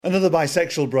Another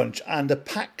bisexual brunch and a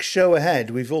packed show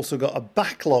ahead. We've also got a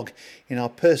backlog in our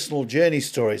personal journey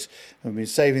stories. We've been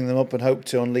saving them up and hope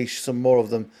to unleash some more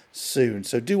of them soon.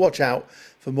 So do watch out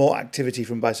for more activity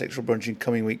from Bisexual Brunch in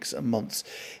coming weeks and months.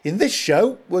 In this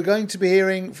show, we're going to be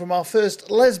hearing from our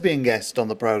first lesbian guest on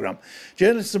the programme.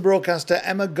 Journalist and broadcaster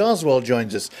Emma Goswell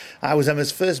joins us. I was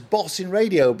Emma's first boss in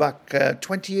radio back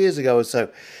 20 years ago or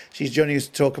so. She's joining us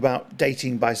to talk about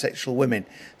dating bisexual women,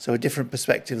 so a different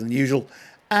perspective than usual.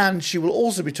 And she will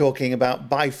also be talking about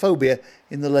biphobia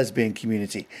in the lesbian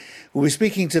community. We'll be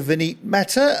speaking to Vaneet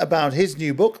Mehta about his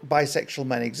new book, Bisexual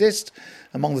Men Exist.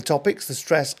 Among the topics, the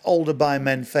stress older bi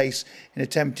men face in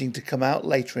attempting to come out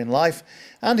later in life,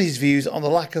 and his views on the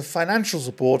lack of financial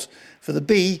support for the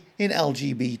B in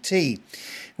LGBT.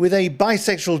 With a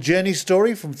bisexual journey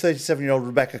story from 37-year-old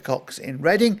Rebecca Cox in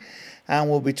Reading, and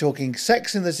we'll be talking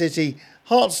Sex in the City,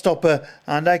 Heartstopper,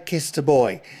 and I Kissed a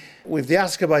Boy. With the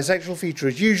Ask a Bisexual feature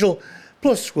as usual,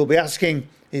 plus we'll be asking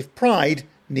if pride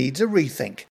needs a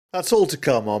rethink. That's all to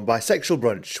come on Bisexual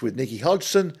Brunch with Nichi,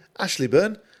 Hodgson, Ashley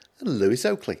Byrne and Lewis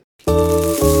Oakley.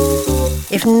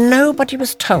 If nobody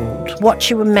was told what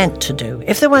you were meant to do,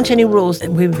 if there weren't any rules,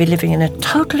 we would be living in a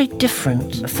totally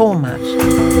different format.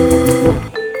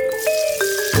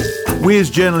 We as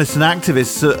journalists and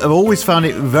activists have always found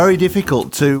it very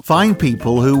difficult to find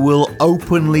people who will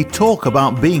openly talk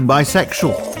about being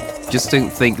bisexual. Just don't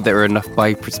think there are enough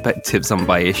bi perspectives on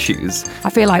bi issues. I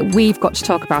feel like we've got to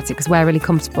talk about it because we're really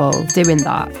comfortable doing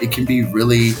that. It can be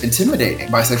really intimidating.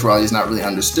 Bisexuality is not really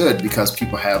understood because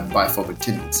people have biphobic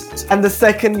tendencies. And the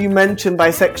second you mention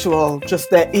bisexual, just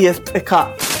their ears pick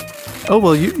up. Oh,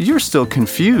 well, you're still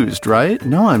confused, right?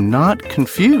 No, I'm not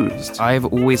confused. I've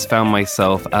always found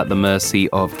myself at the mercy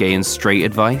of gay and straight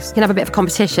advice. You can have a bit of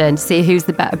competition to see who's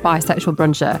the better bisexual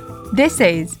bruncher. This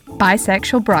is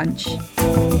Bisexual Brunch.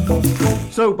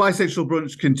 So Bisexual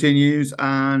Brunch continues,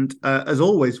 and as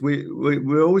always,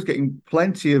 we're always getting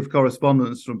plenty of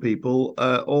correspondence from people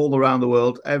all around the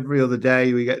world. Every other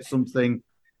day we get something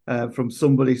from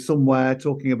somebody somewhere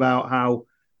talking about how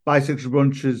Bisexual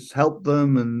Brunch has helped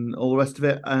them and all the rest of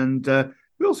it. And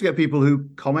we also get people who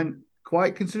comment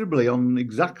quite considerably on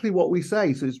exactly what we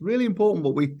say. So it's really important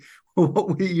what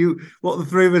the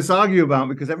three of us argue about,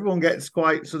 because everyone gets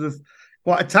quite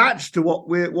attached to what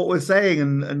we're saying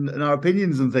and our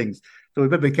opinions and things. So we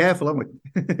better be careful, haven't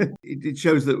we? It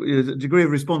shows that there's a degree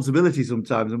of responsibility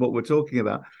sometimes in what we're talking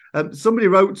about. Somebody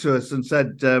wrote to us and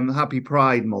said Happy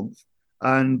Pride Month,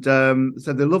 and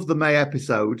said they loved the May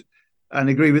episode and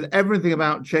agree with everything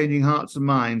about changing hearts and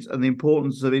minds and the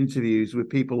importance of interviews with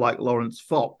people like Lawrence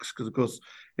Fox, because, of course,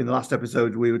 in the last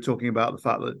episode, we were talking about the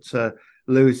fact that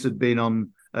Lewis had been on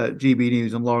GB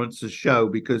News on Lawrence's show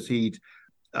because he'd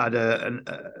had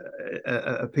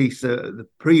a piece the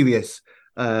previous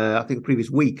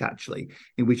week, actually,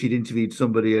 in which he'd interviewed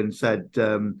somebody and said,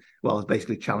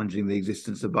 basically challenging the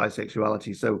existence of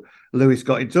bisexuality. So Lewis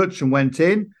got in touch and went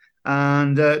in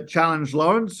and challenged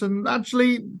Lawrence. And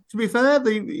actually, to be fair,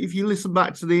 if you listen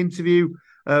back to the interview,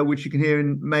 which you can hear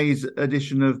in May's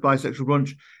edition of Bisexual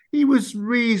Brunch, he was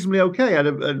reasonably okay.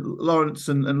 Lawrence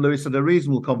and Lewis had a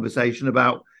reasonable conversation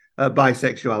about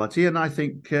bisexuality, and I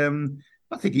think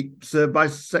it served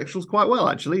bisexuals quite well,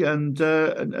 actually, and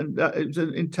it was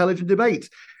an intelligent debate.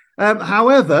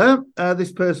 However,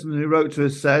 this person who wrote to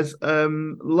us says,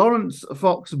 Lawrence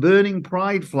Fox burning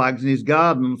pride flags in his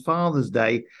garden on Father's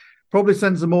Day probably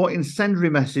sends a more incendiary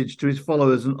message to his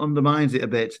followers and undermines it a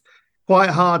bit. Quite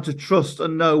hard to trust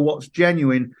and know what's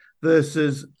genuine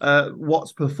versus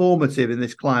what's performative in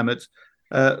this climate,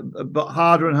 but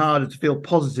harder and harder to feel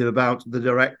positive about the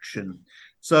direction.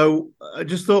 So I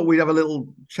just thought we'd have a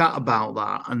little chat about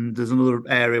that, and there's another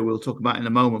area we'll talk about in a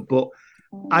moment. But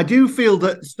I do feel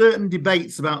that certain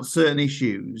debates about certain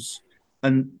issues,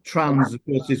 and trans, of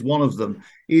course, is one of them,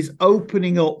 is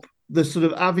opening up the sort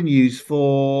of avenues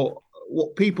for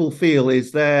what people feel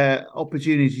is their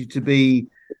opportunity to be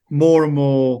more and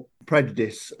more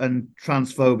prejudiced and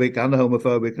transphobic and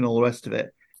homophobic and all the rest of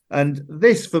it. And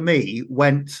this, for me,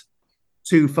 went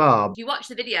too far. If you watch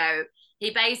the video,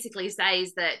 he basically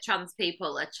says that trans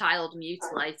people are child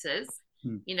mutilators.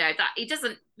 You know, that he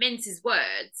doesn't mince his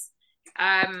words.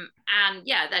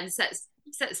 Then sets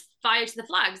fire to the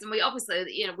flags. And we obviously,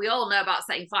 we all know about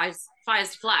setting fires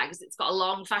to flags. It's got a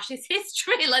long fascist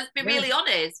history, let's be really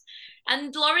honest.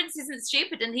 And Lawrence isn't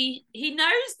stupid, and he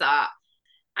knows that.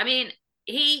 I mean,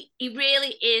 he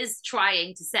really is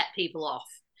trying to set people off.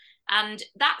 And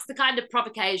that's the kind of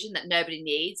provocation that nobody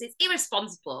needs. It's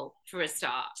irresponsible for a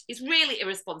start. It's really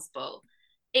irresponsible.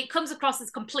 It comes across as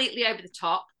completely over the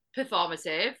top,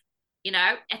 performative,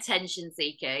 attention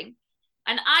seeking.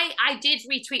 And I did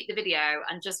retweet the video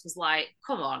and just was like,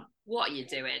 come on, what are you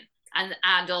doing? And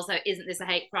also, isn't this a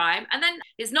hate crime? And then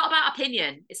it's not about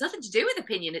opinion. It's nothing to do with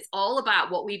opinion. It's all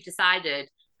about what we've decided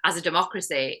as a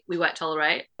democracy we won't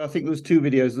tolerate. I think there's two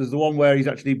videos. There's the one where he's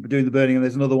actually doing the burning, and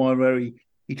there's another one where he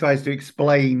tries to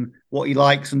explain what he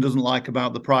likes and doesn't like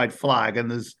about the pride flag. And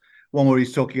there's one where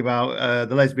he's talking about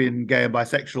the lesbian, gay and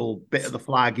bisexual bit of the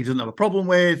flag he doesn't have a problem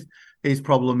with. His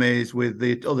problem is with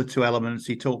the other two elements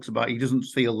he talks about. He doesn't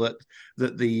feel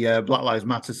that the Black Lives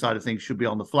Matter side of things should be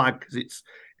on the flag because it's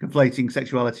conflating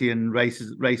sexuality and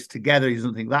race together. He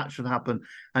doesn't think that should happen.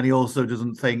 And he also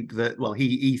doesn't think that, well,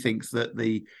 he thinks that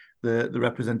the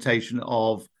representation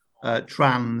of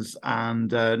trans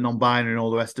and non-binary and all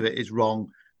the rest of it is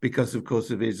wrong because, of course,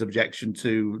 of his objection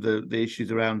to the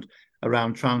issues around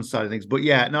trans side of things. But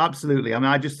yeah, no, absolutely. I mean,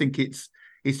 I just think it's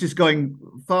just going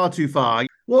far too far.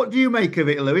 What do you make of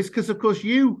it, Lewis? Because, of course,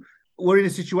 you were in a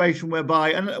situation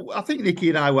whereby, and I think Nichi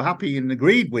and I were happy and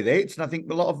agreed with it, and I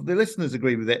think a lot of the listeners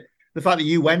agreed with it, the fact that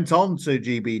you went on to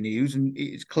GB News, and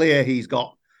it's clear he's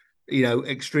got,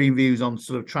 extreme views on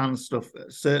sort of trans stuff,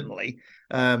 certainly,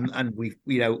 and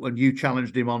and you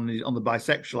challenged him on the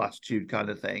bisexual attitude kind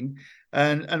of thing,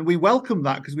 and we welcomed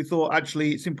that because we thought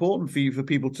actually it's important for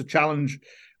people to challenge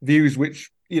views which,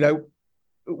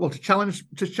 to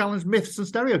challenge myths and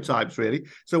stereotypes, really.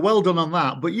 So well done on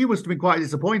that. But you must have been quite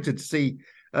disappointed to see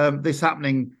this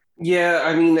happening. Yeah,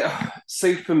 I mean,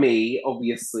 so for me,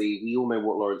 obviously, we all know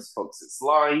what Lawrence Fox is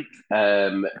like.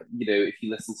 If you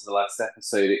listen to the last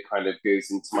episode, it kind of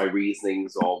goes into my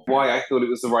reasonings of why I thought it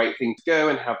was the right thing to go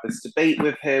and have this debate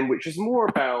with him, which is more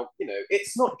about,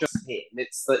 it's not just him,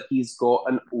 it's that he's got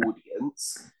an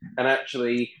audience, and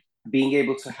actually being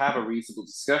able to have a reasonable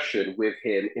discussion with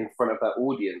him in front of that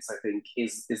audience, I think,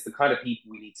 is the kind of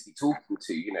people we need to be talking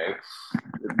to.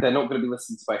 They're not going to be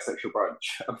listening to Bisexual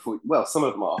Brunch. Well, some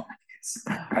of them are.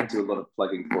 I do a lot of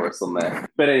plugging for us on there.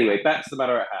 But anyway, back to the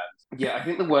matter at hand. Yeah, I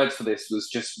think the word for this was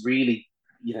just really,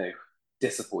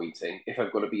 disappointing, if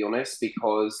I've got to be honest,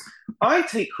 because I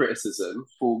take criticism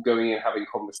for going and having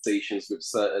conversations with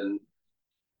certain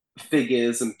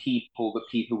figures and people that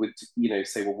people would,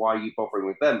 say, well, why are you bothering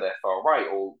with them? They're far right,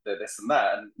 or they're this and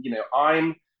that. And,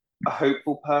 I'm a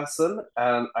hopeful person,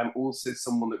 and I'm also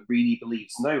someone that really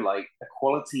believes, no, like,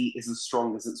 equality is as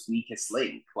strong as its weakest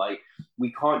link. Like,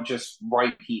 we can't just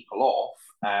write people off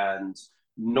and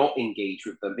not engage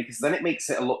with them, because then it makes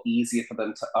it a lot easier for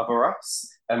them to other us,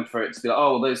 and for it to be like,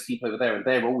 oh, well, those people over there, and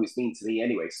they're always mean to me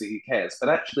anyway, so who cares? But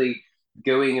actually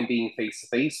going and being face to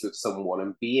face with someone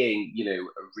and being, a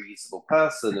reasonable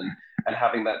person and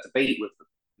having that debate with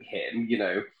him,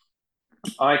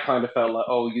 I kind of felt like,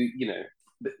 oh,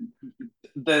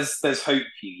 there's hope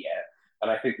for you yet.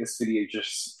 And I think this video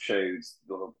just shows,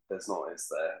 well, there's not, is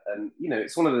there? And,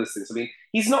 it's one of those things. I mean,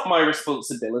 he's not my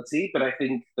responsibility, but I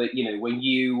think that,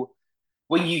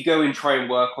 when you go and try and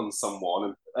work on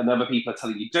someone and other people are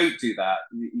telling you, don't do that,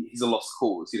 he's a lost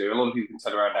cause. A lot of people can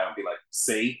turn around now and be like,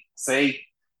 see.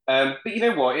 But you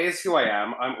know what? It is who I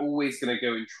am. I'm always going to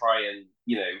go and try and,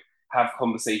 have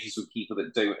conversations with people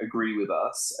that don't agree with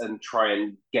us and try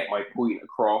and get my point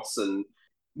across. And,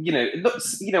 it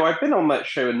looks, I've been on that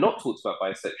show and not talked about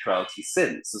bisexuality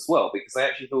since as well, because I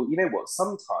actually thought,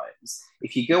 sometimes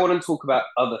if you go on and talk about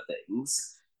other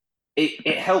things,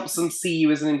 it helps them see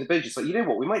you as an individual. So,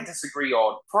 we might disagree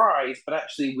on pride, but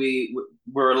actually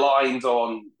we're aligned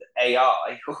on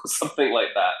AI or something like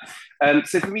that.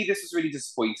 So for me, this was really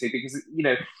disappointing because,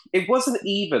 it wasn't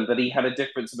even that he had a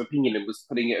difference of opinion and was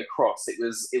putting it across. It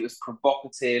was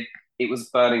provocative. It was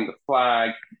burning the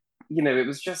flag. It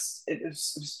was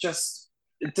just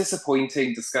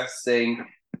disappointing, disgusting.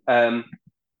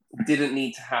 Didn't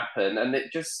need to happen. And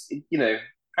it just,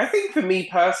 I think for me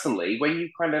personally, when you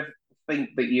kind of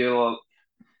think that you're,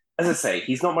 as I say,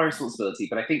 he's not my responsibility,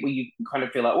 but I think when you kind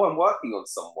of feel like, oh, I'm working on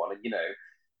someone and,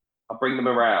 I'll bring them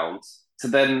around, to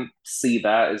then see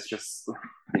that as just,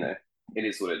 it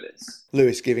is what it is.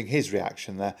 Lewis giving his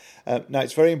reaction there. Now,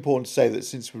 it's very important to say that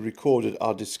since we recorded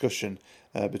our discussion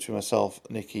between myself,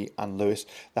 Nichi and Lewis,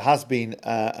 there has been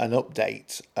an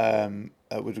update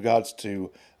with regards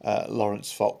to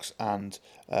Lawrence Fox and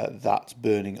that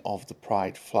burning of the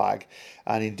pride flag.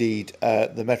 And indeed,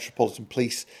 the Metropolitan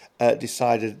Police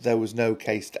decided there was no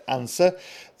case to answer.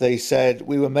 They said,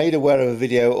 we were made aware of a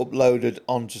video uploaded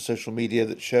onto social media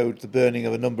that showed the burning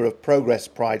of a number of Progress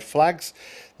Pride flags.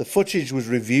 The footage was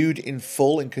reviewed in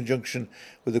full in conjunction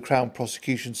with the Crown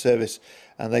Prosecution Service,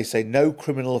 and they say no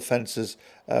criminal offences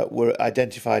were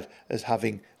identified as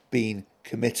having been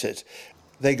committed.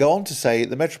 They go on to say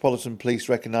the Metropolitan Police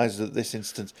recognises that this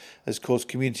incident has caused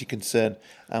community concern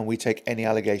and we take any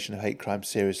allegation of hate crime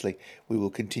seriously. We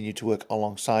will continue to work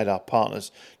alongside our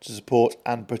partners to support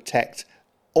and protect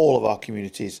all of our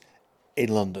communities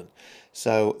in London.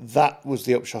 So that was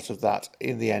the upshot of that.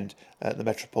 In the end, the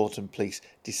Metropolitan Police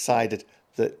decided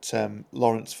that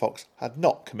Lawrence Fox had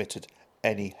not committed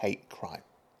any hate crime.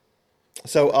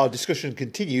 So our discussion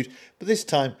continued, but this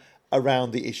time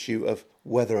around the issue of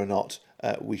whether or not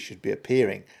we should be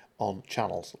appearing on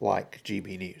channels like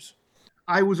GB News.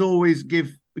 I was always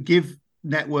give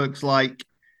networks like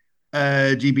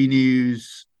GB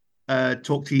News,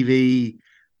 Talk TV,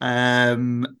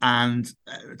 and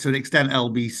to an extent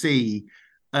LBC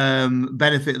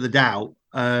benefit of the doubt.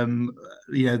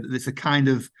 It's a kind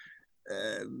of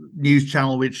news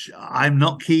channel which I'm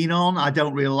not keen on. I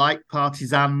don't really like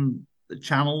partisan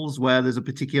channels where there's a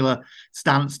particular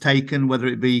stance taken, whether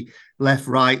it be left,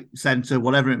 right, centre,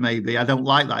 whatever it may be. I don't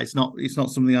like that. It's not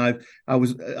something I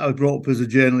was brought up as a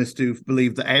journalist who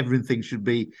believed that everything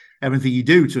you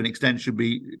do to an extent should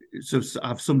be sort of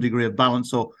have some degree of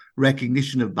balance or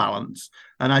recognition of balance.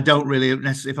 And I don't really,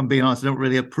 if I'm being honest, I don't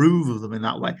really approve of them in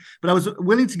that way. But I was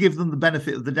willing to give them the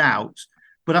benefit of the doubt.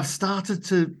 But I've started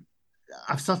to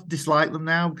dislike them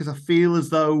now because I feel as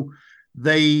though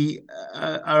they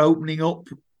are opening up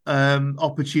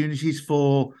opportunities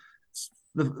for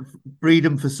the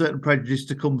freedom for certain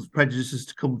prejudices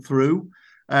to come through,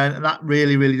 and that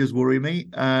really, really does worry me.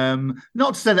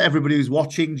 Not to say that everybody who's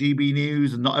watching GB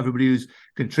News and not everybody who's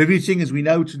contributing, as we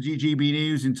know, to GB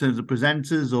News in terms of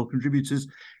presenters or contributors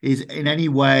is in any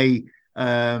way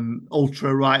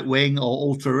ultra right wing or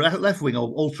ultra left wing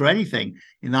or ultra anything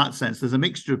in that sense. There's a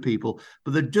mixture of people,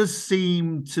 but there does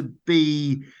seem to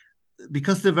be,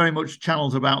 because they're very much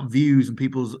channels about views and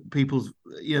people's,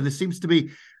 there seems to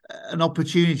be an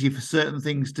opportunity for certain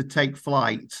things to take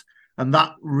flight. And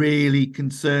that really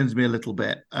concerns me a little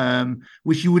bit,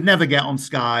 which you would never get on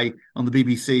Sky, on the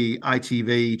BBC,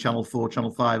 ITV, Channel 4,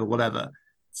 Channel 5 or whatever.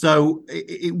 So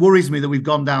it worries me that we've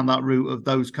gone down that route of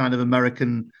those kind of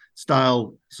American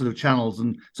style sort of channels.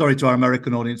 And sorry to our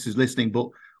American audiences listening, but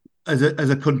as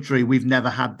a country, we've never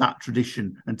had that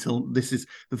tradition until this is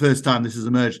the first time this has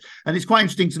emerged. And it's quite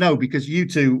interesting to know because you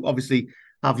two obviously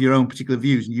have your own particular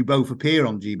views and you both appear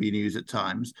on GB News at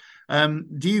times.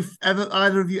 Do you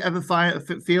either of you ever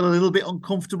feel a little bit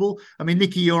uncomfortable? I mean,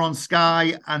 Nichi, you're on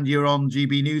Sky and you're on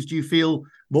GB News. Do you feel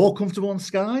more comfortable on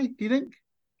Sky, do you think?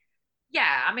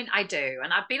 Yeah, I mean, I do.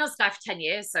 And I've been on Sky for 10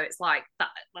 years, so it's like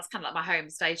that's kind of like my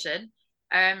home station.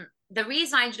 The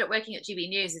reason I ended up working at GB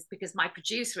News is because my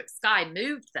producer at Sky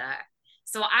moved there.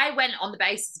 So I went on the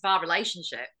basis of our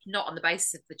relationship, not on the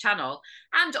basis of the channel.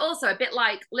 And also, a bit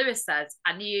like Lewis says,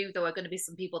 I knew there were going to be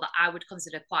some people that I would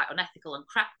consider quite unethical and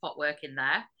crackpot work in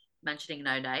there, mentioning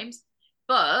no names.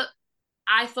 But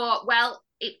I thought, well,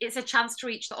 it's a chance to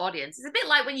reach the audience. It's a bit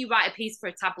like when you write a piece for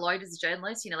a tabloid as a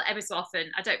journalist, like every so often,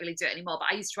 I don't really do it anymore,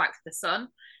 but I used to write for The Sun.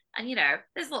 And,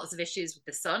 there's lots of issues with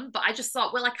The Sun, but I just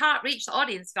thought, well, I can't reach the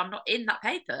audience if I'm not in that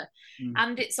paper.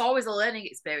 And it's always a learning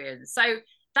experience. So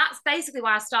that's basically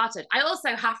why I started. I also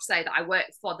have to say that I work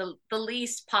for the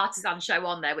least partisan show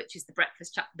on there, which is the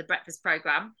breakfast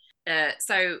program.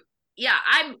 So yeah,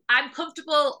 I'm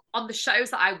comfortable on the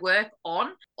shows that I work on.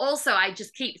 Also, I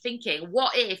just keep thinking,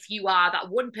 what if you are that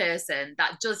one person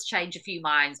that does change a few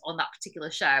minds on that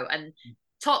particular show and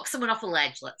talk someone off a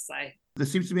ledge, let's say. There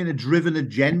seems to be a driven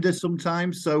agenda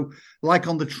sometimes. So like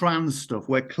on the trans stuff,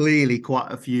 where clearly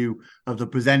quite a few of the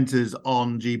presenters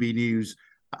on GB News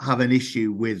have an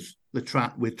issue with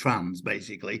with trans,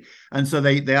 basically. And so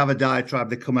they have a diatribe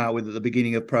they come out with at the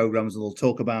beginning of programs and they'll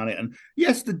talk about it. And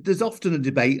yes, there's often a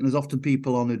debate and there's often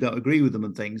people on who don't agree with them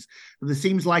and things. But it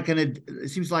seems like an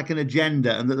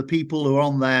agenda, and that the people who are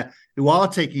on there who are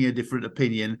taking a different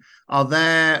opinion are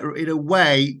there in a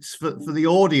way for the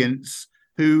audience,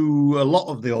 who a lot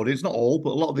of the audience, not all,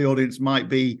 but a lot of the audience might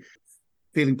be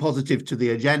feeling positive to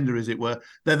the agenda, as it were.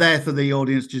 They're there for the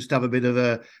audience just to have a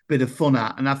bit of fun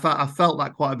at. And I felt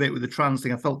that quite a bit with the trans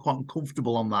thing. I felt quite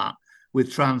uncomfortable on that with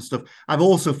trans stuff. I've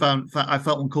also I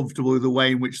felt uncomfortable with the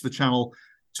way in which the channel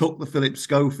took the Philip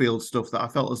Schofield stuff, that I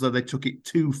felt as though they took it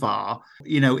too far.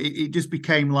 It just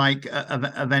became like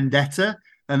a vendetta.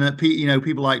 And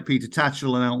people like Peter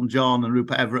Tatchell and Elton John and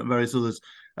Rupert Everett and various others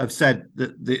have said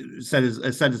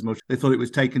as much. They thought it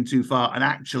was taken too far, and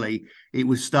actually it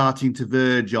was starting to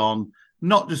verge on,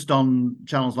 not just on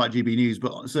channels like GB News,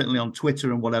 but certainly on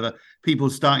Twitter and whatever, people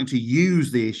starting to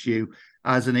use the issue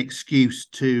as an excuse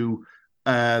to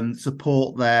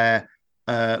support their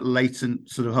latent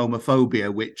sort of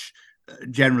homophobia, which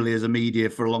generally as a media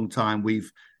for a long time we've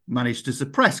managed to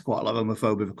suppress quite a lot of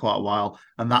homophobia for quite a while,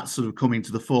 and that's sort of coming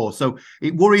to the fore. So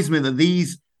it worries me that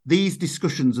these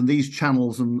discussions and these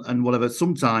channels and whatever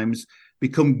sometimes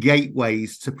become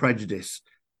gateways to prejudice.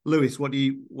 Lewis, what do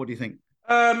you think?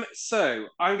 So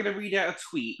I'm going to read out a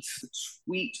tweet. The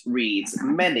tweet reads,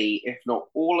 many, if not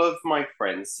all of my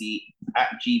friends see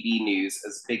at GB News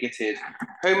as bigoted,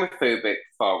 homophobic,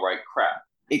 far-right crap.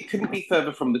 It couldn't be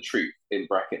further from the truth, in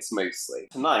brackets mostly.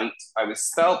 Tonight, I was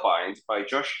spellbound by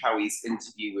Josh Howie's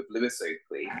interview with Lewis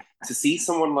Oakley to see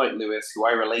someone like Lewis, who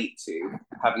I relate to,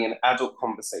 having an adult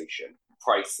conversation.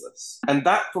 Priceless. And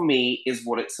that for me is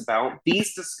what it's about.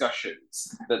 These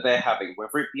discussions that they're having,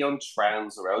 whether it be on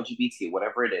trans or LGBT or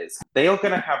whatever it is, they are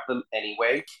going to have them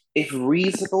anyway. If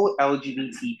reasonable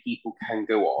LGBT people can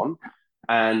go on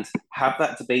and have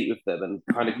that debate with them and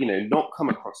kind of, not come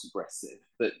across aggressive,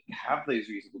 but have those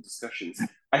reasonable discussions,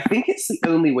 I think it's the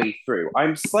only way through.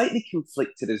 I'm slightly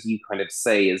conflicted, as you kind of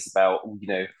say, is about,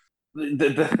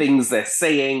 the things they're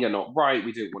saying are not right.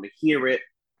 We don't want to hear it.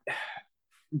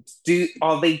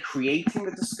 Are they creating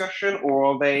the discussion, or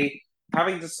are they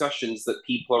having discussions that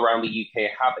people around the UK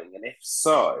are having? And if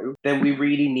so, then we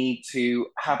really need to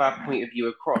have our point of view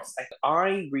across.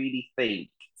 I really think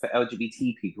for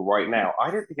LGBT people right now, I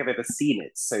don't think I've ever seen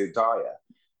it so dire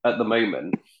at the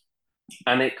moment.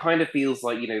 And it kind of feels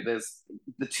like, there's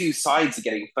the two sides are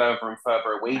getting further and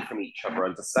further away from each other,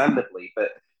 understandably.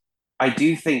 But I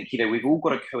do think, we've all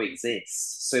got to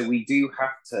coexist. So we do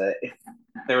have to, if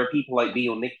there are people like me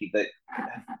or Nichi that,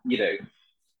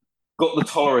 got the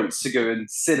tolerance to go and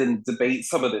sit and debate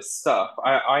some of this stuff,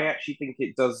 I actually think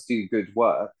it does do good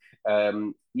work.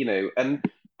 And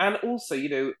also,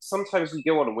 sometimes we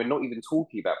go on and we're not even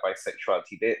talking about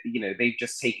bisexuality. They've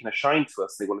just taken a shine to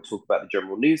us. They want to talk about the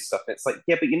general news stuff. And it's like,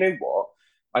 yeah, but you know what?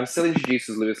 I'm still introduced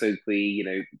as Lewis Oakley,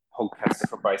 podcaster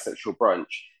for Bisexual Brunch.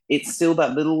 It's still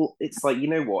that little, it's like, you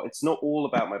know what? It's not all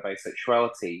about my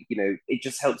bisexuality. It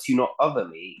just helps you not other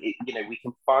me. We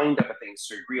can find other things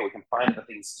to agree on. We can find other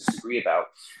things to disagree about.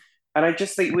 And I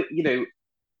just think,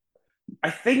 I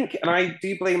think, and I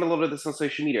do blame a lot of this on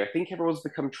social media, I think everyone's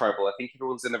become tribal. I think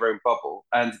everyone's in their own bubble.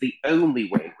 And the only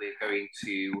way we're going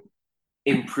to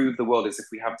improve the world is if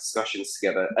we have discussions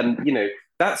together. And,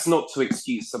 that's not to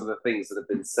excuse some of the things that have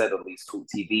been said on these talk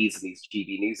TVs and these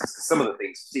GB News, because some of the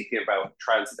things, particularly about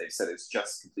trans, that they've said is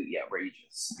just completely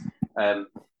outrageous.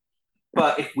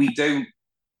 But if we don't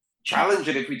challenge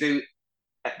it, if we don't,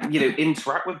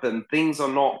 interact with them, things are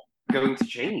not going to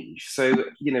change. So,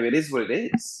 it is what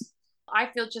it is. I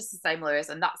feel just the same, Lewis,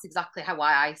 and that's exactly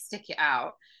why I stick it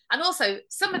out. And also,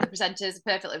 some of the presenters are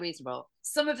perfectly reasonable.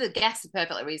 Some of the guests are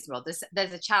perfectly reasonable.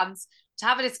 There's a chance to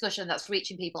have a discussion that's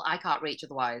reaching people I can't reach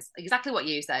otherwise. Exactly what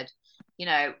you said.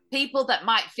 People that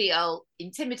might feel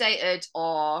intimidated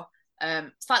or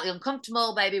slightly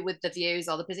uncomfortable maybe with the views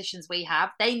or the positions we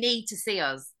have, they need to see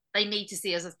us. They need to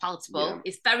see us as palatable. Yeah.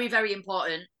 It's very, very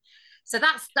important. So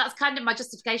that's kind of my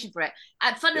justification for it.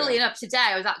 And funnily enough, today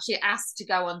I was actually asked to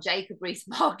go on Jacob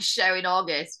Rees-Mogg's show in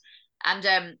August.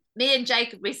 And me and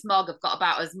Jacob Rees-Mogg have got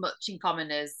about as much in common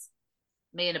as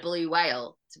me and a blue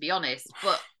whale, to be honest.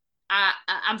 But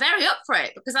I'm very up for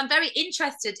it because I'm very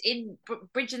interested in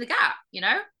bridging the gap,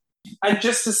 And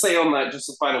just to say on that, just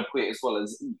a final point as well,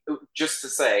 is just to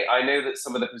say, I know that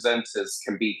some of the presenters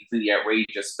can be completely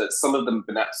outrageous, but some of them have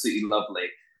been absolutely lovely.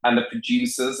 And the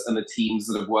producers and the teams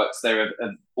that have worked there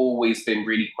have always been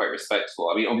really quite respectful.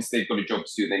 I mean, obviously they've got a job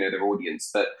to do and they know their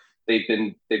audience, but they've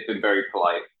been very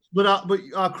polite. But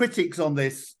our critics on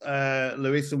this,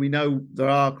 Lewis, and we know there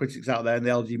are critics out there in the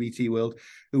LGBT world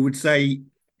who would say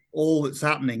all that's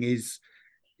happening is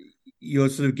you're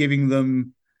sort of giving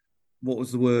them, what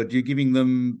was the word? You're giving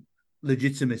them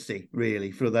legitimacy,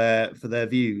 really, for their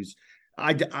views.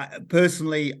 I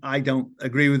personally, I don't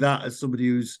agree with that as somebody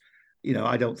who's,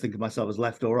 I don't think of myself as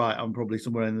left or right. I'm probably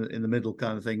somewhere in the middle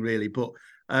kind of thing, really. But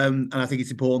and I think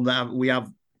it's important that we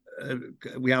have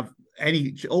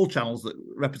all channels that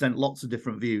represent lots of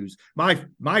different views. My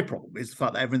problem is the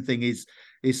fact that everything is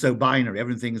so binary.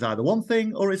 Everything's either one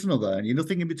thing or it's another, and you're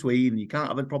nothing in between, and you can't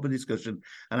have a proper discussion.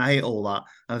 And I hate all that.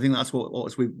 And I think that's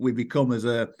what we've become as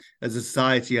a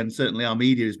society, and certainly our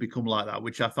media has become like that,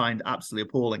 which I find absolutely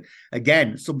appalling.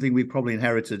 Again, something we've probably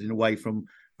inherited in a way from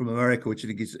America, which I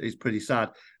think is pretty sad.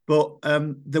 But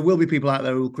there will be people out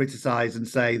there who will criticize and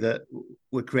say that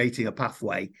we're creating a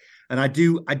pathway. And I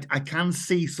can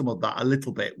see some of that a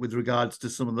little bit with regards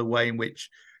to some of the way in which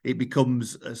it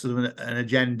becomes a sort of an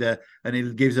agenda, and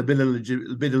it gives a bit of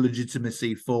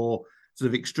legitimacy for sort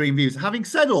of extreme views. Having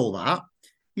said all that,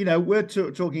 we're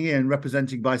talking here and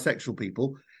representing bisexual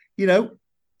people.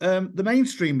 the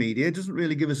mainstream media doesn't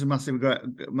really give us a massive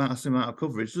amount of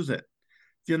coverage, does it?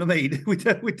 Do you know what I mean? We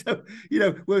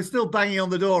don't, we're still banging on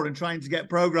the door and trying to get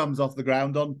programs off the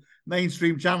ground on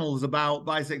mainstream channels about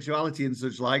bisexuality and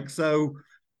such like. So,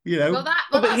 Well,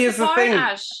 but that's here's the point, thing.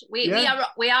 Ash. We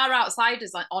are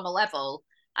outsiders on a level.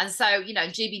 And so,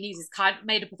 GB News is kind of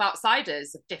made up of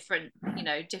outsiders of different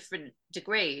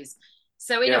degrees.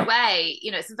 So in a way,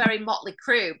 it's a very motley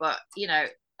crew, but,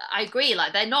 I agree,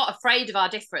 like they're not afraid of our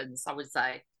difference, I would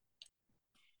say.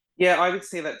 Yeah, I would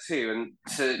say that too. And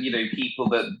to, people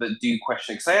that do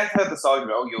question, because I have heard this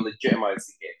argument, oh, you're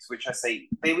legitimizing it, which I say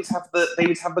they would have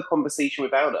the conversation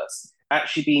without us.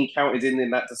 Actually being counted in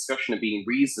that discussion and being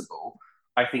reasonable,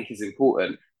 I think is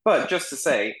important. But just to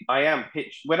say, I am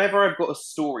pitched, whenever I've got a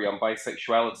story on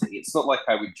bisexuality, it's not like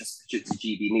I would just pitch it to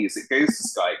GB News. It goes to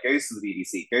Sky, it goes to the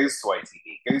BBC, it goes to ITV,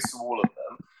 it goes to all of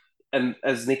them. And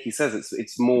as Nichi says,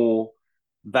 it's more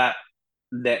that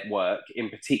network in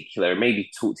particular, maybe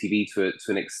Talk TV to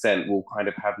an extent, will kind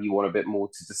of have you on a bit more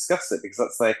to discuss it because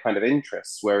that's their kind of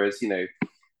interest. Whereas,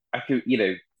 I could,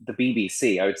 the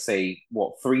BBC, I would say,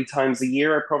 3 times a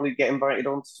year I probably get invited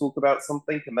on to talk about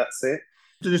something, and that's it.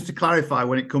 So just to clarify,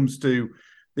 when it comes to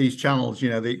these channels,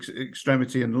 the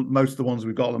extremity, and most of the ones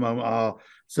we've got at the moment are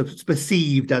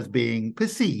perceived as being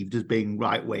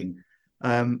right wing.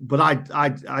 But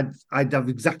I'd have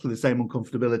exactly the same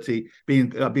uncomfortability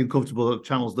being comfortable with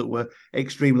channels that were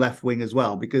extreme left wing as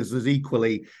well, because there's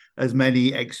equally as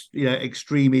many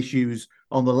extreme issues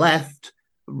on the left,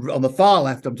 on the far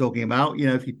left. I'm talking about.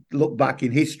 If you look back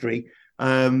in history.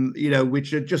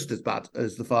 Which are just as bad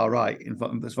as the far right,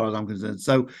 as far as I'm concerned.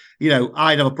 So,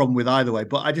 I'd have a problem with either way.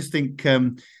 But I just think,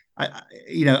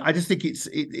 I just think it's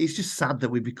just sad that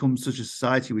we've become such a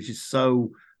society which is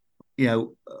so,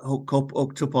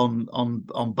 hooked up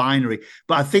on binary.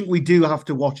 But I think we do have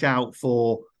to watch out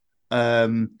for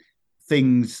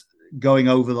things going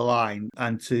over the line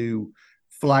and to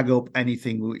flag up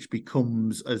anything which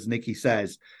becomes, as Nichi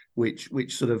says, which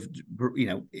sort of,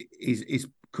 is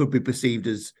could be perceived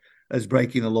as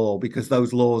breaking the law, because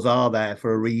those laws are there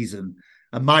for a reason.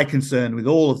 And my concern with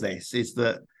all of this is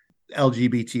that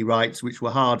LGBT rights, which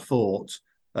were hard fought,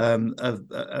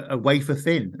 are wafer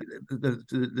thin.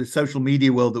 The social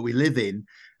media world that we live in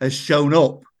has shown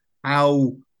up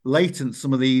how latent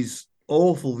some of these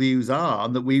awful views are,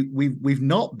 and that we've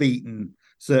not beaten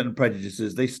certain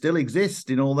prejudices. They still exist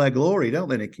in all their glory, don't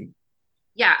they, Nichi?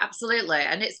 Yeah, absolutely.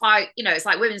 And it's like, it's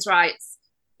like women's rights.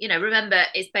 Remember,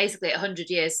 it's basically 100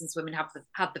 years since women have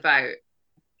had the vote.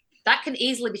 That can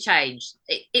easily be changed.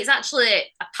 It's actually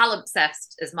a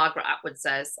palimpsest, as Margaret Atwood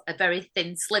says, a very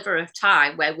thin sliver of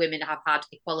time where women have had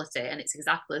equality, and it's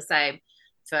exactly the same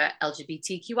for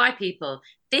LGBTQI people.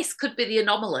 This could be the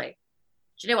anomaly.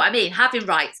 Do you know what I mean? Having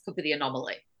rights could be the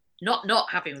anomaly,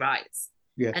 not having rights.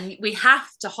 Yes. And we have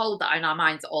to hold that in our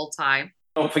minds at all time.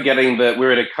 Not forgetting that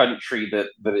we're in a country that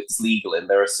it's legal in.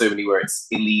 There are so many where it's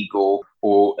illegal,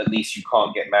 or at least you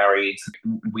can't get married.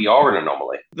 We are an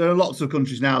anomaly. There are lots of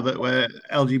countries now where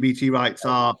LGBT rights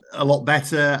are a lot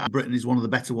better. Britain is one of the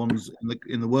better ones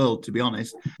in the world, to be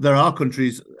honest. There are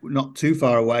countries not too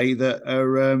far away that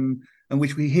are, and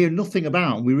which we hear nothing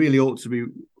about. We really ought to be,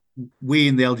 we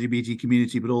in the LGBT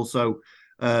community, but also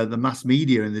the mass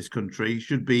media in this country,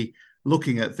 should be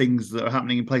looking at things that are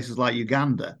happening in places like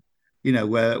Uganda.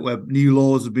 Where new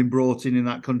laws have been brought in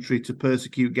that country to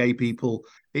persecute gay people.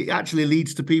 It actually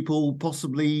leads to people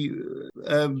possibly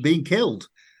being killed.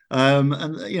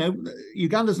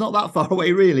 Uganda's not that far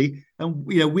away, really. And,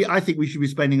 I think we should be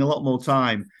spending a lot more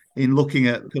time in looking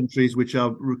at countries which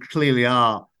clearly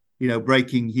are,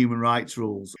 breaking human rights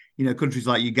rules. Countries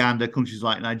like Uganda, countries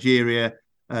like Nigeria,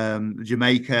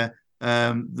 Jamaica.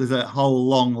 There's a whole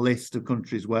long list of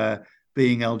countries where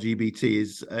being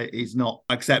LGBT is not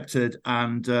accepted,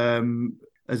 and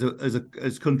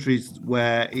as countries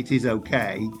where it is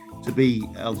okay to be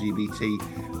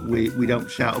LGBT, we don't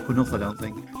shout up enough, I don't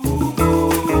think.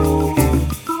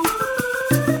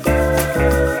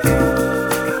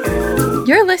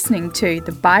 You're listening to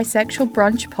the Bisexual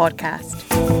Brunch podcast.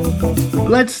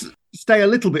 Let's stay a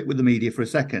little bit with the media for a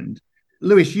second.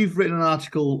 Lewis, you've written an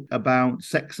article about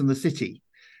Sex and the City,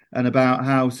 and about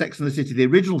how Sex and the City, the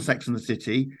original Sex and the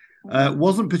City,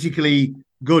 wasn't particularly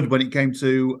good when it came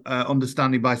to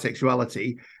understanding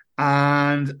bisexuality.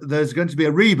 And there's going to be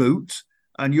a reboot,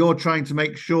 and you're trying to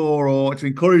make sure, or to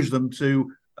encourage them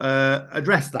to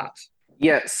address that.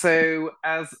 Yeah, so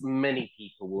as many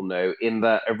people will know, in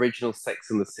the original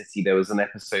Sex and the City, there was an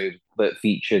episode that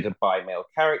featured a bi-male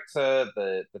character,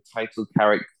 the title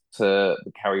character,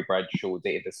 the Carrie Bradshaw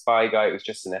dated the spy guy. It was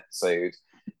just an episode.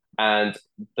 And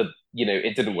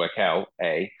it didn't work out,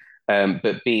 A.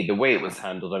 But B, the way it was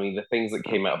handled, I mean, the things that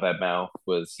came out of their mouth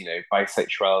was,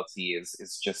 bisexuality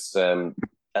is just a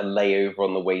layover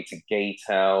on the way to gay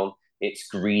town. It's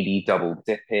greedy double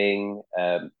dipping,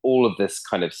 all of this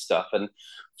kind of stuff. And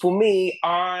for me,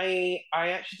 I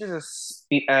actually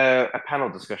did a panel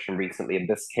discussion recently, and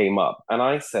this came up, and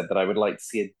I said that I would like to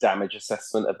see a damage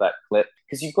assessment of that clip,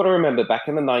 because you've got to remember, back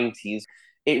in the 90s,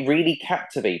 it really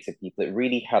captivated people. It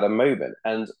really had a moment,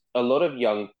 and a lot of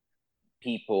young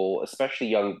people, especially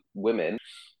young women,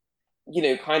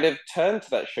 kind of turned to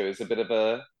that show as a bit of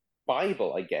a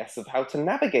Bible, I guess, of how to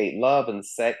navigate love and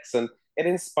sex. And it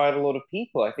inspired a lot of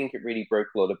people. I think it really broke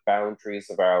a lot of boundaries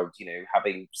around,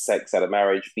 having sex out of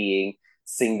marriage, being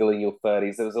single in your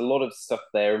 30s. There was a lot of stuff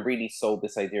there, and really sold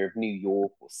this idea of New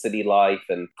York or city life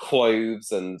and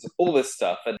clothes and all this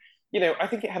stuff. And, I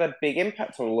think it had a big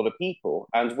impact on a lot of people.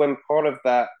 And when part of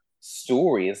that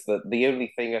story is that the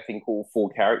only thing I think all four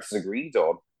characters agreed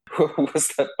on was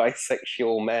that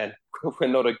bisexual men were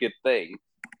not a good thing,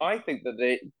 I think that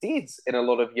it did, in a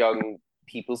lot of young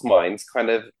people's minds, kind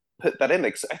of put that in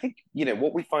there. Because I think,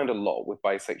 what we find a lot with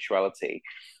bisexuality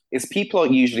is people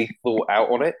aren't usually thought out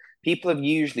on it. People have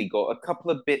usually got a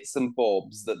couple of bits and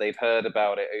bobs that they've heard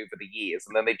about it over the years,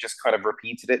 and then they've just kind of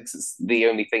repeated it because it's the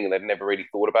only thing, and they've never really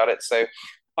thought about it. So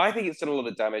I think it's done a lot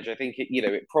of damage. I think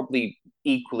it probably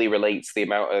equally relates to the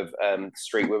amount of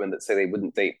straight women that say they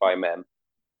wouldn't date bi men.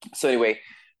 So anyway,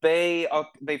 they've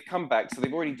come back. So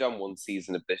they've already done one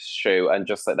season of this show, and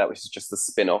just like that, which is just the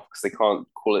spin-off, because they can't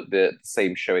call it the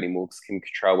same show anymore because Kim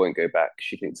Cattrall won't go back.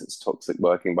 She thinks it's a toxic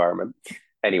work environment.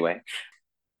 Anyway,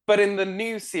 but in the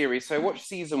new series, so I watched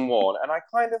season 1, and I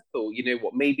kind of thought,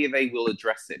 maybe they will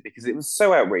address it, because it was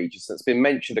so outrageous. It's been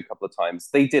mentioned a couple of times.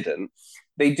 They didn't.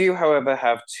 They do, however,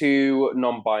 have 2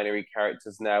 non-binary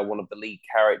characters now. One of the lead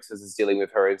characters is dealing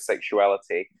with her own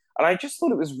sexuality. And I just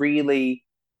thought it was really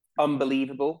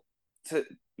unbelievable to,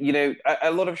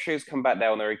 a lot of shows come back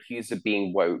now and they're accused of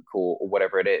being woke or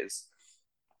whatever it is.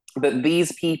 But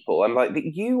these people, I'm like,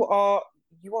 you are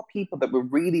people that were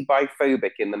really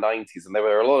biphobic in the 90s, and there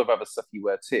were a lot of other stuff you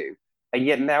were too. And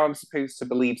yet now I'm supposed to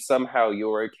believe somehow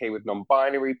you're okay with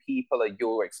non-binary people and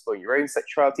you're exploring your own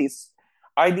sexualities.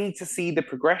 I need to see the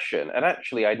progression. And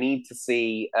actually, I need to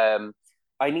see,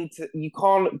 you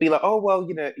can't be like, oh, well,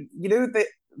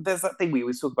 there's that thing we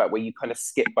always talk about where you kind of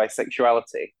skip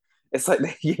bisexuality. It's like,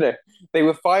 they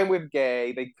were fine with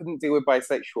gay, they couldn't deal with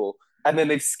bisexual, and then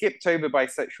they've skipped over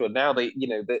bisexual. Now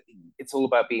it's all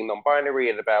about being non-binary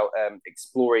and about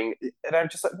exploring. And I'm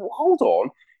just like, well, hold on,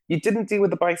 you didn't deal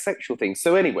with the bisexual thing.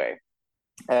 So anyway,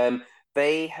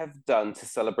 they have done, to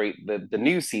celebrate the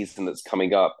new season that's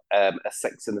coming up, a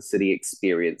Sex and the City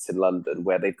experience in London,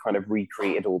 where they've kind of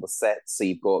recreated all the sets. So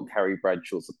you've got Carrie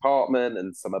Bradshaw's apartment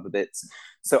and some other bits.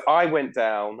 So I went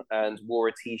down and wore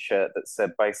a T-shirt that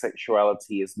said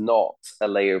bisexuality is not a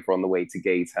layover on the way to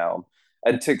gay town,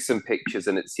 and took some pictures,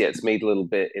 and it's made a little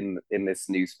bit in this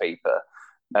newspaper,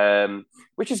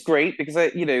 which is great, because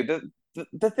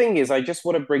the thing is, I just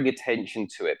want to bring attention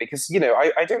to it, because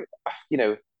I don't,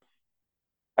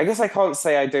 I guess I can't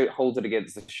say I don't hold it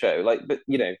against the show, but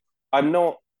I'm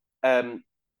not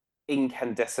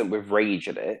incandescent with rage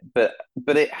at it, but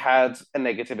it had a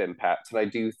negative impact, and I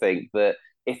do think that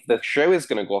if the show is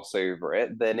going to gloss over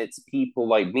it, then it's people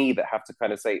like me that have to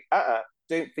kind of say,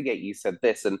 don't forget you said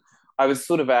this. And I was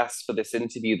sort of asked for this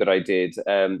interview that I did,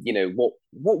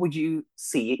 what would you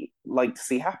like to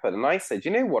see happen? And I said,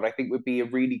 you know what, I think would be a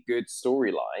really good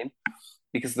storyline,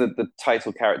 because the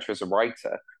title character is a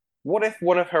writer. What if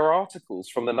one of her articles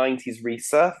from the 90s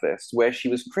resurfaced, where she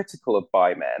was critical of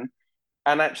bi men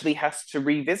and actually has to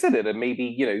revisit it, and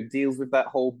maybe, deals with that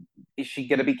whole, is she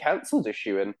going to be cancelled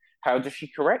issue, and how does she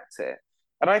correct it?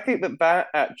 And I think that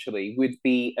actually would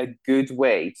be a good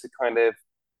way to kind of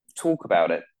talk about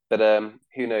it. But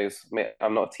who knows?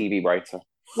 I'm not a TV writer.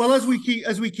 Well, as we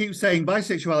keep saying,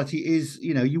 bisexuality is,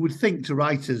 you would think to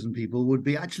writers and people would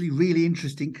be actually really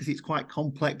interesting, because it's quite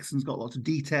complex and it's got lots of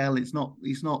detail. It's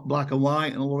not black and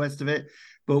white and all the rest of it.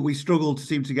 But we struggle to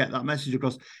seem to get that message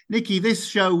across. Nichi, this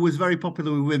show was very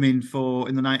popular with women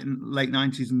in the late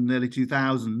 90s and early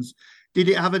 2000s. Did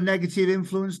it have a negative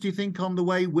influence, do you think, on the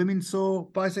way women saw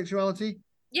bisexuality?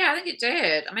 Yeah, I think it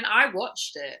did. I mean, I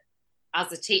watched it as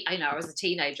I was a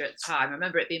teenager at the time. I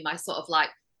remember it being my sort of like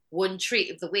one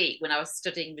treat of the week when I was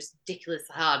studying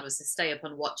ridiculously hard, was to stay up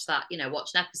and watch that, watch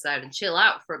an episode and chill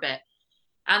out for a bit.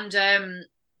 And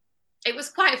it was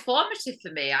quite formative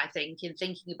for me, I think, in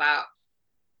thinking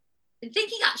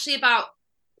actually about,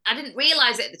 I didn't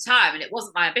realize it at the time, and it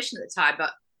wasn't my ambition at the time,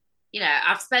 but,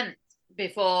 I've spent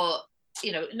before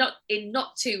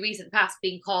not too recent past,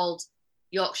 being called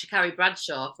Yorkshire Carrie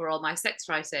Bradshaw for all my sex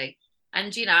writing.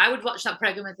 And, I would watch that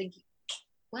programme and think,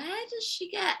 where does she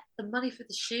get the money for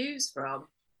the shoes from?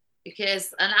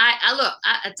 Because, and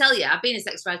I tell you, I've been a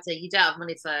sex writer. You don't have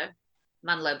money for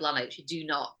Manlo Blahnik. You do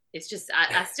not. It's just,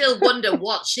 I still wonder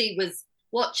what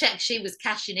check she was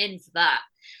cashing in for that.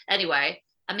 Anyway,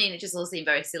 I mean, it just all seemed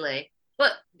very silly.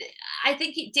 But I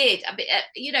think it did. I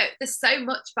mean, there's so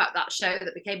much about that show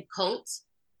that became cult.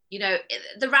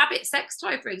 The rabbit sex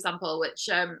toy, for example, which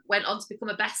went on to become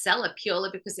a bestseller purely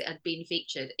because it had been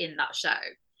featured in that show.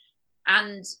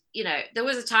 And, there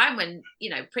was a time when,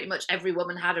 pretty much every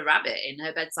woman had a rabbit in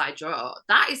her bedside drawer.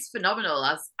 That is phenomenal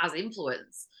as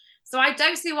influence. So I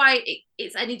don't see why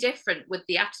it's any different with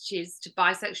the attitudes to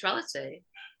bisexuality.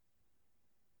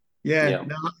 Yeah.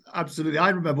 No, absolutely. I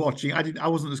remember watching. I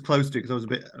wasn't as close to it because I was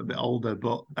a bit older,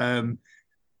 but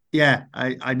yeah,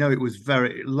 I know it was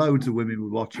loads of women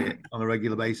would watch it on a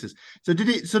regular basis. So did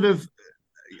it sort of,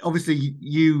 obviously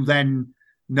you then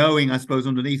knowing, I suppose,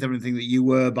 underneath everything that you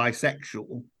were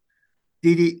bisexual,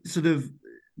 did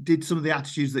some of the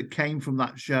attitudes that came from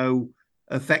that show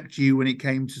affect you when it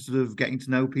came to sort of getting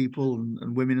to know people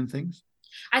and women and things?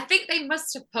 I think they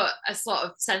must have put a sort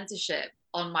of censorship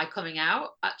on my coming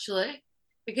out, actually,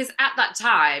 because at that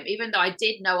time, even though I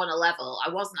did know on a level, I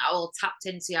wasn't at all tapped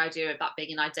into the idea of that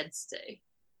being an identity,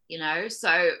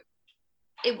 so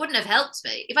it wouldn't have helped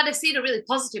me. If I'd have seen a really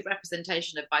positive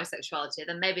representation of bisexuality,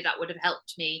 then maybe that would have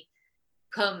helped me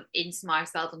come into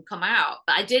myself and come out,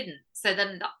 but I didn't. So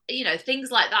then,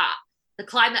 things like that, the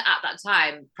climate at that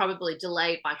time probably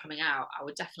delayed my coming out. I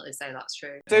would definitely say that's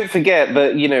true. Don't forget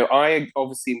that, I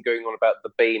obviously am going on about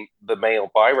the male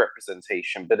bi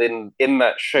representation, but in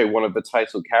that show, one of the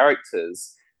title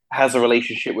characters has a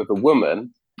relationship with a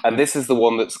woman, and this is the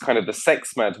one that's kind of the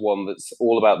sex mad one that's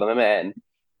all about the men.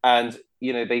 And,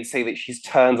 they say that she's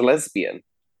turned lesbian.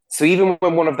 So even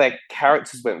when one of their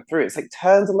characters went through, it's like,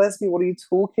 turned a lesbian? What are you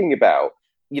talking about?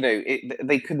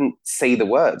 They couldn't say the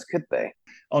words, could they?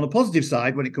 On a positive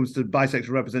side, when it comes to bisexual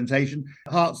representation,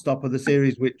 Heartstopper, the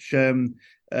series which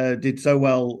did so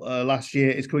well last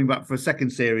year, is coming back for a second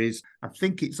series. I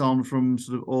think it's on from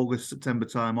sort of August, September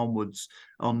time onwards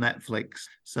on Netflix.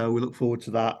 So we look forward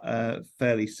to that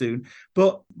fairly soon.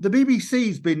 But the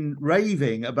BBC's been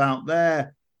raving about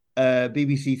their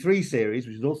BBC Three series,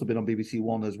 which has also been on BBC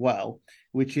One as well,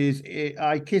 which is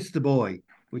I Kissed a Boy,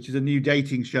 which is a new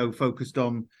dating show focused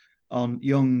on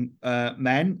young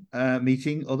men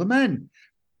meeting other men.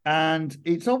 And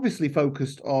it's obviously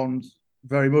focused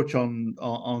very much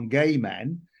on gay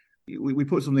men. We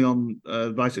put something on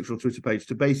bisexual Twitter page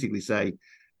to basically say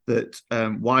that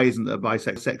why isn't there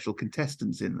bisexual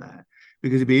contestants in there?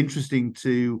 Because it'd be interesting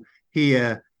to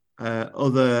hear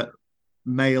other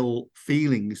male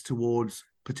feelings towards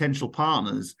potential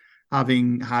partners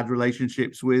having had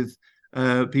relationships with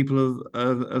people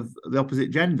of the opposite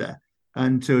gender,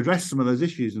 and to address some of those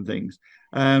issues and things.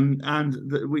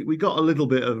 We got a little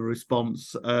bit of a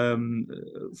response. A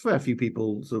fair few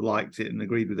people sort of liked it and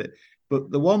agreed with it. But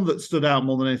the one that stood out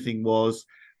more than anything was,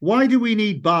 why do we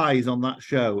need bis on that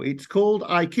show? It's called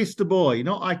I Kissed a Boy,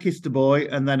 not I Kissed a Boy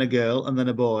and then a girl and then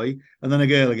a boy and then a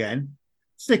girl again.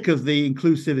 Sick of the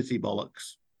inclusivity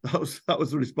bollocks. That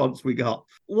was the response we got.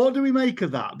 What do we make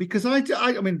of that? Because I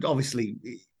mean, obviously,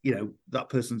 that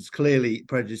person's clearly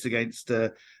prejudiced against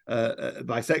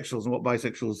bisexuals and what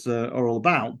bisexuals are all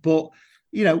about. But,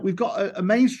 we've got a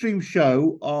mainstream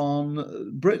show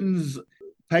on Britain's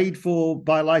paid for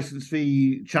by license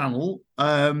fee channel,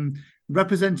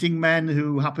 representing men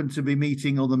who happen to be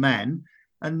meeting other men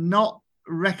and not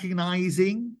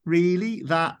recognising really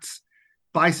that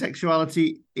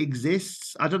bisexuality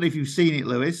exists. I don't know if you've seen it,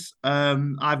 Lewis.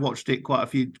 I've watched it quite a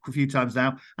few times now,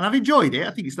 and I've enjoyed it.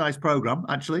 I think it's a nice programme,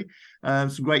 actually.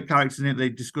 Some great characters in it. They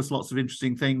discuss lots of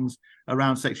interesting things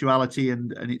around sexuality,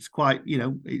 and it's quite,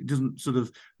 it doesn't sort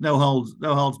of no holds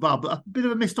barred, but a bit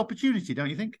of a missed opportunity, don't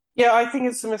you think? Yeah, I think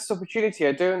it's a missed opportunity.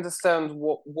 I don't understand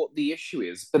what the issue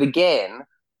is. But again,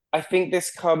 I think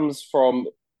this comes from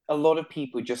a lot of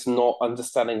people just not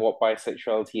understanding what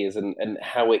bisexuality is and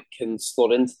how it can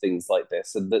slot into things like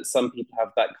this. And that some people have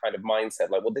that kind of mindset,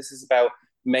 like, well, this is about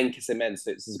men kissing men,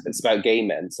 so it's about gay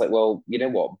men. It's like, well, you know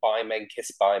what? Bi men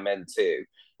kiss bi men too.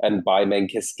 And bi men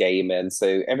kiss gay men.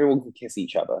 So everyone can kiss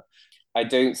each other. I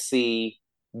don't see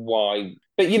why.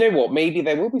 But you know what? Maybe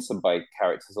there will be some bi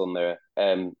characters on there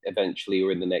eventually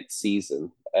or in the next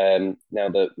season. Now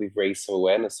that we've raised some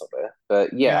awareness of it.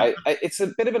 But yeah. It's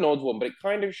a bit of an odd one, but it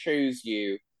kind of shows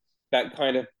you that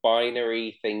kind of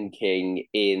binary thinking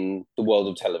in the world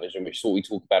of television, which is what we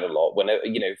talk about a lot. Whenever,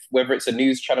 whether it's a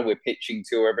news channel we're pitching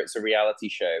to, or whether it's a reality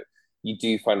show, you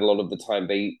do find a lot of the time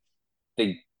they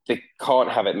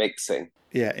can't have it mixing.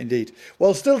 Yeah, indeed.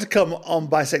 Well, still to come on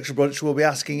Bisexual Brunch, we'll be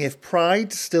asking if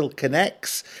pride still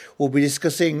connects. We'll be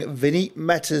discussing Vaneet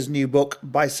Mehta's new book,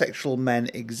 Bisexual Men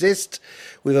Exist,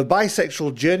 with a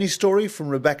bisexual journey story from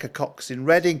Rebecca Cox in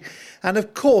Reading. And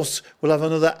of course, we'll have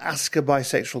another Ask a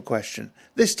Bisexual question,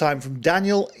 this time from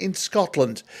Daniel in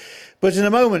Scotland. But in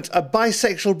a moment, a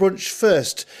Bisexual Brunch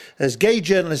first, as gay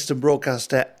journalist and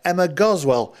broadcaster Emma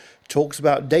Goswell talks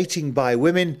about dating by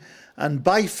women and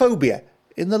biphobia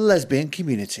in the lesbian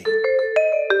community.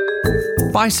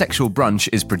 Bisexual Brunch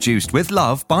is produced with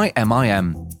love by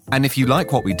MIM. And if you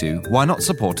like what we do, why not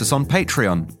support us on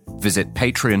Patreon? Visit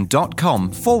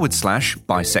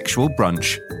patreon.com/bisexual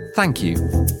brunch. Thank you.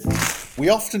 We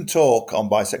often talk on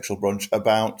Bisexual Brunch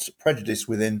about prejudice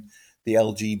within the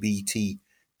LGBT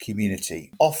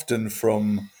community, often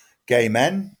from gay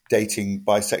men dating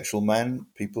bisexual men.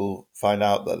 People find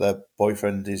out that their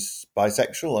boyfriend is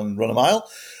bisexual and run a mile.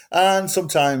 And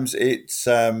sometimes it's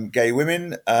gay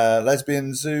women,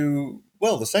 lesbians who,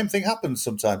 well, the same thing happens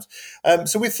sometimes.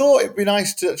 So we thought it'd be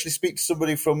nice to actually speak to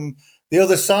somebody from the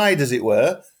other side, as it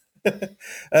were,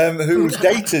 who's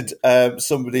dated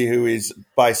somebody who is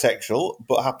bisexual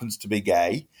but happens to be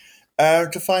gay,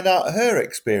 to find out her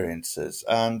experiences.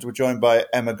 And we're joined by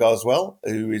Emma Goswell,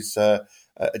 who is a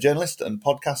journalist and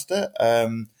podcaster.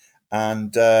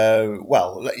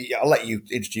 Well, I'll let you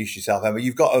introduce yourself, Emma.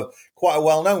 You've got quite a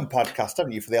well-known podcast,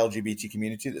 haven't you, for the LGBT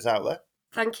community that's out there?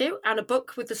 Thank you. And a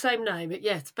book with the same name.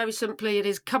 Very simply, it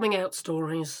is Coming Out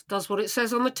Stories. Does what it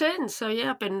says on the tin. So,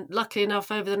 I've been lucky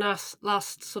enough over the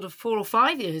last sort of 4 or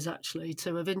 5 years, actually,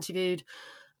 to have interviewed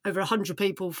over 100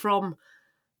 people from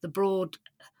the broad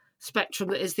spectrum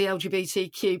that is the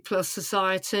LGBTQ plus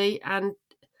society and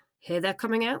hear their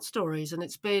coming out stories. And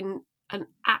it's been an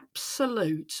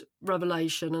absolute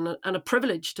revelation and a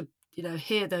privilege to,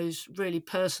 hear those really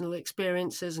personal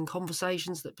experiences and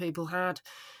conversations that people had,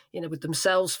 with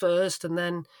themselves first and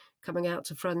then coming out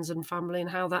to friends and family and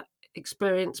how that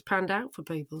experience panned out for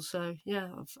people. So,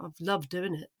 I've loved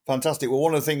doing it. Fantastic. Well,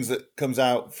 one of the things that comes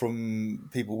out from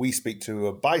people we speak to who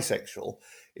are bisexual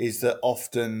is that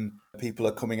often people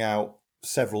are coming out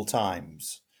several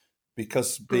times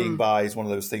because being bi is one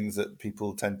of those things that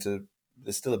people tend to,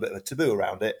 there's still a bit of a taboo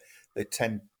around it. They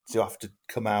tend to have to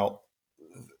come out,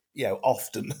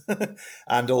 often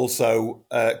and also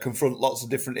confront lots of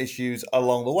different issues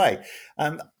along the way.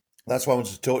 And that's why I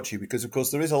wanted to talk to you, because, of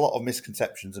course, there is a lot of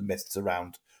misconceptions and myths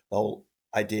around the whole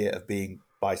idea of being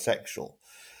bisexual.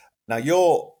 Now,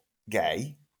 you're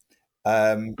gay,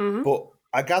 but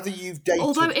I gather you've dated...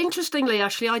 Although, interestingly,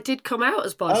 actually, I did come out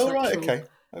as bisexual. Oh, right,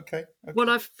 okay. When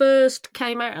I first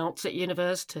came out at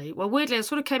university, well, weirdly, I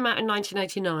sort of came out in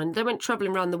 1989, then went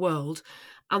travelling around the world.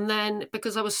 And then,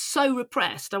 because I was so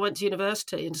repressed, I went to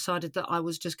university and decided that I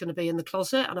was just going to be in the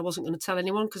closet and I wasn't going to tell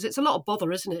anyone, because it's a lot of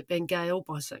bother, isn't it, being gay or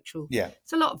bisexual? Yeah.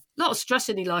 It's a lot of stress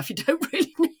in your life you don't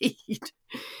really need.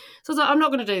 So I was like, I'm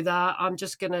not going to do that. I'm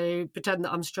just going to pretend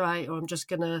that I'm straight, or I'm just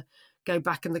going to go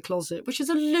back in the closet, which is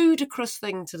a ludicrous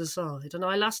thing to decide. And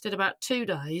I lasted about 2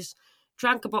 days,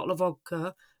 drank a bottle of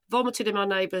vodka, vomited in my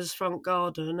neighbour's front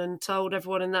garden and told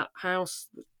everyone in that house,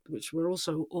 which were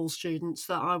also all students,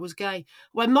 that I was gay.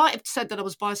 Well, I might have said that I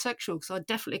was bisexual, because I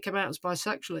definitely came out as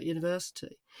bisexual at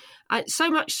university. So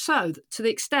much so, to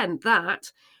the extent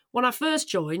that when I first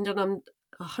joined, and I'm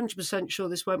 100% sure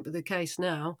this won't be the case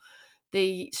now,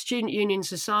 the Student Union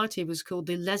Society was called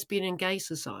the Lesbian and Gay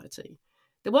Society.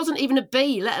 There wasn't even a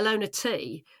B, let alone a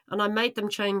T, and I made them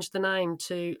change the name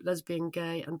to Lesbian,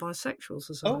 Gay and Bisexual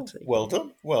Society.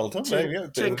 Oh, well done.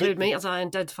 To include me, as I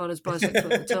identified as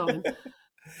bisexual at the time,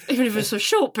 even if it's a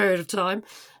short period of time.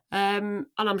 And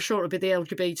I'm sure it'll be the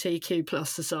LGBTQ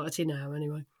plus society now,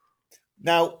 anyway.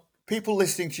 Now, people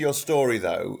listening to your story,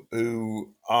 though,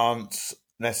 who aren't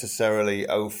necessarily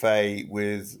au fait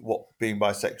with what being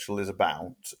bisexual is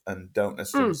about and don't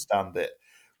necessarily understand it,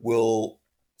 will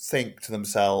think to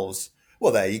themselves,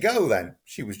 well, there you go then.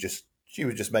 She was just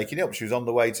making it up. She was on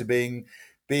the way to being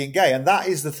gay. And that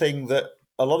is the thing that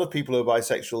a lot of people who are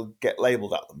bisexual get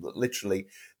labelled at them, that literally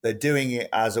they're doing it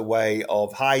as a way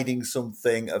of hiding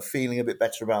something, of feeling a bit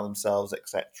better about themselves,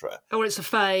 etc. Or it's a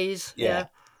phase. Yeah.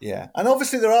 Yeah, and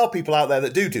obviously there are people out there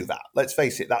that do that. Let's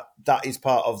face it, that is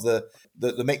part of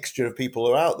the mixture of people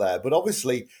who are out there. But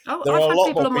obviously, I've there are a had lot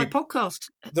people more on my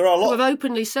podcast There are a who lot have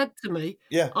openly said to me,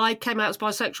 Yeah. I came out as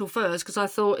bisexual first because I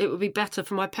thought it would be better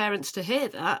for my parents to hear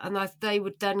that, and they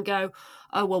would then go,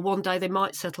 oh, well, one day they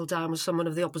might settle down with someone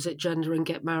of the opposite gender and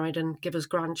get married and give us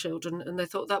grandchildren, and they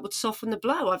thought that would soften the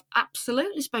blow. I've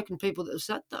absolutely spoken to people that have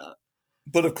said that.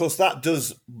 But of course, that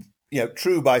does,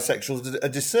 true bisexuals a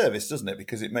disservice, doesn't it?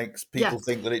 Because it makes people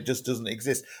think that it just doesn't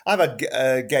exist. I've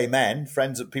had gay men,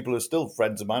 people who are still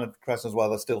friends of mine, and Christ knows why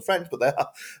they're still friends, but they are,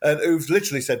 and who've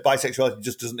literally said bisexuality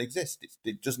just doesn't exist.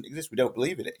 It doesn't exist. We don't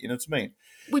believe in it. You know what I mean?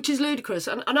 Which is ludicrous.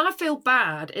 And I feel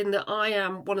bad in that I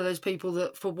am one of those people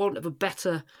that, for want of a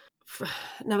better...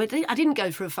 No, I didn't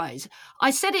go through a phase.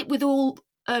 I said it with all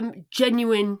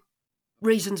genuine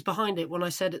reasons behind it when I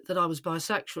said that I was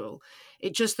bisexual.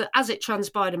 It just that as it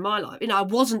transpired in my life, I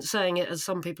wasn't saying it as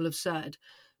some people have said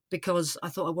because I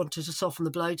thought I wanted to soften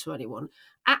the blow to anyone.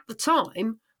 At the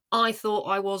time, I thought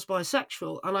I was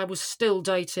bisexual and I was still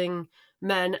dating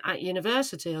men at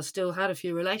university. I still had a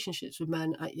few relationships with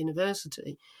men at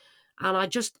university. And I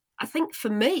think for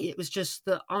me, it was just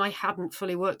that I hadn't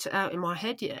fully worked it out in my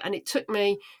head yet. And it took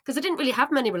me, because I didn't really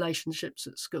have many relationships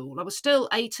at school. I was still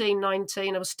 18,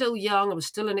 19. I was still young. I was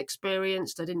still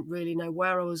inexperienced. I didn't really know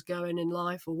where I was going in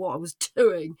life or what I was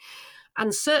doing.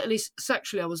 And certainly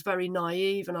sexually, I was very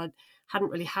naive and I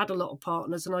hadn't really had a lot of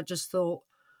partners. And I just thought,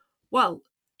 well,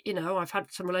 I've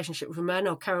had some relationships with men.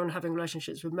 I'll carry on having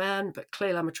relationships with men, but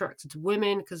clearly I'm attracted to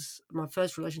women because my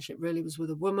first relationship really was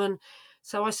with a woman.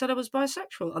 So I said I was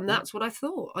bisexual, and that's what I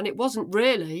thought. And it wasn't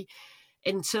really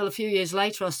until a few years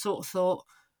later I sort of thought,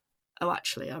 oh,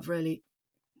 actually, I've really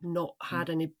not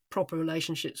had any proper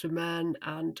relationships with men.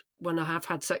 And when I have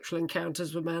had sexual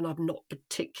encounters with men, I've not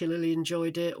particularly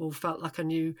enjoyed it or felt like I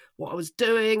knew what I was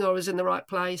doing or was in the right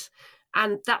place.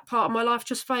 And that part of my life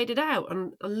just faded out.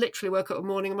 And I literally woke up one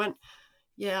morning and went,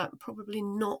 yeah, I'm probably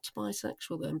not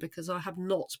bisexual then because I have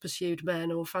not pursued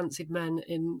men or fancied men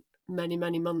in many,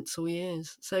 many months or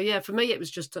years. So, yeah, for me, it was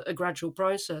just a gradual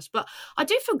process. But I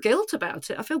do feel guilt about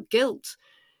it. I feel guilt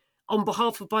on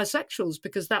behalf of bisexuals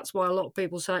because that's why a lot of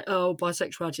people say, oh,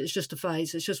 bisexuality, it's just a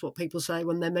phase. It's just what people say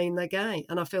when they mean they're gay.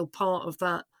 And I feel part of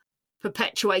that,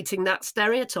 perpetuating that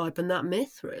stereotype and that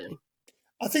myth, really.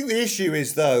 I think the issue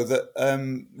is, though, that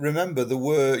remember the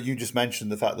word you just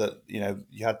mentioned, the fact that,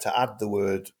 you had to add the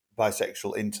word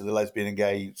bisexual into the lesbian and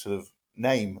gay sort of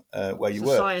name where you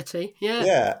were. Society, yeah.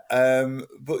 Yeah.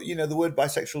 But, the word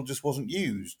bisexual just wasn't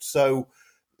used. So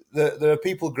there are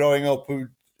people growing up who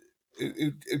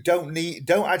don't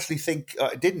actually think,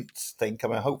 didn't think, I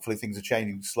mean, hopefully things are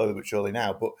changing slowly but surely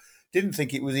now, but didn't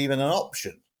think it was even an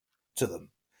option to them.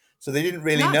 So they didn't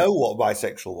really know what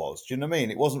bisexual was. Do you know what I mean?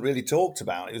 It wasn't really talked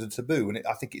about. It was a taboo, and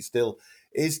I think it still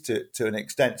is to an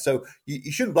extent. So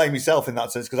you shouldn't blame yourself in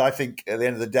that sense, because I think at the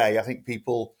end of the day, I think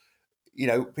people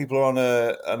are on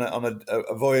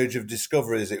a voyage of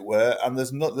discovery, as it were, and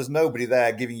there's nobody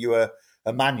there giving you a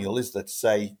manual, is there, to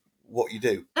say what you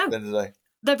do at the end of the day.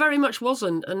 There very much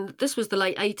wasn't, and this was the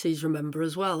late 80s, remember,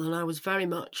 as well, and I was very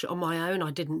much on my own.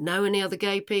 I didn't know any other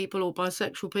gay people or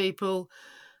bisexual people.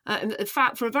 In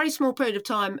fact, for a very small period of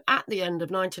time, at the end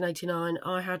of 1989,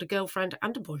 I had a girlfriend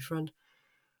and a boyfriend,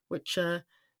 which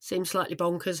seems slightly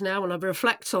bonkers now when I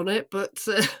reflect on it, but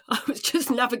I was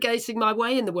just navigating my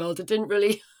way in the world. I didn't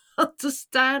really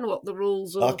understand what the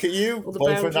rules are. Look at you,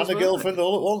 boyfriend and a girlfriend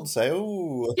all at once. Say,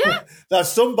 oh, yeah. Now,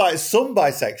 some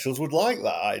bisexuals would like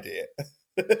that idea.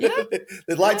 Yeah.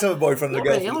 They'd like to have a boyfriend and a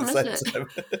girlfriend at the same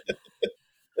time.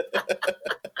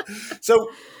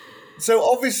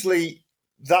 So obviously,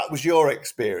 that was your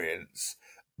experience,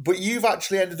 but you've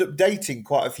actually ended up dating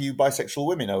quite a few bisexual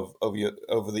women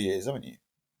over the years, haven't you?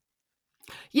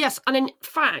 Yes, and in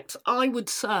fact, I would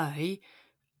say,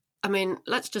 I mean,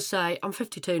 let's just say I'm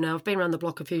 52 now. I've been around the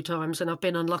block a few times and I've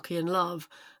been unlucky in love.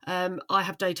 I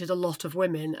have dated a lot of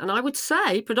women, and I would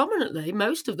say predominantly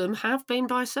most of them have been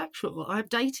bisexual. I've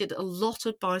dated a lot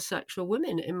of bisexual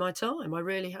women in my time. I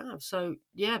really have. So,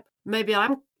 yeah, maybe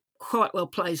I'm quite well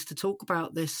placed to talk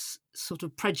about this sort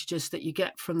of prejudice that you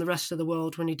get from the rest of the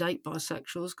world when you date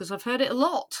bisexuals, because I've heard it a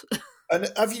lot. And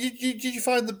did you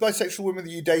find the bisexual women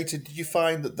that you dated, did you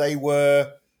find that they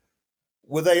were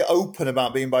they open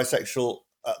about being bisexual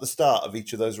at the start of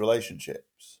each of those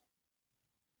relationships?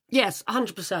 Yes,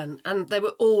 100%. And they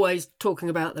were always talking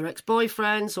about their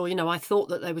ex-boyfriends, or, I thought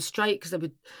that they were straight because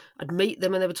I'd meet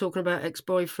them and they were talking about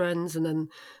ex-boyfriends, and then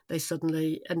they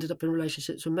suddenly ended up in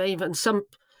relationships with me. And some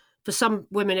for some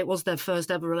women, it was their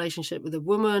first ever relationship with a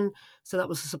woman. So that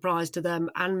was a surprise to them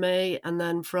and me. And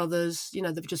then for others, you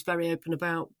know, they're just very open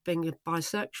about being a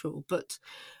bisexual.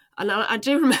 And I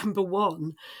do remember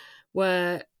one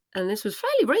where, and this was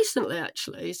fairly recently,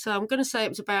 actually. So I'm going to say it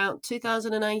was about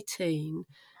 2018.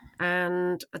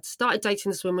 And I'd started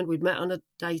dating this woman. We'd met on a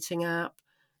dating app.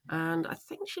 And I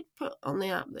think she'd put on the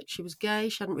app that she was gay.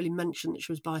 She hadn't really mentioned that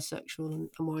she was bisexual. And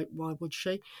why would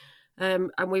she?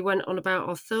 And we went on about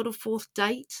our third or fourth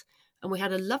date. And we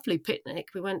had a lovely picnic.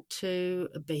 We went to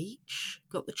a beach,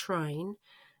 got the train.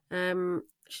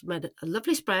 She made a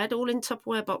lovely spread, all in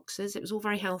Tupperware boxes. It was all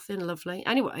very healthy and lovely.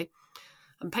 Anyway,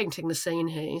 I'm painting the scene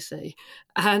here, you see.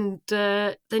 And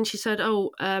then she said,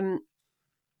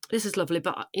 this is lovely,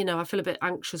 but, you know, I feel a bit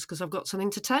anxious because I've got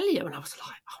something to tell you. And I was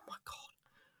like, oh, my God,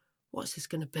 what's this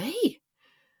going to be?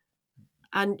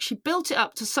 And she built it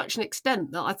up to such an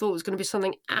extent that I thought it was going to be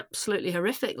something absolutely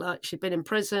horrific, like she'd been in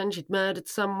prison, she'd murdered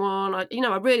someone. I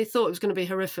really thought it was going to be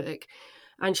horrific.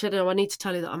 And she said, I need to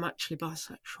tell you that I'm actually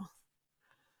bisexual.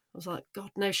 I was like,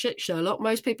 God, no shit, Sherlock.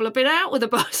 Most people have been out with a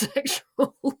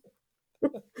bisexual.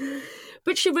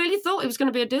 But she really thought it was going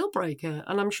to be a deal breaker.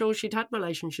 And I'm sure she'd had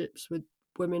relationships with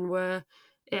women where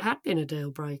it had been a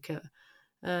deal breaker.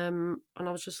 And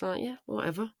I was just like, yeah,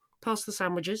 whatever. Pass the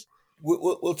sandwiches.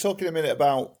 We'll talk in a minute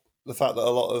about the fact that a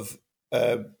lot of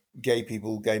gay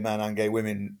people, gay men and gay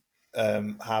women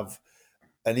have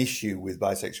an issue with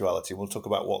bisexuality. We'll talk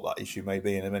about what that issue may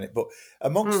be in a minute. But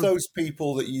amongst those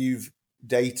people that you've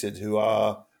dated who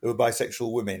are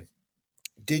bisexual women,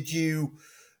 did you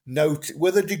note,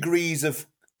 were there degrees of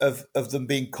them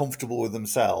being comfortable with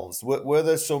themselves? Were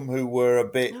there some who were a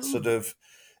bit sort of,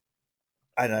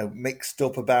 I don't know, mixed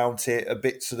up about it, a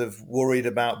bit sort of worried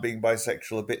about being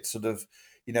bisexual, a bit sort of,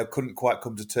 you know, couldn't quite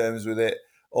come to terms with it?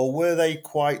 Or were they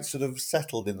quite sort of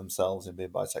settled in themselves in being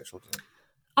bisexual?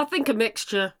 I think a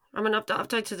mixture. I mean, I've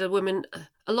dated a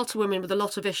lot of women with a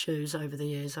lot of issues over the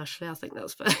years, actually. I think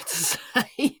that's fair to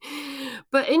say.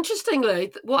 But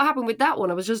interestingly, what happened with that one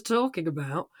I was just talking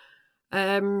about,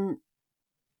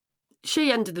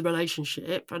 she ended the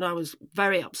relationship and I was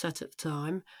very upset at the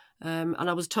time. And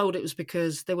I was told it was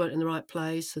because they weren't in the right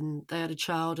place and they had a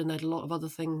child and they had a lot of other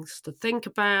things to think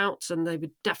about and they were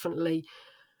definitely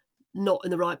not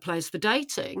in the right place for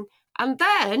dating. And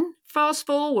then, fast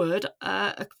forward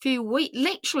a few weeks,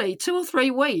 literally 2 or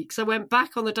 3 weeks, I went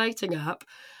back on the dating app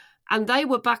and they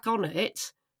were back on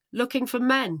it looking for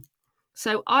men.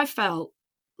 So I felt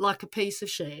like a piece of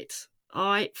shit.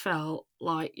 I felt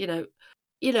like, you know,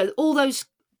 all those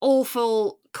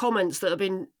awful comments that have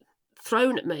been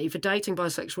thrown at me for dating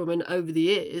bisexual women over the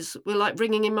years were like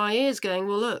ringing in my ears going,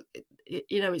 well, look,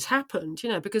 it's happened,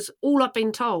 because all I've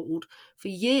been told for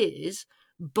years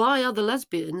by other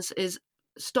lesbians is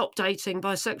stop dating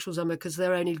bisexuals, Emma, because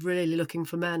they're only really looking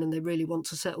for men and they really want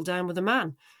to settle down with a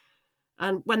man.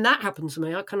 And when that happened to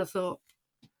me, I kind of thought,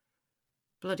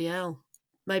 bloody hell,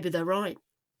 maybe they're right.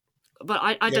 But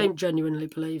I don't genuinely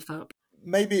believe that.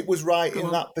 Maybe it was right in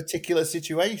that particular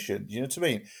situation, you know what I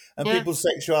mean? And people's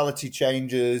sexuality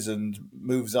changes and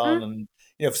moves on. And,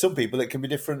 for some people, it can be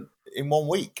different in 1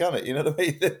 week, can't it? You know what I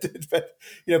mean?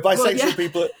 Bisexual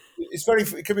people,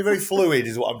 it can be very fluid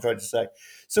is what I'm trying to say.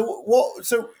 So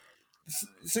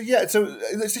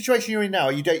the situation you're in now,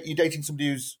 you're dating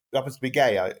somebody who happens to be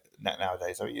gay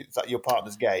nowadays. Is that your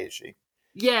partner's gay, is she?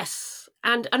 Yes.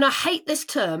 And I hate this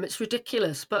term, it's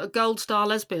ridiculous, but a gold star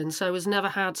lesbian, so has never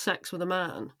had sex with a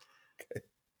man. Okay.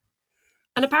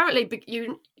 And apparently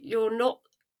you're not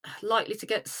likely to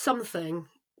get something,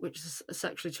 which is a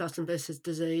sexually transmitted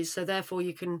disease, so therefore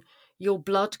your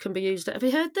blood can be used. Have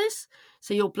you heard this?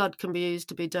 So your blood can be used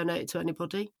to be donated to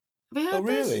anybody. Have you heard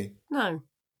this? Oh, really? No.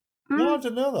 No, I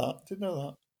didn't know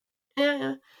that.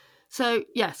 Yeah. So,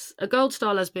 yes, a gold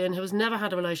star lesbian who has never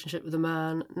had a relationship with a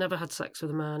man, never had sex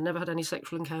with a man, never had any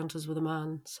sexual encounters with a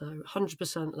man. So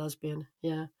 100% lesbian,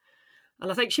 yeah. And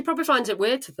I think she probably finds it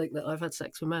weird to think that I've had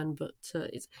sex with men, but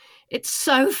it's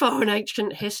so far in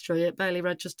ancient history, it barely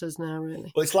registers now,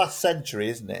 really. Well, it's last century,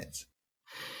 isn't it?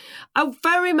 Oh,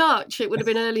 very much. It would have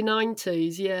been early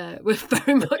 90s, yeah. We're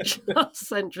very much last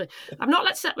century. I've not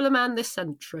let sex with a man this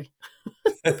century.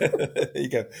 There you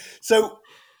go. So,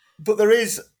 but there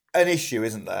is an issue,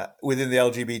 isn't there, within the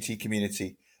LGBT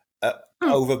community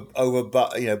over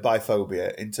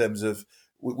biphobia in terms of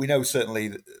I know certainly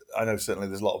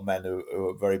there's a lot of men who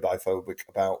are very biphobic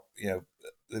about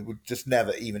they would just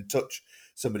never even touch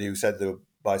somebody who said they were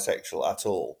bisexual at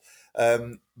all.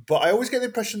 But I always get the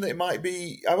impression that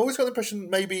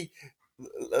maybe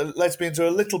lesbians are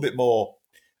a little bit more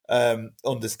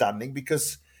understanding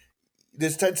because there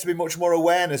tends to be much more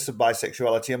awareness of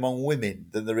bisexuality among women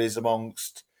than there is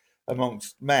amongst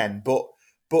men. But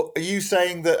are you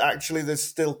saying that actually there's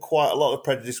still quite a lot of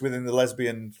prejudice within the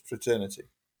lesbian fraternity?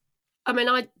 I mean,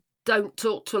 I don't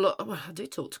talk to a lot. Well, I do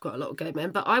talk to quite a lot of gay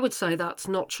men, but I would say that's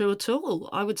not true at all.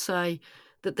 I would say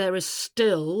that there is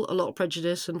still a lot of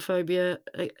prejudice and phobia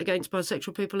against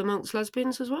bisexual people amongst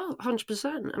lesbians as well,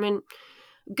 100%. I mean,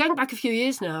 going back a few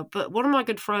years now, but one of my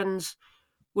good friends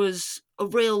was a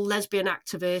real lesbian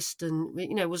activist and,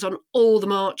 you know, was on all the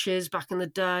marches back in the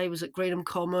day, was at Greenham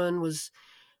Common, was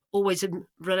always in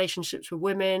relationships with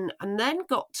women, and then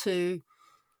got to,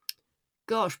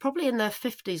 probably in their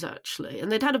 50s, actually.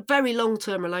 And they'd had a very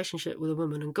long-term relationship with a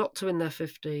woman and got to in their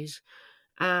 50s.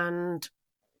 And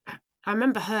I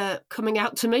remember her coming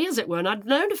out to me, as it were, and I'd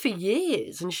known her for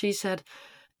years. And she said,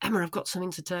 Emma, I've got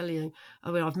something to tell you.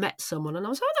 I mean, I've met someone. And I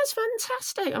was like, oh, that's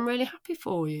fantastic. I'm really happy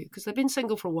for you. Because they've been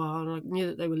single for a while and I knew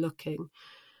that they were looking.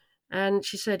 And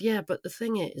she said, yeah, but the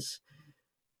thing is,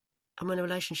 I'm in a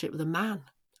relationship with a man.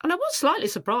 And I was slightly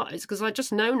surprised because I'd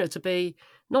just known her to be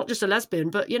not just a lesbian,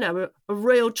 but, you know, a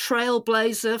real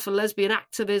trailblazer for lesbian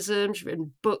activism. She'd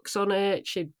written books on it.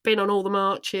 She'd been on all the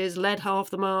marches, led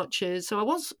half the marches. So I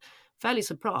was fairly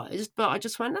surprised, but I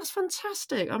just went, that's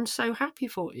fantastic. I'm so happy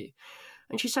for you.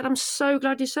 And she said, I'm so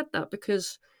glad you said that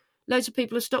because loads of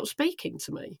people have stopped speaking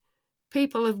to me.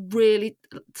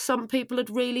 Some people had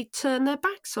really turned their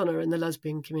backs on her in the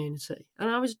lesbian community.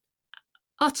 And I was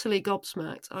utterly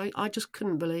gobsmacked. I just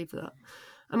couldn't believe that.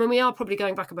 I mean, we are probably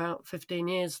going back about 15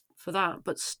 years for that,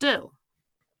 but still.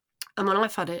 I mean,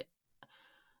 I've had it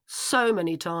so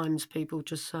many times, people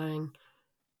just saying,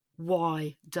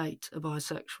 why date a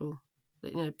bisexual?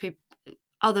 You know,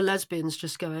 other lesbians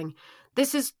just going,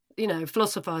 this is, you know,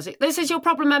 philosophising. This is your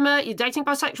problem, Emma. You're dating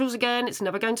bisexuals again. It's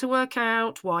never going to work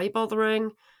out. Why are you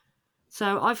bothering?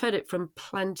 So I've heard it from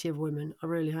plenty of women. I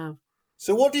really have.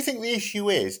 So what do you think the issue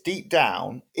is deep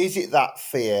down? Is it that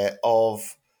fear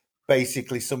of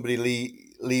basically somebody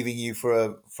leaving you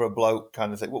for a bloke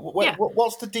kind of thing?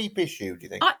 What's the deep issue, do you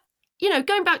think?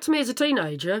 Going back to me as a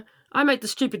teenager, I made the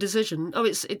stupid decision. Oh,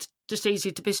 it's just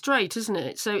easy to be straight, isn't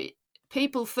it? So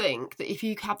people think that if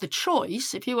you have the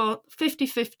choice, if you are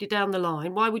 50-50 down the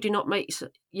line, why would you not make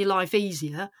your life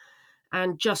easier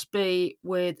and just be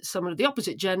with someone of the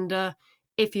opposite gender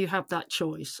if you have that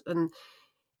choice? And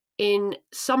in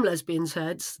some lesbians'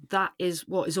 heads, that is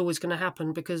what is always going to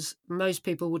happen because most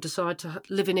people will decide to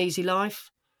live an easy life,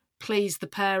 please the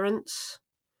parents,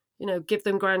 you know, give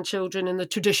them grandchildren in the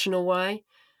traditional way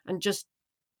and just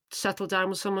settle down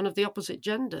with someone of the opposite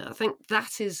gender. I think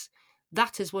that is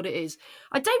what it is.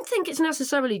 I don't think it's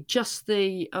necessarily just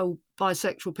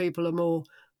bisexual people are more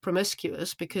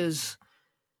promiscuous because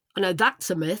I know that's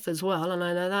a myth as well and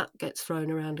I know that gets thrown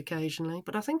around occasionally,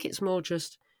 but I think it's more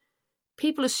just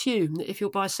people assume that if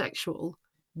you're bisexual,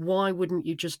 why wouldn't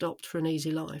you just opt for an easy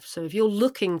life? So if you're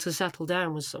looking to settle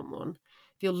down with someone,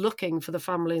 if you're looking for the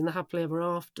family and the happily ever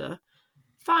after,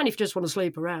 fine if you just want to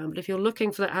sleep around, but if you're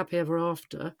looking for that happy ever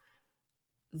after,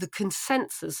 the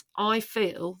consensus I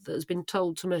feel that has been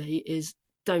told to me is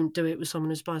don't do it with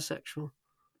someone who's bisexual.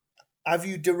 Have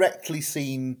you directly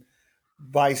seen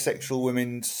bisexual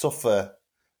women suffer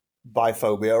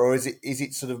biphobia or is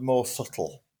it sort of more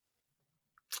subtle?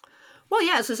 Well,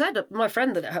 yeah, as I said, my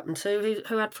friend that it happened to,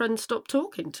 who had friends stop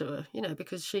talking to her, you know,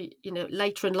 because she, you know,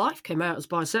 later in life came out as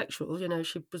bisexual. You know,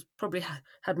 she was probably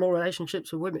had more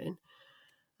relationships with women.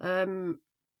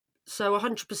 So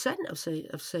 100%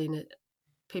 I've seen it.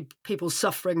 People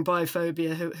suffering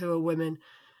biphobia who are women.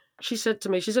 She said to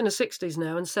me, she's in her 60s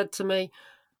now, and said to me,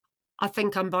 I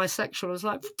think I'm bisexual. I was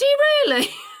like, do you really?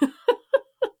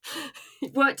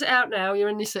 You've worked it out now, you're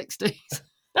in your 60s.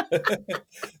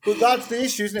 But that's the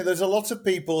issue, isn't it? There's a lot of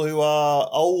people who are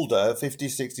older,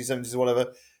 50s, 60s, 70s,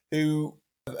 whatever, who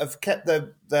have kept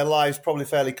their lives probably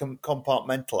fairly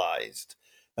compartmentalised,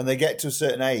 and they get to a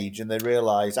certain age and they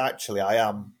realise, actually, I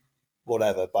am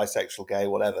whatever, bisexual, gay,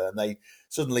 whatever, and they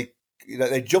suddenly, you know,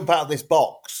 they jump out of this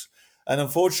box, and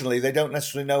unfortunately, they don't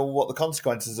necessarily know what the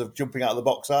consequences of jumping out of the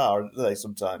box are, do they,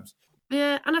 sometimes?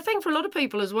 Yeah, and I think for a lot of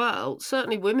people as well,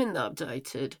 certainly women that I've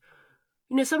dated,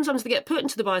 you know, sometimes they get put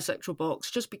into the bisexual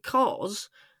box just because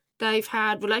they've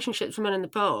had relationships with men in the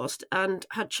past and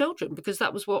had children because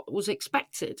that was what was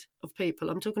expected of people.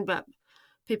 I'm talking about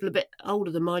people a bit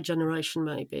older than my generation,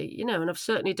 maybe, you know, and I've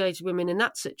certainly dated women in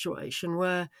that situation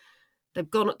where they've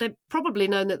probably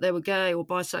known that they were gay or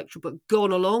bisexual, but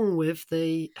gone along with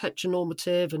the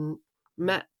heteronormative and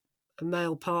met a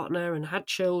male partner and had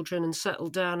children and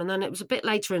settled down. And then it was a bit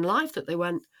later in life that they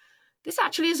went, this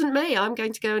actually isn't me. I'm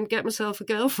going to go and get myself a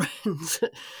girlfriend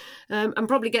and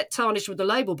probably get tarnished with the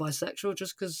label bisexual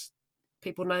just because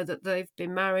people know that they've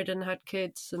been married and had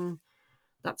kids and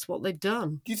that's what they've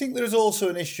done. Do you think there's also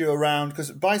an issue around,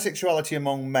 because bisexuality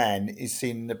among men is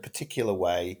seen in a particular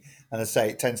way, and I say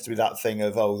it tends to be that thing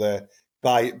of, oh, they're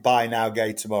bi now,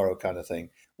 gay tomorrow kind of thing.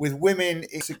 With women,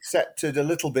 it's accepted a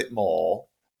little bit more,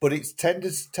 but it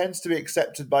tends to be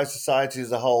accepted by society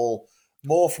as a whole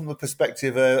more from the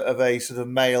perspective of a sort of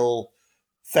male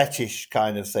fetish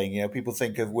kind of thing. You know, people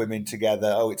think of women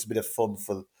together, oh, it's a bit of fun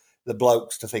for the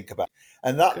blokes to think about.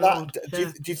 And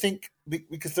do you think,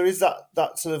 because there is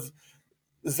that sort of,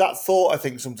 there's that thought, I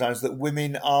think, sometimes that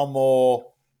women are more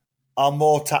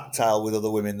tactile with other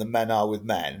women than men are with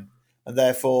men, and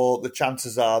therefore the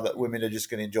chances are that women are just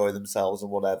going to enjoy themselves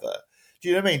and whatever. Do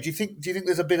you know what I mean? Do you think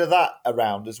there's a bit of that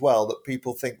around as well, that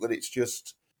people think that it's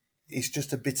just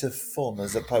a bit of fun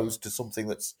as opposed to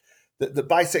something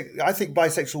I think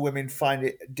bisexual women find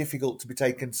it difficult to be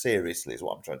taken seriously, is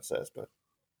what I'm trying to say, I suppose.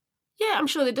 Yeah, I'm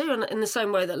sure they do, and in the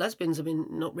same way that lesbians have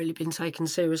not really been taken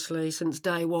seriously since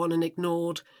day one and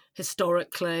ignored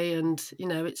historically. And you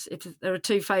know, if there are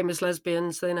two famous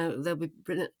lesbians, they'll be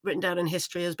written down in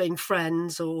history as being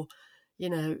friends, or you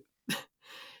know,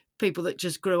 people that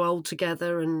just grew old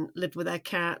together and lived with their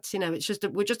cats. You know,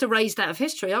 we're just erased out of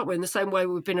history, aren't we? In the same way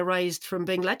we've been erased from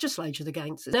being legislated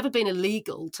against. It's never been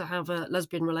illegal to have a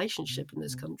lesbian relationship in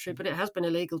this country, but it has been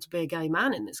illegal to be a gay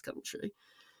man in this country.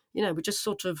 You know, we're just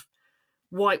sort of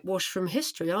whitewashed from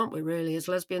history, aren't we, really, as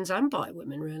lesbians and bi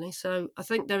women, really? So I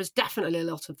think there is definitely a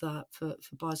lot of that for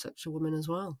bisexual women as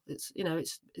well. It's, you know,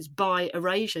 it's bi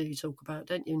erasure you talk about,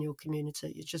 don't you, in your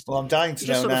community? It's just, well, I'm dying to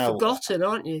know now. Sort of forgotten,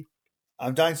 aren't you?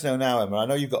 I'm dying to know now, Emma. I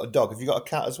know you've got a dog. Have you got a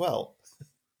cat as well?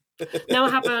 No, I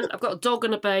haven't. I've got a dog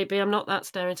and a baby. I'm not that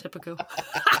stereotypical.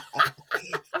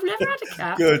 I've never had a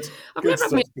cat. Good. I've never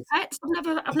had my own pets.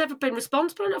 I've never been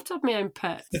responsible enough to have my own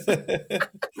pets.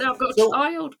 Now I've got a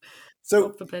child.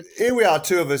 So here we are,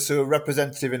 two of us who are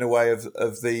representative in a way of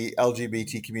the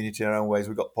LGBT community in our own ways.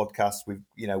 We've got podcasts. We've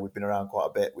been around quite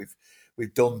a bit.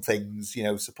 We've done things,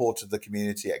 supported the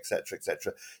community, etc.,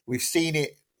 etc. We've seen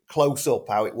it close up,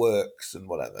 how it works and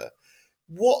whatever.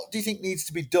 What do you think needs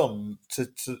to be done to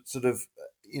sort of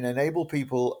enable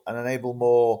people and enable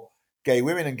more gay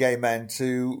women and gay men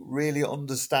to really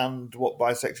understand what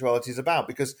bisexuality is about?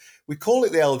 Because we call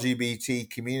it the LGBT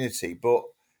community, but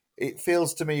it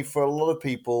feels to me for a lot of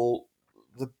people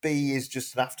the B is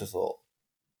just an afterthought.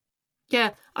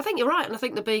 Yeah, I think you're right, and I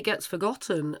think the B gets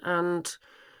forgotten. And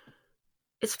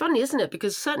it's funny, isn't it?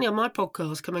 Because certainly on my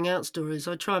podcast, Coming Out Stories,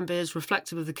 I try and be as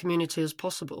reflective of the community as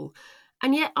possible.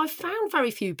 And yet I found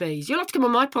very few Bs. You'll have to come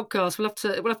on my podcast. We'll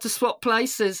have to swap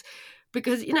places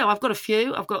because, I've got a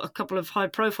few. I've got a couple of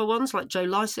high-profile ones, like Joe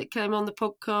Lycett came on the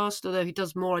podcast, although he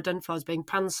does more identify as being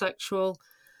pansexual.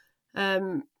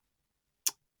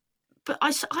 But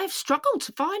I've struggled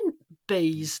to find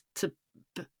Bs to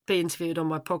be interviewed on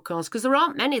my podcast because there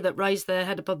aren't many that raise their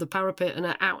head above the parapet and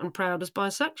are out and proud as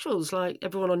bisexuals, like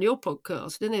everyone on your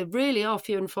podcast. And they really are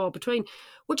few and far between,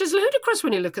 which is ludicrous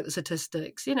when you look at the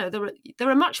statistics. There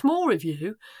are much more of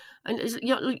you, and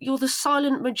you're the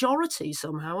silent majority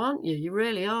somehow, aren't you? You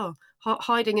really are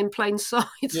hiding in plain sight.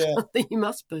 Yeah. I think you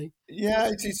must be. Yeah,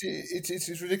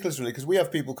 it's ridiculous, really, because we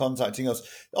have people contacting us.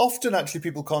 Often, actually,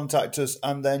 people contact us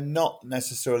and they're not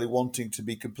necessarily wanting to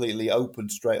be completely open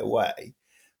straight away.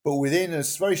 But within a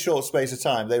very short space of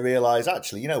time, they realise,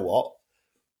 actually, you know what?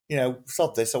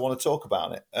 Sod this, I want to talk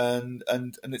about it. And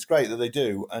it's great that they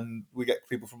do. And we get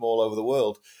people from all over the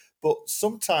world. But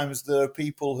sometimes there are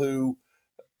people who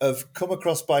have come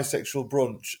across Bisexual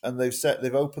Brunch and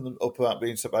they've opened them up about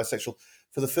being bisexual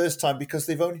for the first time because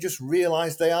they've only just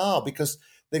realised they are, because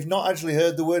they've not actually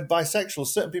heard the word bisexual.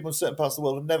 Certain people in certain parts of the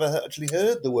world have never actually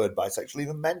heard the word bisexual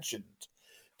even mentioned.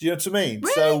 Do you know what I mean?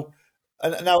 Really? So,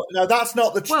 and now that's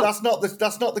not the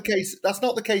case. That's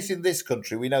not the case in this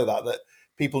country. We know that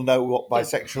people know what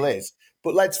bisexual is.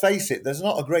 But let's face it, there's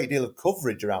not a great deal of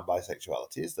coverage around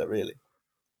bisexuality, is there really?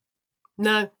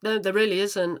 No, there really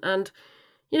isn't. And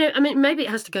maybe it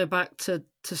has to go back to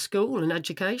school and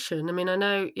education. I mean, I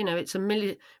know, it's a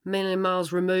million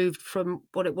miles removed from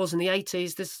what it was in the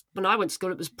 80s. When I went to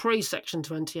school, it was pre-Section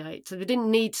 28. So we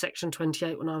didn't need Section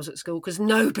 28 when I was at school because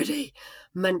nobody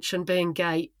mentioned being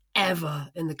gay ever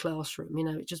in the classroom.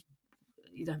 It just,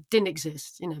 didn't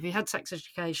exist. If you had sex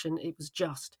education, it was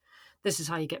just, this is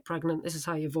how you get pregnant. This is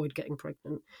how you avoid getting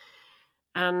pregnant.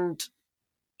 And,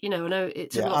 I know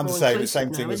it's a lot I'm more saying the inclusive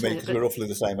same now, thing with me isn't it? because we're roughly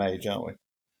the same age, aren't we?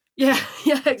 Yeah,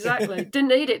 exactly. Didn't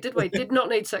need it, did we? Did not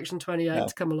need Section 28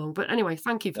 to come along. But anyway,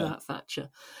 thank you for that, Thatcher.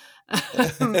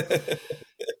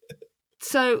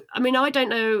 So, I mean, I don't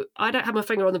know. I don't have my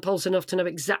finger on the pulse enough to know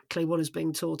exactly what is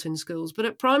being taught in schools. But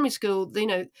at primary school, you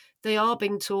know, they are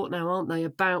being taught now, aren't they?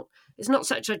 About it's not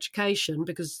sex education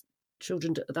because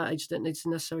children at that age don't need to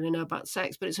necessarily know about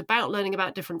sex, but it's about learning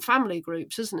about different family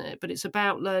groups, isn't it? But it's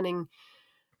about learning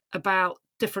about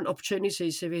different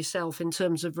opportunities for yourself in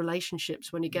terms of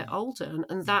relationships when you get older,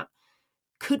 and that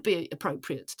could be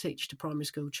appropriate to teach to primary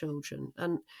school children.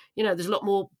 And, you know, there's a lot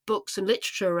more books and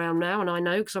literature around now, and I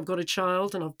know because I've got a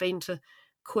child and I've been to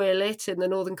Queer Lit in the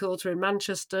Northern Quarter in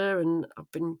Manchester, and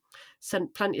I've been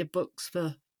sent plenty of books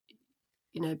for,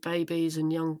 you know, babies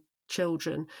and young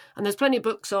children. And there's plenty of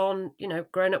books on, you know,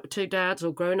 growing up with two dads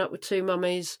or growing up with two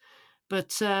mummies.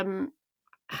 But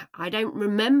I don't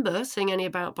remember seeing any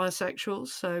about bisexuals.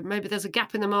 So maybe there's a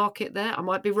gap in the market there. I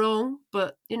might be wrong,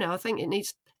 but, you know, I think it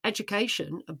needs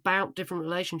education about different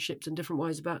relationships and different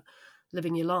ways about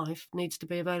living your life needs to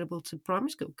be available to primary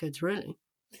school kids, really.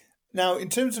 Now, in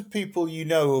terms of people you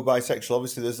know who are bisexual,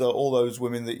 obviously there's all those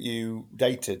women that you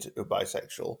dated who are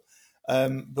bisexual.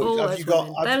 But all have those you got?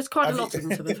 women. There's quite a lot of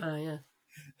them, to be fair,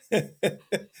 yeah.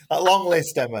 A long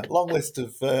list, Emma. Long list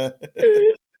of. I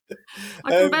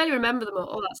can barely remember them all.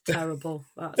 Oh, that's terrible.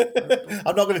 That's terrible.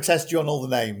 I'm not going to test you on all the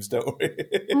names, don't worry.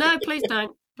 No, please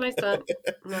don't. Please don't.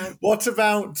 No. What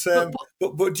about?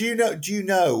 But do you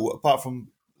know? Apart from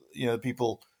the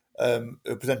people who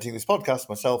are presenting this podcast,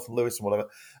 myself and Lewis and whatever,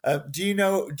 do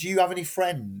you have any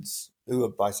friends who are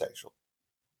bisexual?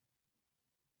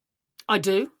 I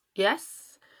do.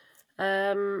 Yes.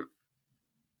 And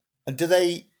do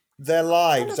their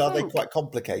lives are they quite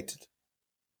complicated?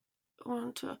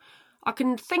 I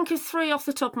can think of 3 off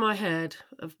the top of my head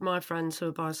of my friends who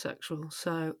are bisexual.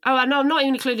 So, no, I'm not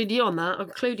even including you on that. I'll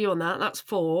include you on that. That's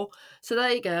 4. So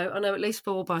there you go. I know at least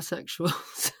 4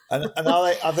 bisexuals. and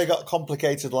have they got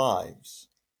complicated lives?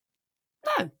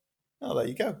 No. Oh, there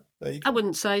you go. I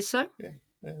wouldn't say so. Yeah,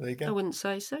 there you go. I wouldn't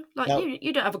say so. Like now,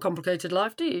 you don't have a complicated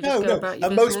life, do you? You just go about your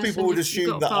and business most people would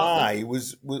assume that I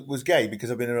was gay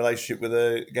because I've been in a relationship with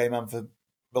a gay man for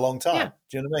a long time. Yeah.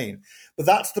 Do you know what I mean? But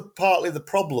that's partly the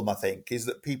problem, I think, is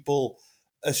that people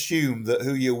assume that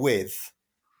who you're with,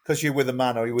 because you're with a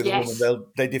man or you're with a woman,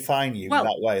 they define you in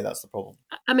that way. That's the problem.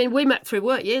 I mean, we met through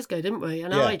work years ago, didn't we?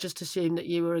 And I just assumed that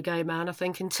you were a gay man, I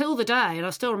think, until the day, and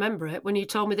I still remember it, when you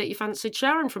told me that you fancied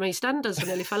Sharon from EastEnders and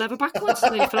nearly fell over backwards.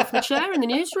 Nearly fell off my chair in the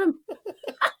newsroom.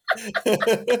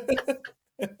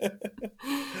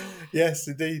 Yes,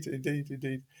 indeed.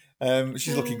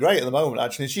 She's looking great at the moment,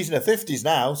 actually. She's in her 50s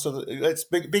now, so let's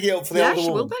big it up for the older woman.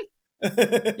 She will be.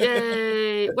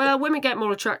 Yay. Well, women get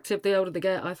more attractive the older they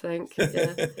get, I think.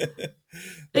 Yeah.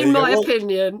 In my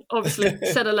opinion, obviously,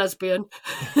 said a lesbian.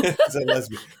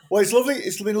 Well, it's lovely.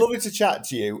 It's been lovely to chat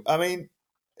to you. I mean,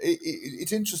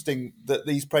 it's interesting that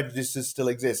these prejudices still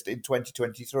exist in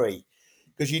 2023,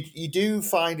 because you do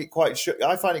find it quite.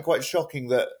 I find it quite shocking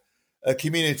that a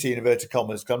community, in inverted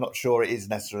commas, because I'm not sure it is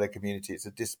necessarily a community. It's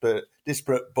a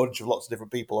disparate bunch of lots of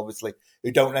different people, obviously,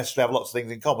 who don't necessarily have lots of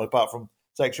things in common apart from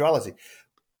sexuality.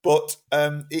 But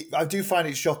I do find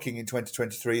it shocking in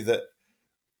 2023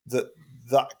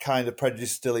 that kind of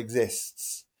prejudice still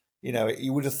exists. You know,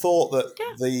 you would have thought that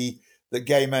the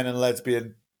gay men and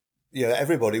lesbian,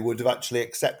 everybody would have actually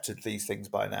accepted these things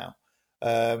by now.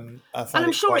 And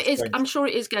I'm sure it is. Strange. I'm sure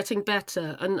it is getting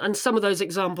better. And some of those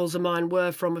examples of mine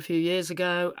were from a few years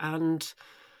ago. And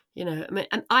I mean,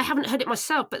 and I haven't heard it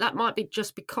myself, but that might be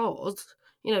just because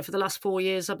for the last 4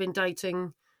 years I've been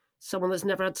dating someone that's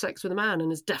never had sex with a man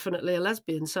and is definitely a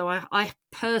lesbian. So I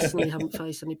personally haven't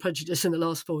faced any prejudice in the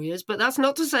last 4 years. But that's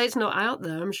not to say it's not out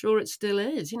there. I'm sure it still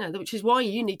is. Which is why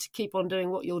you need to keep on doing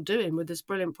what you're doing with this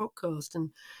brilliant podcast and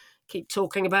keep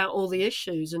talking about all the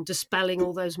issues and dispelling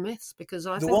all those myths, because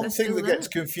I think the one thing that gets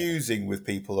confusing with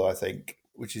people, though, I think,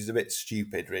 which is a bit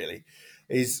stupid, really,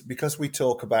 is because we're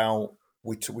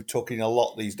talking a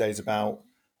lot these days about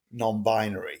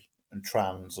non-binary and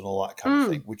trans and all that kind of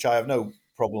thing, which I have no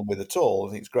problem with at all.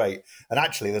 I think it's great. And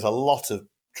actually, there's a lot of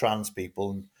trans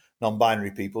people and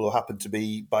non-binary people who happen to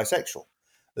be bisexual.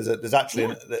 There's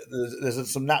actually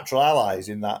there's some natural allies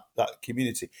in that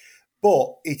community.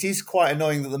 But it is quite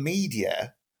annoying that the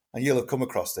media, and you'll have come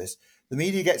across this, the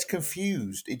media gets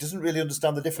confused. It doesn't really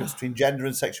understand the difference between gender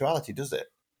and sexuality, does it?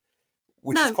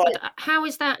 But how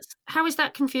is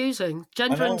that confusing?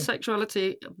 Gender and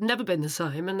sexuality have never been the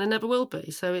same, and they never will be.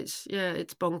 So it's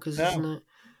bonkers, isn't it?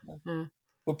 Yeah.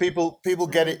 Well, people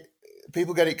get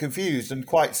it confused, and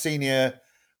quite senior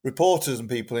reporters and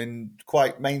people in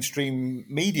quite mainstream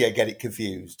media get it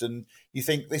confused, and you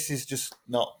think this is just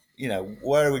not.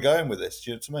 Where are we going with this?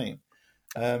 Do you know what I mean?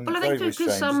 Well, I think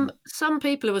because some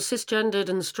people who are cisgendered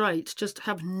and straight just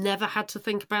have never had to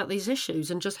think about these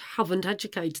issues and just haven't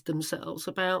educated themselves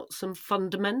about some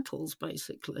fundamentals,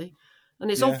 basically. And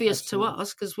it's obvious to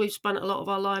us because we've spent a lot of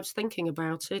our lives thinking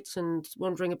about it and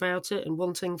wondering about it and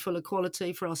wanting full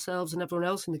equality for ourselves and everyone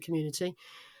else in the community.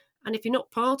 And if you're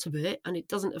not part of it and it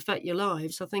doesn't affect your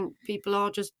lives, I think people are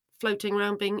just floating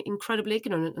around being incredibly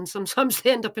ignorant, and sometimes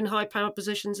they end up in high-powered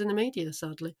positions in the media,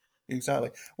 sadly. Exactly.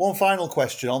 One final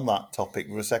question on that topic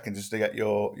for a second, just to get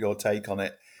your take on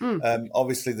it.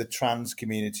 Obviously, the trans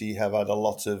community have had a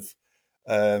lot of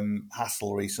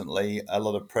hassle recently, a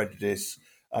lot of prejudice.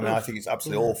 I mean, I think it's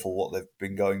absolutely awful what they've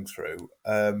been going through.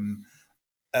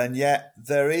 And yet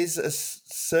there is a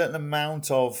certain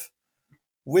amount of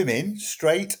women,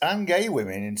 straight and gay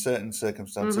women in certain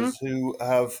circumstances, who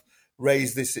have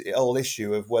raised this whole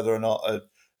issue of whether or not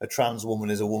a trans woman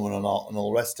is a woman or not and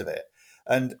all the rest of it.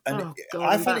 And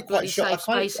I find it quite shocking. I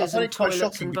find it quite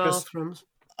shocking because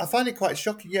I find it quite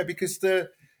shocking, because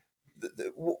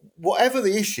whatever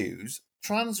the issues,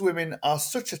 trans women are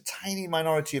such a tiny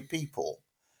minority of people.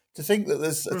 To think that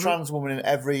there's a trans woman in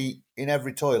every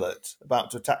toilet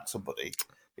about to attack somebody,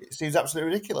 it seems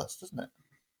absolutely ridiculous, doesn't it?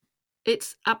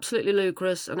 It's absolutely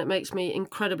ludicrous, and it makes me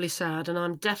incredibly sad. And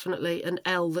I'm definitely an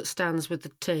L that stands with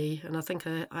the T. And I think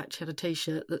I actually had a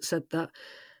T-shirt that said that.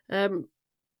 And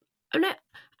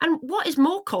what is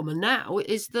more common now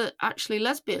is that actually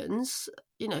lesbians,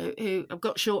 who have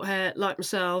got short hair like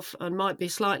myself and might be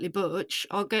slightly butch,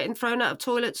 are getting thrown out of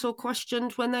toilets or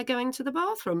questioned when they're going to the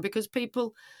bathroom because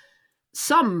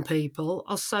some people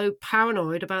are so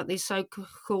paranoid about these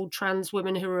so-called trans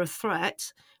women who are a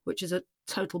threat, which is a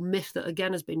total myth that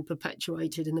again has been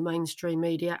perpetuated in the mainstream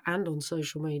media and on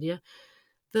social media,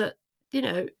 that,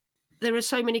 there are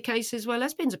so many cases where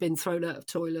lesbians have been thrown out of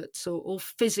toilets or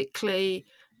physically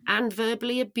and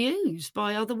verbally abused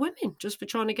by other women just for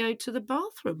trying to go to the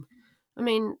bathroom. I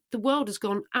mean, the world has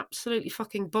gone absolutely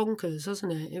fucking bonkers,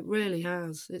 hasn't it? It really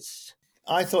has.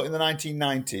 I thought in the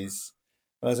 1990s,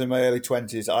 when I was in my early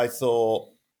 20s, I thought,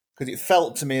 because it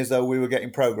felt to me as though we were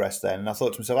getting progress then, and I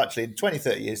thought to myself, actually, in 20,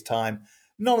 30 years' time,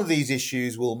 none of these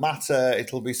issues will matter.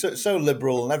 It'll be so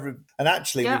liberal and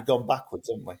actually we've gone backwards,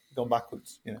 haven't we? We've gone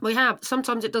backwards. We have.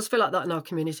 Sometimes it does feel like that in our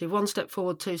community. 1 step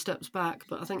forward, 2 steps back.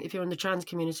 But I think if you're in the trans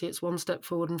community, it's 1 step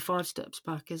forward and 5 steps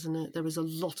back, isn't it? There is a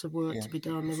lot of work to be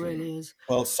done. There really is.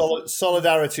 Well,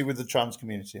 solidarity with the trans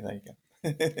community. There you go.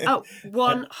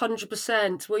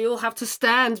 100%. We all have to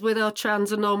stand with our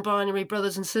trans and non-binary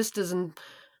brothers and sisters and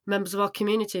members of our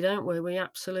community, don't we? We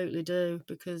absolutely do,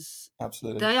 because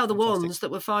they are the ones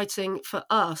that were fighting for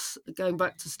us, going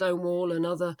back to Stonewall and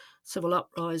other civil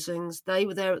uprisings. They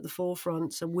were there at the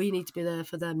forefront, so we need to be there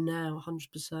for them now,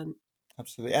 100%.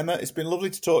 Absolutely. Emma, it's been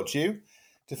lovely to talk to you,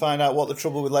 to find out what the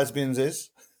trouble with lesbians is.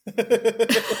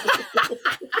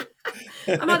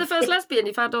 Am I the first lesbian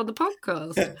you've had on the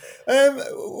podcast? We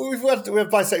have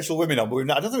bisexual women on,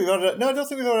 but I don't think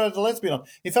we've ever had a lesbian on.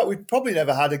 In fact, we've probably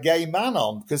never had a gay man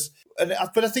on but I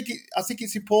think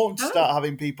it's important to start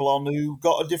having people on who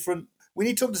got a different. We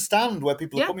need to understand where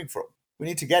people are coming from. We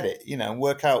need to get it, and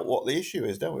work out what the issue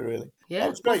is, don't we? Really? Yeah,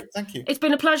 that was great. Thank you. It's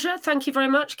been a pleasure. Thank you very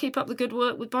much. Keep up the good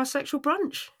work with Bisexual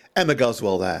Brunch. Emma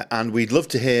Goswell there, and we'd love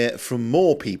to hear from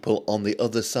more people on the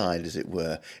other side, as it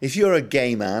were. If you're a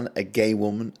gay man, a gay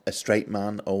woman, a straight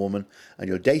man or woman, and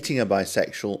you're dating a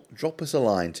bisexual, drop us a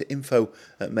line to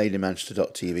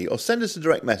info@madeinmanchester.tv or send us a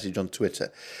direct message on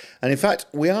Twitter. And in fact,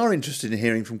 we are interested in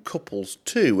hearing from couples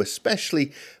too,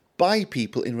 especially bi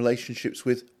people in relationships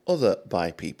with other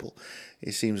bi people.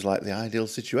 It seems like the ideal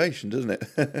situation, doesn't it?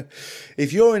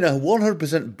 If you're in a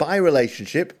 100% bi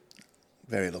relationship,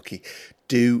 very lucky,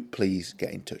 do please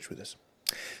get in touch with us.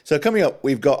 So coming up,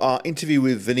 we've got our interview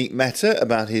with Vaneet Mehta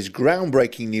about his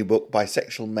groundbreaking new book,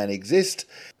 Bisexual Men Exist.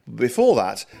 Before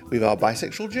that, we've our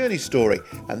bisexual journey story,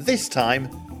 and this time,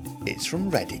 it's from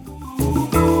Reading.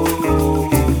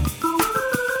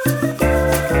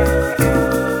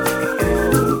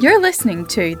 You're listening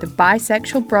to the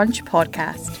Bisexual Brunch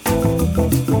podcast.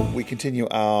 We continue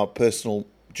our personal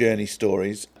journey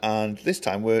stories, and this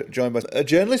time we're joined by a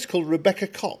journalist called Rebecca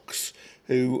Cox,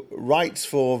 who writes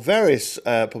for various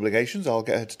publications. I'll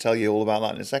get her to tell you all about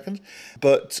that in a second,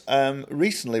 but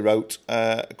recently wrote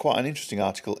quite an interesting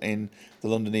article in the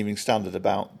London Evening Standard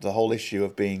about the whole issue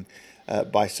of being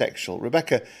bisexual.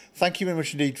 Rebecca, thank you very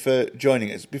much indeed for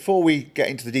joining us. Before we get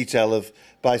into the detail of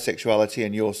bisexuality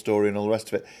and your story and all the rest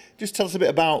of it, just tell us a bit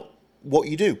about what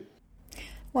you do.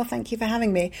 Well, thank you for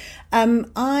having me.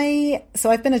 I've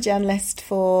been a journalist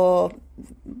for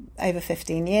over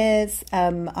 15 years.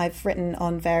 I've written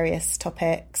on various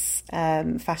topics,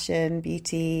 fashion,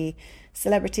 beauty,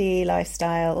 celebrity,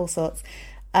 lifestyle, all sorts.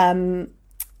 And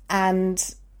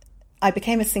I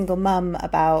became a single mum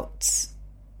about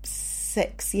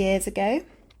 6 years ago.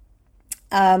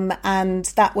 And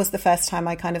that was the first time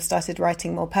I kind of started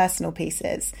writing more personal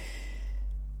pieces.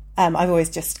 I've always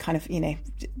just kind of,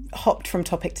 hopped from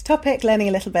topic to topic, learning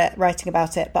a little bit, writing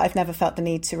about it, but I've never felt the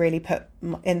need to really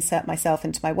insert myself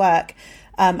into my work.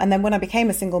 And then when I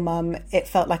became a single mum, it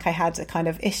felt like I had a kind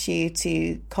of issue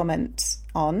to comment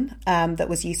on that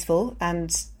was useful,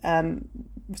 and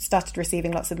started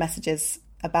receiving lots of messages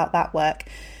about that work.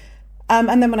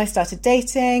 And then when I started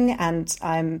dating, and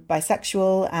I'm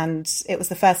bisexual, and it was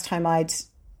the first time I'd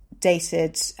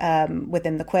dated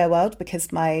within the queer world,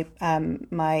 because my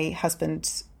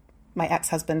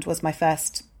ex-husband was my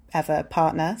first ever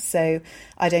partner, so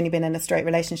I'd only been in a straight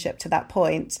relationship to that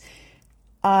point.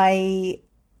 I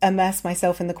immersed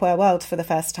myself in the queer world for the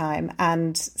first time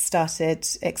and started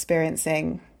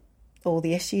experiencing all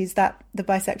the issues that the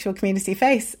bisexual community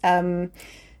face, and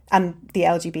the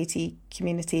LGBT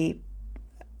community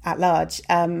at large,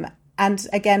 and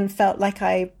again felt like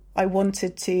I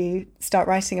wanted to start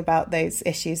writing about those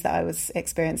issues that I was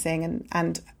experiencing,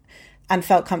 and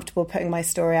felt comfortable putting my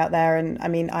story out there. And I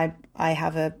mean, I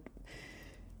have a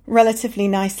relatively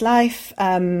nice life,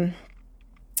 all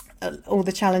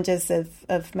the challenges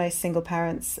of most single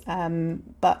parents,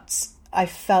 but I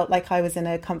felt like I was in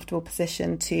a comfortable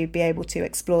position to be able to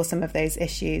explore some of those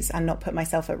issues and not put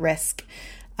myself at risk.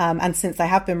 And since I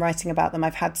have been writing about them,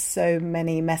 I've had so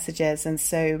many messages and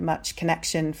so much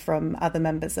connection from other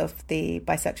members of the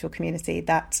bisexual community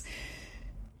that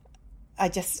I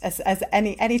just, as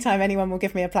any time anyone will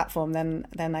give me a platform, then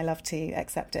I love to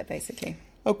accept it, basically.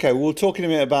 Okay, well, we'll talk in a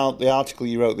minute about the article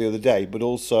you wrote the other day, but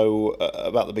also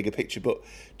about the bigger picture. But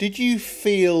did you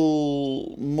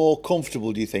feel more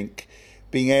comfortable, do you think,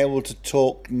 being able to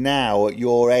talk now at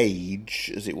your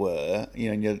age, as it were,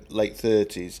 in your late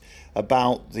 30s,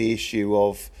 about the issue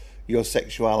of your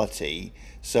sexuality?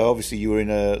 So obviously you were in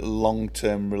a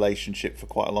long-term relationship for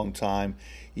quite a long time.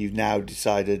 You've now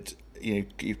decided,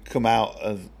 you've come out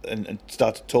and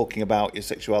started talking about your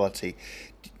sexuality.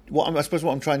 I suppose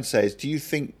what I'm trying to say is, do you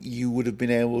think you would have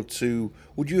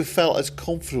felt as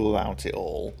comfortable about it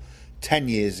all 10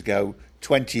 years ago,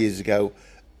 20 years ago,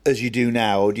 as you do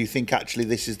now, or do you think actually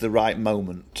this is the right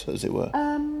moment, as it were?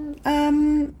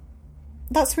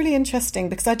 That's really interesting,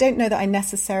 because I don't know that I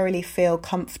necessarily feel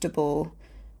comfortable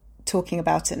talking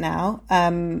about it now,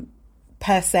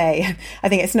 per se. I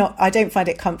think it's not. I don't find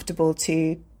it comfortable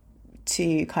to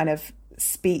kind of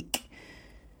speak,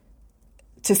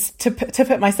 to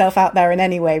put myself out there in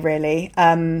any way, really.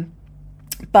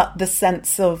 But the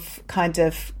sense of kind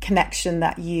of connection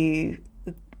that you're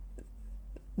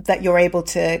able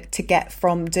to get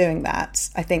from doing that,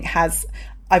 I think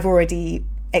I've already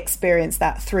experienced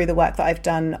that through the work that I've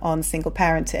done on single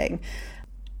parenting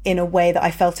in a way that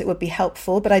I felt it would be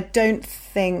helpful. But I don't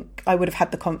think I would have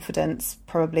had the confidence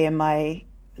probably in my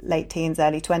late teens,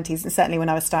 early 20s, and certainly when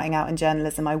I was starting out in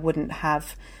journalism, I wouldn't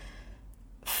have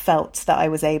felt that I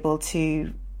was able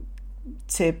to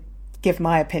give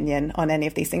my opinion on any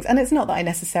of these things. And it's not that I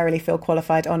necessarily feel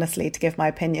qualified, honestly, to give my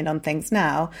opinion on things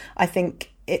now. I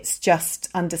think it's just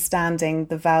understanding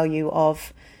the value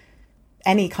of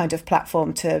any kind of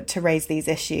platform to raise these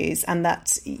issues, and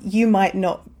that you might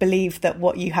not believe that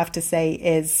what you have to say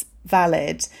is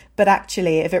valid, but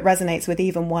actually if it resonates with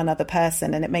even one other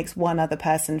person and it makes one other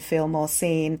person feel more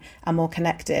seen and more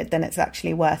connected, then it's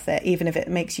actually worth it, even if it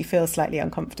makes you feel slightly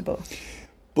uncomfortable.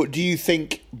 But do you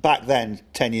think back then,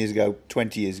 10 years ago,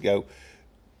 20 years ago,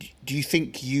 do you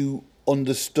think you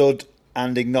understood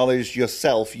and acknowledged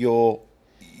yourself, your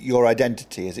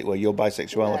identity, as it were, your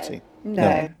bisexuality?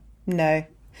 No.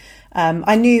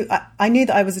 I knew that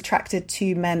I was attracted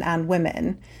to men and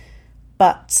women,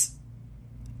 but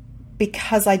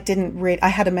because I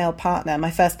had a male partner.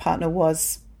 My first partner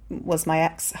was my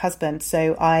ex-husband,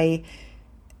 so I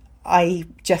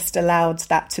just allowed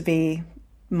that to be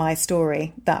my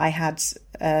story, that I had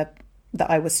that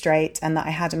I was straight and that I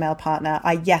had a male partner.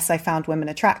 I found women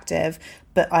attractive,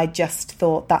 but I just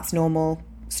thought that's normal.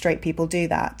 Straight people do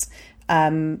that.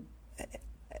 I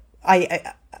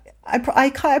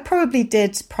probably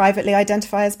did privately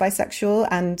identify as bisexual,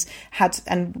 and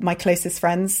my closest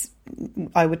friends,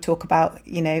 I would talk about,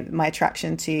 my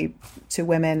attraction to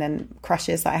women and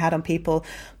crushes that I had on people,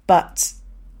 but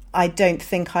I don't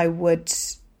think I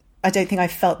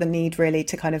felt the need really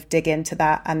to kind of dig into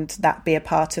that and that be a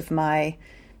part of my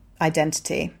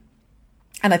identity.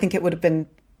 And I think it would have been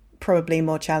probably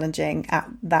more challenging at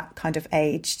that kind of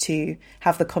age to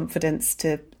have the confidence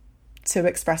to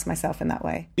express myself in that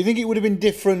way. Do you think it would have been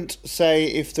different, say,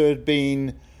 if there had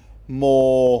been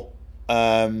more,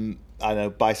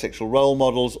 bisexual role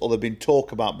models, or there'd been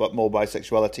talk about more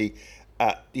bisexuality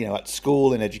at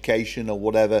school, in education, or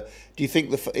whatever? Do you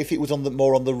think if it was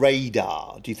more on the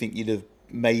radar, do you think you'd have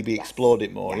maybe explored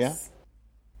it more? Yes.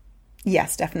 Yeah.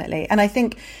 Yes, definitely. And I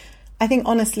think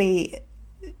honestly,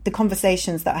 the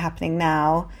conversations that are happening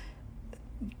now,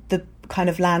 the kind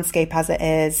of landscape as it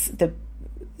is,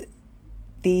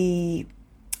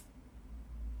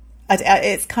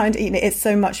 it's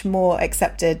so much more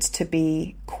accepted to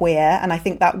be queer, and I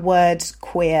think that word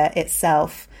queer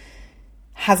itself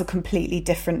has a completely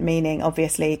different meaning,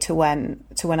 obviously, to when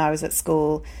I was at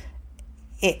school.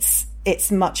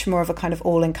 It's much more of a kind of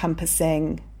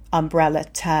all-encompassing umbrella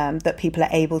term that people are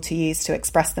able to use to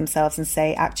express themselves and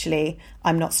say, actually,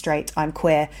 I'm not straight, I'm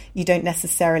queer. You don't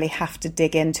necessarily have to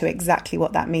dig into exactly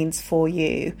what that means for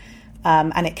you.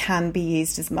 And it can be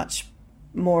used as much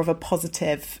more of a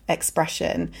positive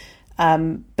expression.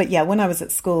 But yeah, when I was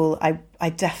at school, I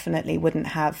definitely wouldn't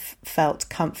have felt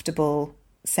comfortable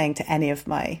saying to any of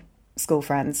my school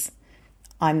friends,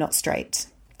 I'm not straight.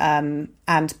 And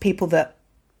people that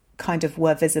kind of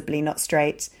were visibly not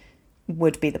straight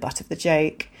would be the butt of the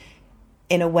joke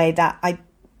in a way that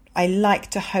I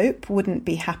like to hope wouldn't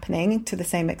be happening to the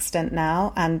same extent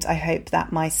now. And I hope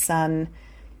that my son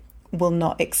will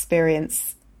not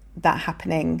experience that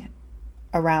happening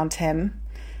around him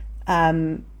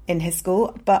in his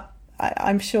school, but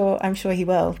I'm sure he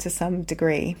will to some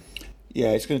degree.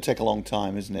 Yeah, it's going to take a long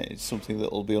time, isn't it? It's something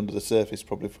that will be under the surface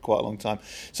probably for quite a long time.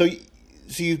 So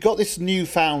you've got this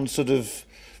newfound sort of,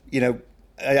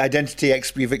 identity.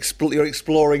 You're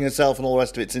exploring yourself and all the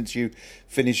rest of it since you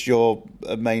finished your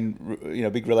main,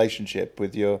 big relationship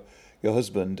with your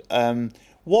husband.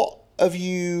 What have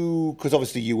you? Because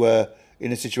obviously you were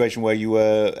in a situation where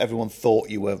everyone thought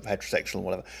you were heterosexual and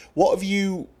whatever. What have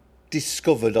you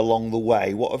discovered along the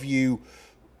way?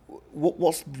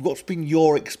 What's been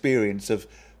your experience of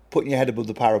putting your head above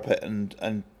the parapet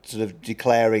and sort of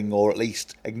declaring or at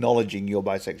least acknowledging your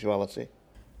bisexuality?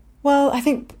 Well, I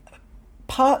think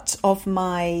part of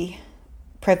my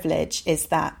privilege is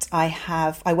that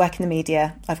I work in the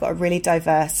media. I've got a really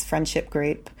diverse friendship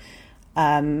group.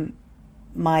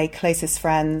 My closest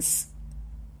friends,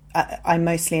 I'm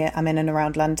in and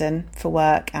around London for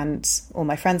work, and all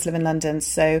my friends live in London.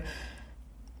 So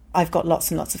I've got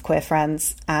lots and lots of queer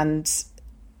friends, and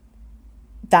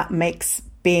that makes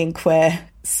being queer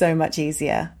so much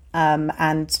easier.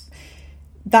 And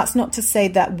that's not to say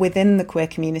that within the queer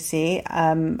community,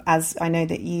 as I know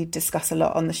that you discuss a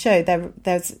lot on the show,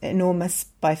 there's enormous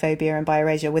biphobia and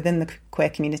bi-erasure within the queer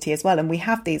community as well. And we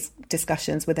have these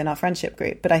discussions within our friendship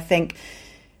group. But I think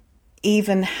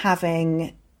even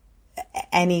having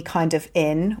any kind of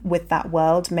in with that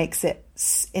world makes it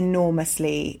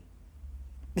enormously,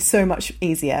 so much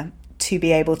easier to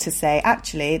be able to say,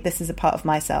 actually, this is a part of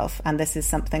myself and this is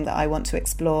something that I want to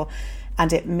explore.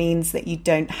 And it means that you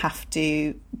don't have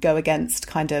to go against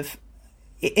kind of,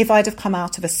 if I'd have come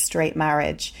out of a straight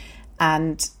marriage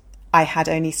and I had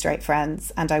only straight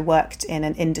friends and I worked in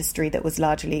an industry that was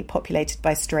largely populated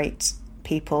by straight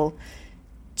people,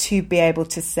 to be able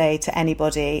to say to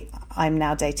anybody, I'm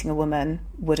now dating a woman,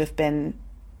 would have been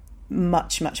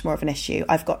much, much more of an issue.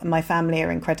 My family are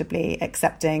incredibly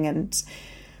accepting, and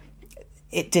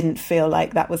it didn't feel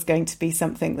like that was going to be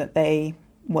something that they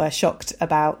were shocked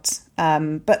about.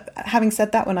 But having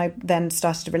said that, when I then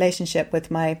started a relationship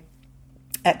with my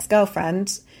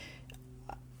ex-girlfriend,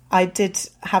 I did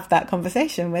have that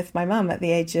conversation with my mum at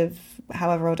the age of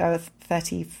however old I was,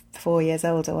 34 years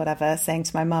old or whatever, saying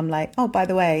to my mum, like, oh, by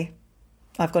the way,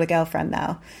 I've got a girlfriend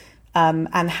now.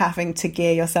 And having to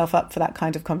gear yourself up for that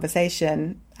kind of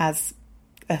conversation as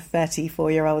a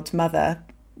 34-year-old mother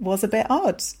was a bit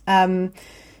odd.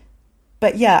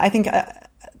 But yeah, I think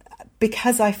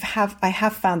because I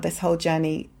have found this whole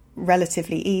journey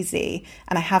relatively easy,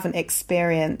 and I haven't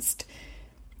experienced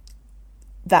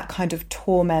that kind of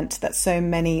torment that so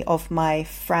many of my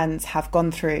friends have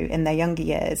gone through in their younger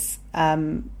years,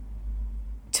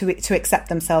 to accept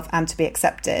themselves and to be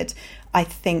accepted. I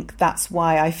think that's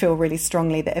why I feel really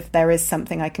strongly that if there is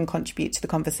something I can contribute to the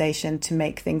conversation to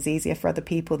make things easier for other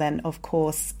people, then of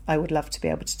course I would love to be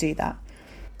able to do that.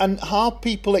 And are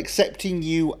people accepting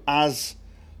you as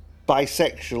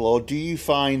bisexual, or do you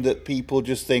find that people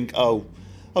just think, oh,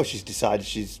 she's decided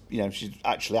she's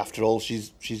actually, after all,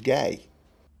 she's gay?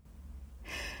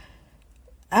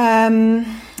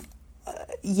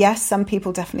 yes, some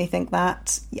people definitely think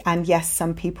that. And yes,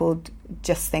 some people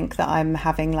just think that I'm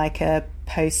having like a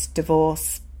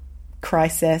post-divorce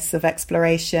crisis of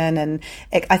exploration. And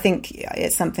I think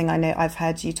it's something I know I've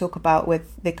heard you talk about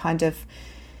with the kind of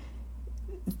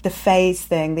the phase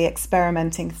thing, the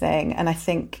experimenting thing. And I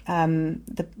think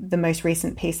the most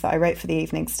recent piece that I wrote for the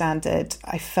Evening Standard,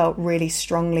 I felt really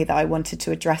strongly that I wanted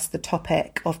to address the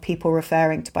topic of people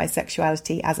referring to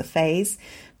bisexuality as a phase,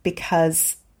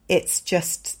 because it's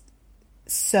just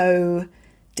so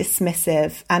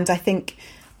dismissive. And I think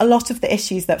a lot of the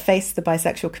issues that face the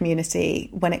bisexual community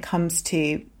when it comes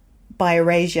to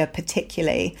bi-erasure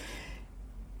particularly,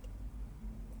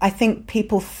 I think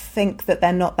people think that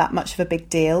they're not that much of a big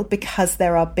deal because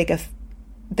there are bigger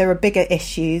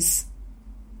issues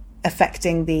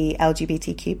affecting the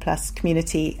LGBTQ plus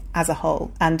community as a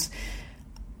whole. And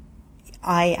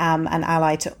I am an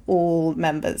ally to all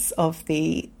members of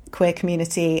the queer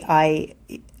community. I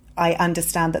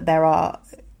understand that there are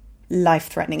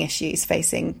life-threatening issues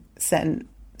facing certain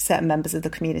members of the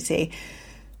community.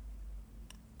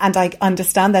 And I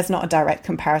understand there's not a direct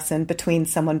comparison between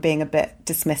someone being a bit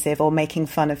dismissive or making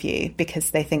fun of you because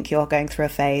they think you're going through a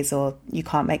phase or you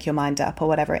can't make your mind up or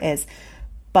whatever it is.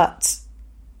 But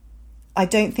I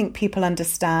don't think people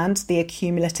understand the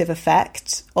accumulative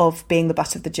effect of being the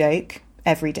butt of the joke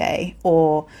every day,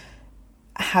 or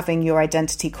having your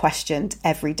identity questioned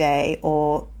every day,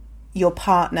 or your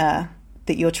partner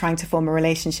that you're trying to form a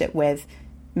relationship with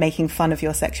making fun of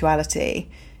your sexuality.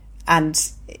 And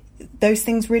those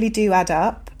things really do add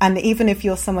up. And even if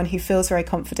you're someone who feels very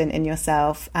confident in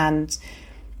yourself and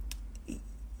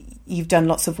you've done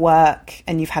lots of work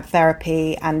and you've had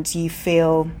therapy and you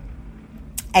feel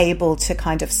able to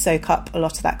kind of soak up a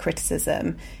lot of that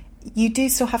criticism, you do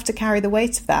still have to carry the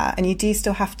weight of that, and you do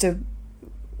still have to,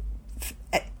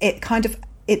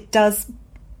 it does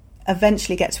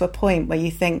eventually get to a point where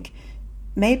you think,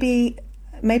 maybe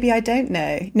I don't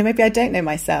know. Maybe I don't know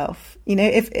myself.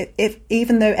 If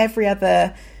even though every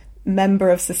other member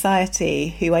of society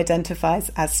who identifies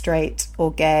as straight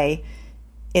or gay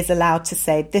is allowed to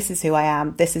say, this is who I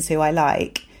am, this is who I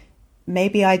like,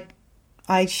 maybe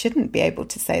I shouldn't be able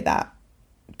to say that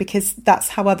because that's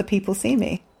how other people see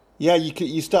me. Yeah,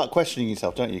 you start questioning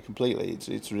yourself, don't you? Completely,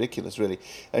 it's ridiculous, really.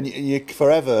 And you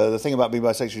forever. The thing about being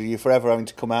bisexual, you're forever having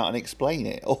to come out and explain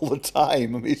it all the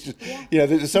time. I mean, it's just,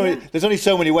 there's only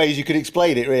so many ways you could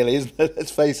explain it, really, isn't there? Let's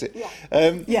face it.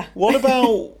 Yeah. What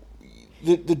about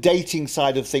the dating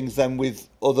side of things then? With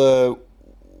other,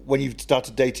 when you've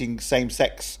started dating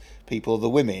same-sex people, the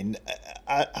women,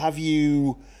 have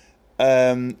you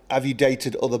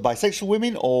dated other bisexual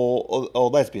women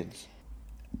or lesbians?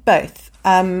 Both.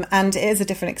 And it is a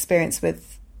different experience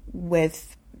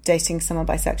with dating someone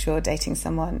bisexual or dating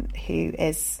someone who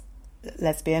is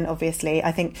lesbian, obviously.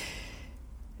 I think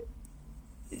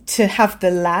to have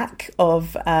the lack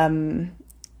of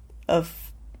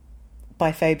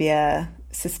biphobia,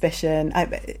 suspicion,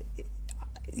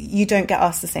 you don't get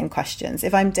asked the same questions.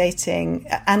 If I'm dating,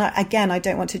 and I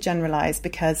don't want to generalise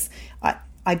because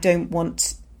I don't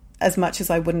want, as much as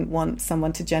I wouldn't want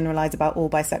someone to generalise about all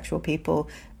bisexual people,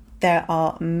 there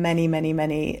are many, many,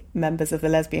 many members of the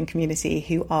lesbian community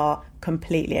who are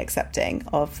completely accepting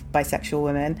of bisexual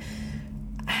women.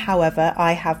 However,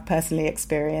 I have personally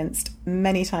experienced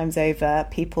many times over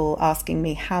people asking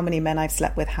me how many men I've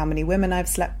slept with, how many women I've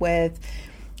slept with,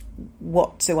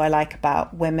 what do I like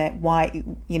about women, why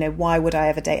would I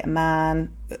ever date a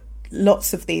man?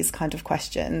 Lots of these kind of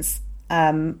questions.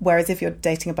 Whereas if you're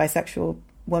dating a bisexual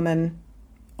woman,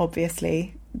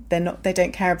 obviously they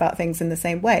don't care about things in the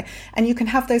same way, and you can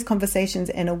have those conversations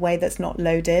in a way that's not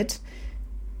loaded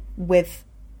with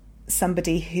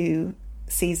somebody who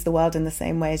sees the world in the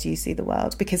same way as you see the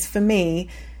world. Because for me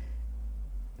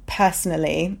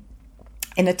personally,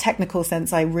 in a technical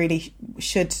sense, I really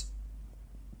should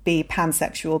be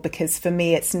pansexual, because for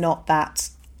me it's not that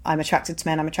I'm attracted to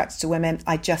men, I'm attracted to women.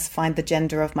 I just find the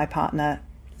gender of my partner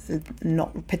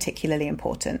not particularly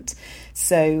important.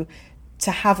 So to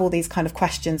have all these kind of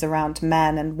questions around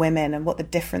men and women and what the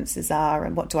differences are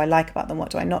and what do I like about them,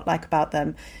 what do I not like about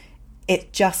them,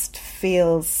 it just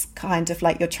feels kind of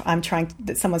like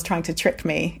someone's trying to trick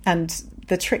me, and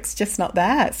the trick's just not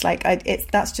there. It's like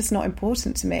that's just not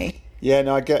important to me. Yeah,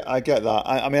 no, I get that.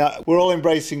 I mean, we're all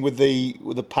embracing with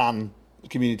the pan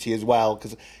community as well,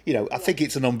 because I think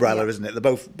it's an umbrella, isn't it?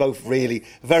 They're both really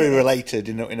very related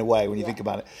in a way when you think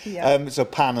about it. Yeah. So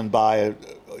pan and bi,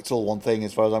 it's all one thing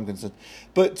as far as I'm concerned.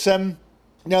 But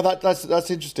no, that's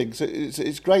interesting. So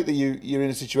it's great that you're in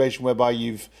a situation whereby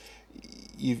you've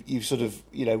sort of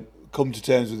come to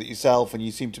terms with it yourself, and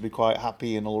you seem to be quite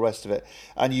happy and all the rest of it.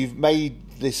 And you've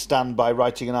made this stand by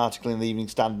writing an article in the Evening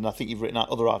Standard, and I think you've written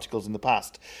other articles in the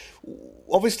past.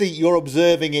 Obviously, you're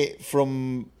observing it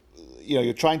from,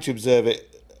 you're trying to observe it.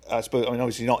 I suppose. I mean,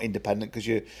 obviously, you're not independent because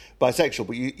you're bisexual,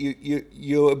 but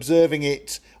you're observing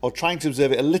it, or trying to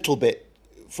observe it a little bit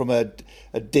from a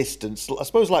distance. I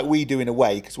suppose, like we do in a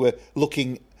way, because we're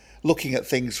looking at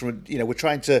things from, we're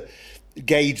trying to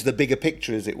gauge the bigger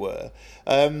picture, as it were.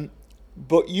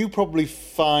 But you probably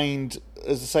find,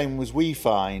 as the same as we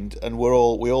find, and we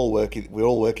all work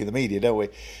in the media, don't we?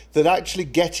 That actually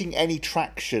getting any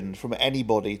traction from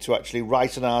anybody to actually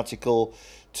write an article,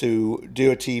 to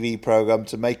do a TV program,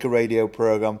 to make a radio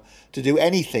program, to do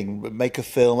anything, make a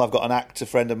film. I've got an actor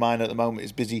friend of mine at the moment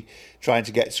who's busy trying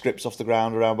to get scripts off the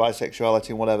ground around bisexuality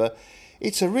and whatever.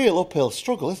 It's a real uphill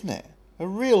struggle, isn't it? A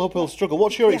real uphill struggle.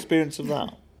 What's your experience of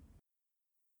that?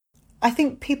 I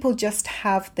think people just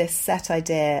have this set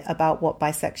idea about what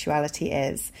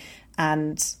bisexuality is,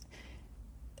 and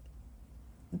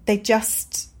they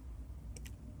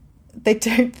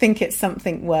don't think it's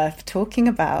something worth talking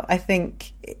about. I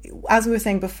think, as we were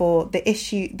saying before, the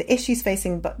issues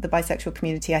facing the bisexual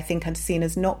community, I think, are seen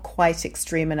as not quite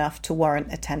extreme enough to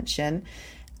warrant attention,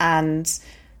 and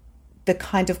the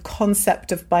kind of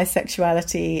concept of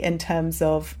bisexuality in terms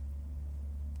of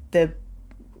the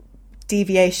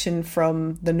deviation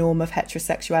from the norm of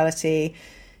heterosexuality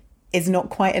is not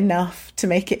quite enough to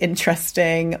make it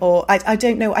interesting. Or I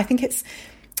don't know. I think it's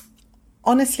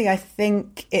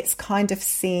kind of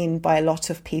seen by a lot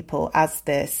of people as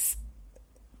this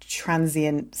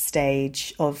transient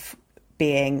stage of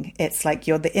being. It's like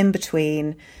you're the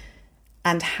in-between.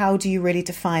 And how do you really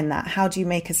define that? How do you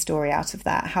make a story out of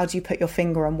that? How do you put your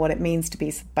finger on what it means to be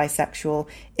bisexual?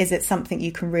 Is it something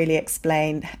you can really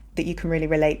explain, that you can really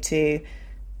relate to?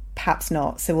 Perhaps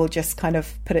not. So we'll just kind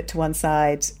of put it to one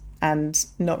side and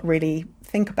not really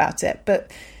think about it. But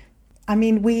I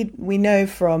mean, we know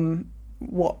from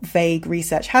what vague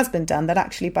research has been done that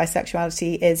actually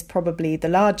bisexuality is probably the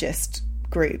largest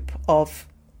group of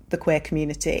the queer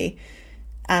community.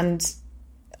 And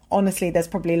honestly, there's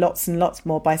probably lots and lots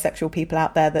more bisexual people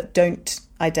out there that don't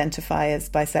identify as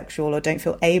bisexual or don't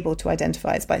feel able to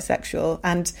identify as bisexual.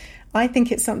 And I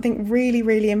think it's something really,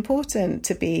 really important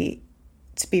to be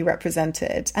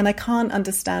represented. And I can't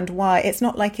understand why. It's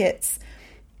not like it's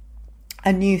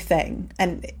a new thing.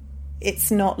 And it's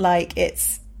not like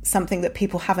it's something that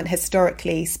people haven't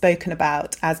historically spoken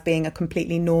about as being a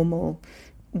completely normal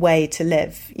way to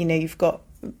live. You've got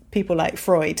people like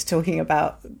Freud talking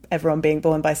about everyone being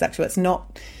born bisexual.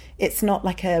 It's not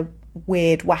like a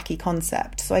weird, wacky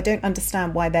concept. So I don't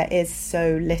understand why there is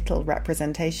so little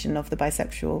representation of the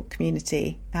bisexual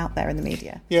community out there in the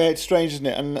media. Yeah, it's strange, isn't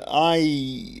it? And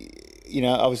I,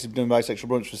 obviously been doing Bisexual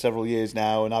Brunch for several years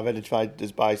now, and I've identified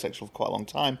as bisexual for quite a long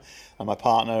time. And my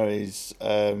partner is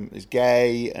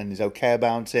gay and is okay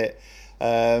about it.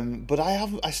 But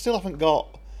I still haven't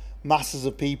got masses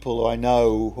of people who I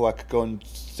know who I could go and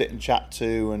sit and chat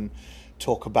to and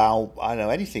talk about, I don't know,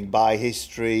 anything, bi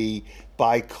history,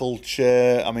 bi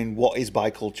culture. I mean, what is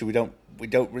bi culture? We don't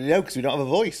really know because we don't have a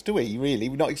voice, do we? Really,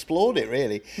 we've not explored it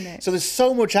really. No. So there's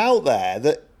so much out there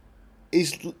that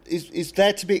is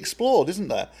there to be explored, isn't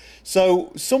there?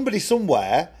 So somebody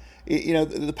somewhere,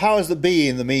 the powers that be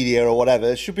in the media or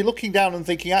whatever should be looking down and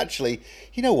thinking, actually,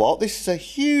 you know what, this is a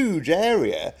huge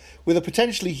area with a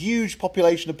potentially huge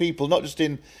population of people, not just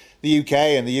in the UK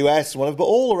and the US and whatever, but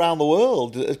all around the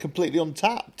world, that are completely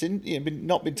untapped,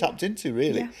 not been tapped into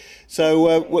really. Yeah.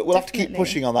 So we'll have to keep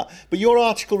pushing on that. But your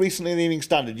article recently in the Evening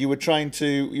Standard, you were trying to,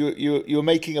 you were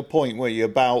making a point, were you,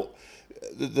 about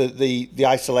the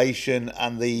isolation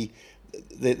and the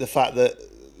fact that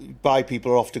bi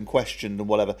people are often questioned and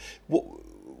whatever.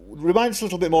 Remind us a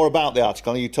little bit more about the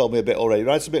article. I know you told me a bit already.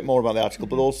 Write us a bit more about the article,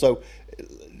 but also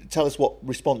tell us what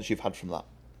response you've had from that.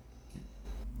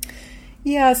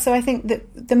 Yeah, so I think that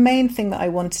the main thing that I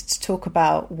wanted to talk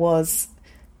about was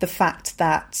the fact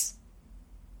that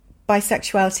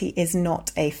bisexuality is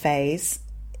not a phase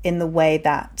in the way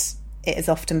that it is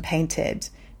often painted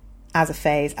as a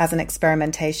phase, as an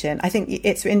experimentation. I think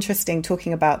it's interesting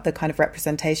talking about the kind of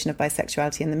representation of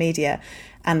bisexuality in the media.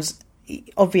 And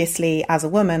obviously, as a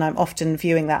woman, I'm often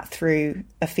viewing that through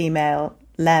a female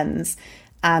lens.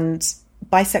 And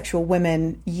bisexual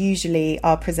women usually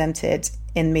are presented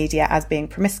in media as being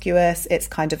promiscuous. It's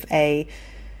kind of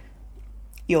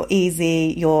you're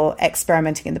easy, you're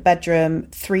experimenting in the bedroom.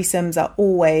 Threesomes are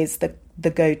always the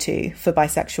go-to for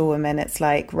bisexual women. It's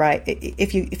like, right,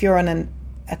 if you're on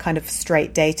a kind of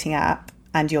straight dating app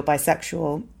and you're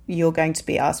bisexual, you're going to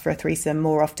be asked for a threesome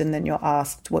more often than you're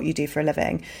asked what you do for a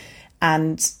living.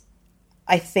 And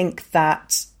I think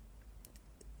that's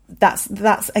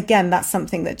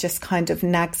something that just kind of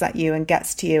nags at you and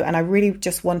gets to you. And I really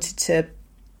just wanted to,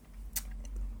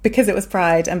 because it was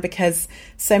Pride and because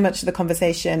so much of the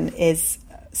conversation is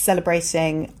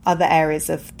celebrating other areas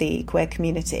of the queer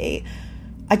community,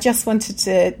 I just wanted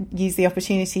to use the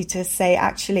opportunity to say,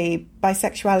 actually,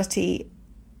 bisexuality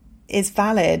is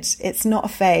valid. It's not a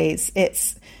phase.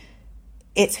 It's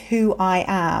who I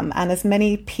am. And as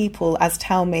many people as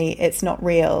tell me it's not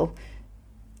real,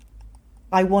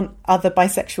 I want other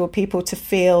bisexual people to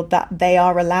feel that they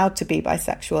are allowed to be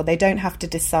bisexual. They don't have to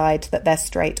decide that they're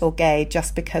straight or gay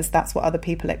just because that's what other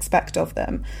people expect of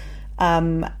them.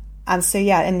 And so,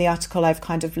 yeah, in the article, I've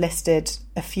kind of listed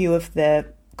a few of the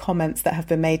comments that have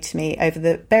been made to me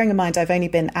bearing in mind I've only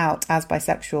been out as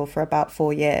bisexual for about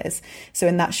 4 years. So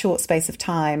in that short space of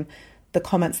time, the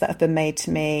comments that have been made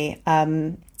to me,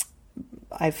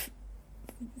 I've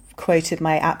quoted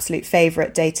my absolute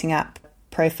favourite dating app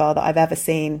profile that I've ever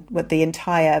seen, with the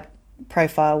entire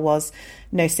profile was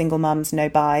no single mums, no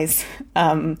bis,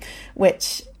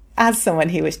 which, as someone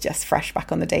who was just fresh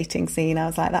back on the dating scene, I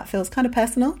was like, that feels kind of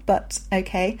personal, but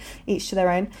okay, each to their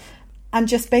own. And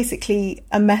just basically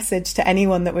a message to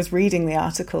anyone that was reading the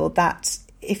article that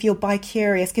if you're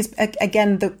bi-curious, because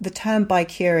again, the term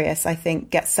bi-curious, I think,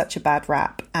 gets such a bad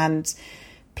rap, and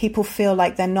people feel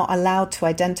like they're not allowed to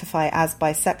identify as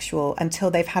bisexual until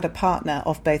they've had a partner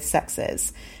of both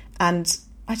sexes. And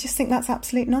I just think that's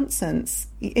absolute nonsense.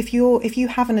 If you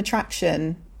have an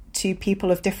attraction to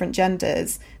people of different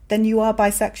genders, then you are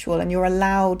bisexual and you're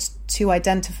allowed to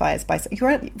identify as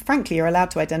bisexual. Frankly, you're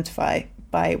allowed to identify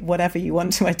by whatever you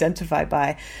want to identify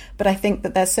by. But I think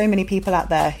that there's so many people out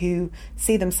there who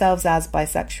see themselves as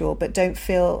bisexual but don't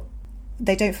feel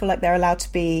like they're allowed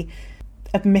to be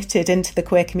admitted into the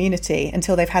queer community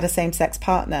until they've had a same-sex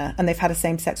partner and they've had a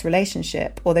same-sex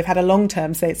relationship, or they've had a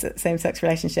long-term same-sex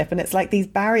relationship. And it's like these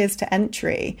barriers to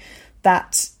entry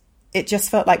that it just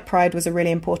felt like Pride was a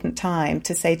really important time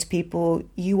to say to people,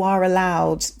 you are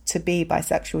allowed to be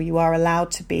bisexual, you are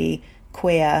allowed to be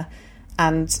queer,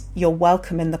 and you're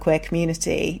welcome in the queer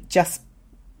community. Just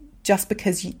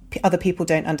because other people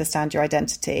don't understand your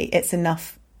identity, it's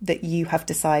enough that you have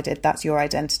decided that's your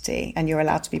identity and you're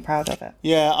allowed to be proud of it.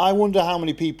 Yeah, I wonder how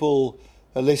many people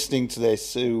are listening to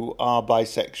this who are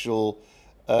bisexual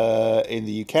in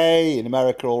the UK, in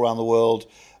America, all around the world.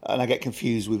 And I get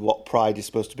confused with what Pride is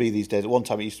supposed to be these days. At one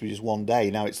time it used to be just one day.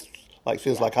 Now it's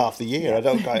feels like half the year. I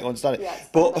don't quite understand it.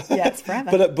 It's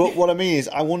forever. But what I mean is,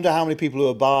 I wonder how many people who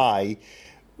are bi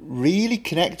really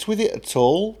connect with it at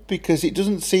all, because it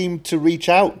doesn't seem to reach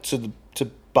out to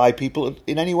bi people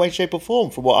in any way, shape or form,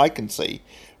 from what I can see,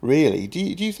 really. Do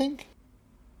you think?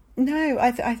 No,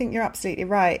 I think you're absolutely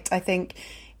right. I think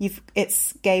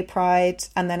it's gay pride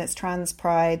and then it's trans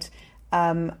pride.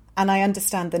 And I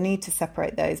understand the need to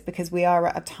separate those, because we are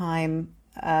at a time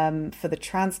for the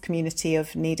trans community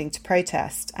of needing to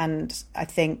protest. And I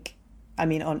think,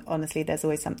 honestly, there's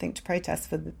always something to protest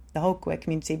for the whole queer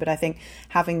community. But I think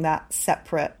having that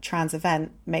separate trans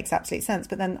event makes absolute sense.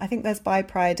 But then I think there's Bi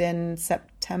Pride in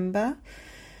September.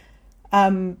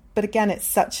 But again, it's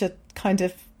such a kind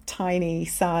of tiny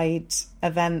side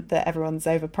event that everyone's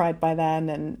over Pride by then.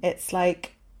 And it's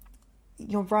like,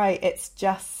 you're right, it's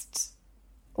just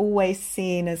always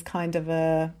seen as kind of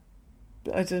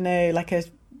like a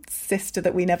sister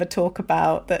that we never talk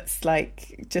about, that's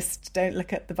like, just don't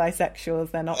look at the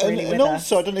bisexuals, they're not really with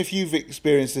us. Also, I don't know if you've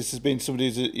experienced this as being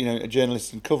somebody who's a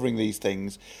journalist and covering these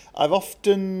things. I've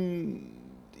often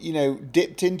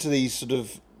dipped into these sort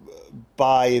of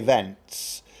bi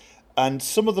events, and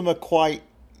some of them are quite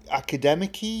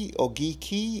academic-y or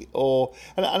geeky,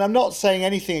 and I'm not saying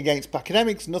anything against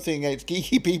academics, nothing against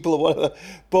geeky people or whatever,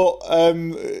 but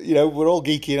we're all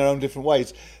geeky in our own different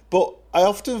ways. But I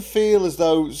often feel as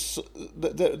though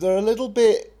they're a little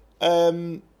bit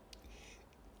on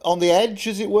the edge,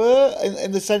 as it were,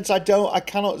 in the sense I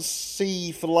cannot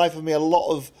see for the life of me a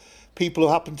lot of people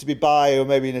who happen to be bi or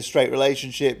maybe in a straight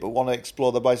relationship but want to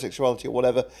explore their bisexuality or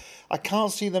whatever. I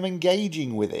can't see them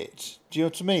engaging with it. Do you know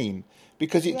what I mean?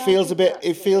 Because it feels a bit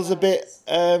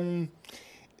I don't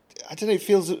know, it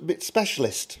feels a bit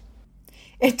specialist.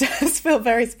 It does feel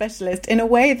very specialist in a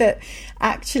way that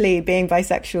actually being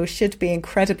bisexual should be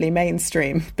incredibly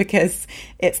mainstream, because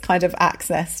it's kind of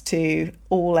access to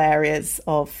all areas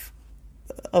of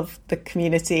the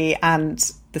community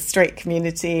and the straight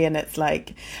community. And it's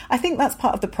like, I think that's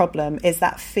part of the problem, is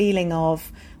that feeling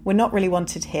of we're not really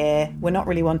wanted here, we're not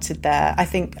really wanted there. I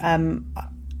think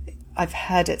I've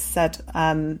heard it said,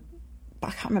 I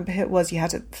can't remember who it was, you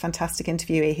had a fantastic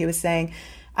interviewee who was saying,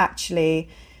 actually,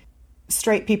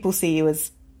 straight people see you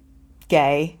as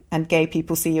gay and gay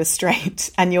people see you as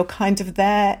straight, and you're kind of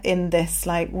there in this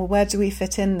like, well, where do we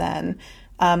fit in then?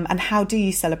 And how do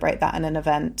you celebrate that in an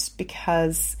event?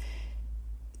 Because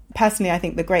personally, I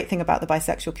think the great thing about the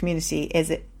bisexual community is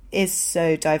it is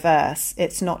so diverse.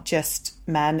 It's not just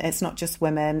men, it's not just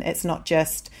women, it's not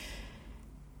just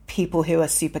people who are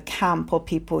super camp or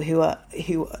people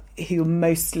who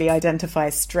mostly identify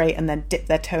as straight and then dip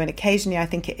their toe in occasionally. I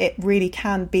think it really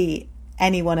can be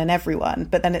anyone and everyone,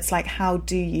 but then it's like, how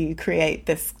do you create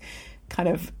this kind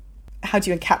of, how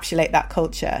do you encapsulate that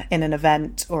culture in an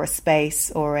event or a space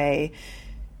or a,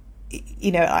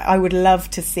 you know, I would love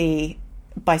to see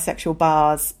bisexual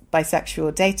bars,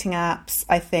 bisexual dating apps.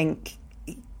 I think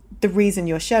the reason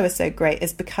your show is so great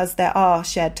is because there are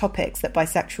shared topics that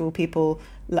bisexual people,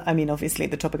 I mean, obviously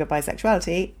the topic of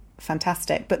bisexuality,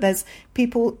 fantastic, but there's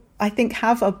people I think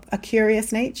have a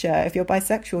curious nature. If you're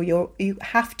bisexual, you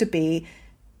have to be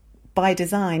by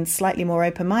design slightly more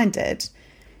open-minded,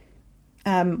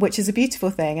 which is a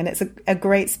beautiful thing, and it's a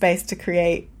great space to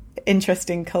create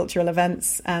interesting cultural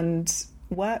events and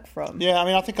work from. Yeah, I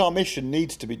mean, I think our mission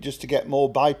needs to be just to get more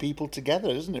bi people together,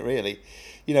 isn't it, really?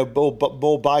 You know,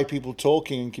 more bi people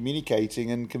talking and communicating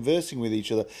and conversing with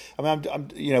each other. I mean, I'm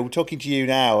you know, talking to you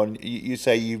now, and you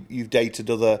say you've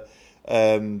dated other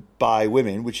bi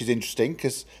women, which is interesting,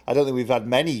 because I don't think we've had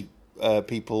many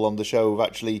people on the show who've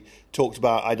actually talked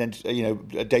about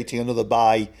dating another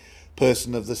bi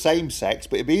person of the same sex.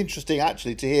 But it'd be interesting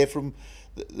actually to hear from.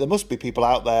 There must be people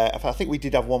out there. I think we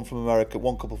did have one from America,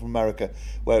 one couple from America,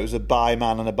 where it was a bi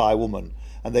man and a bi woman,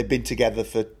 and they'd been together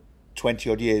for 20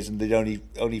 odd years, and they'd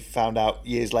only found out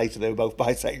years later they were both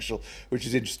bisexual, which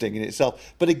is interesting in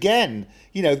itself. But again,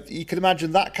 you know, you can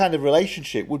imagine that kind of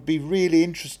relationship would be really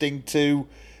interesting to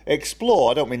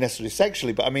explore. I don't mean necessarily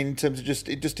sexually, but I mean in terms of just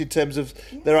in terms of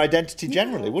their identity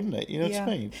generally, wouldn't it? You know what I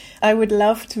mean? I would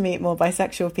love to meet more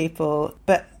bisexual people,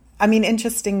 but I mean,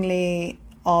 interestingly,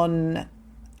 on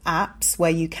apps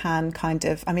where you can kind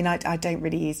of, I mean, I don't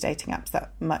really use dating apps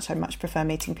that much. I much prefer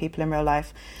meeting people in real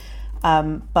life.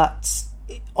 But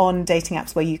on dating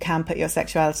apps where you can put your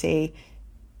sexuality,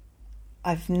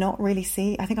 I've not really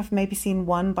seen, I think I've maybe seen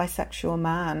one bisexual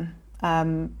man.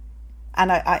 And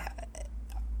I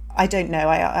don't know,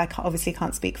 I obviously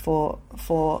can't speak for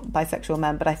bisexual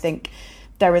men, but I think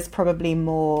there is probably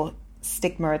more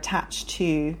stigma attached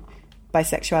to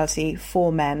bisexuality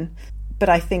for men. But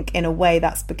I think in a way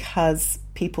that's because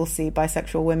people see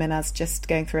bisexual women as just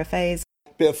going through a phase.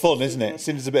 Bit of fun, isn't it?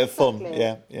 Seems a bit of fun.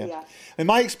 Yeah. In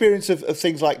my experience of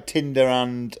things like Tinder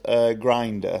and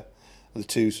Grindr, the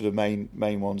two sort of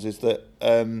main ones, is that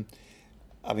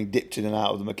having dipped in and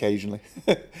out of them occasionally,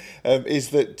 is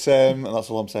that, and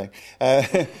that's all I'm saying.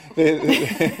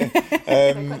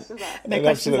 No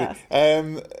questions asked.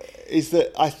 Is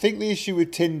that I think the issue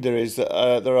with Tinder is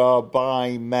that there are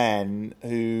bi men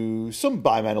who, some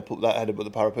bi men will put their head above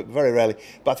the parapet, but very rarely.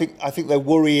 But I think their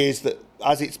worry is that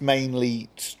as it's mainly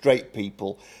straight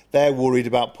people, they're worried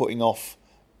about putting off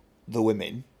the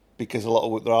women, because there are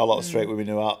a lot of straight women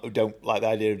who don't like the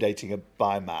idea of dating a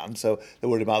bi man, so they're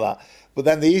worried about that. But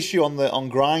then the issue on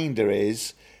Grindr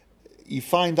is you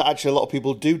find that actually a lot of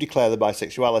people do declare their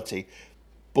bisexuality,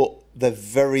 but they're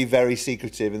very, very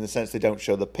secretive in the sense they don't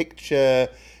show the picture.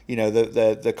 You know,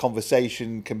 the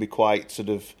conversation can be quite sort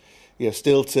of, you know,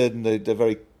 stilted, and they're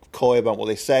very coy about what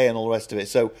they say and all the rest of it.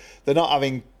 So they're not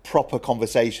having proper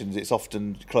conversations. It's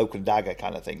often cloak and dagger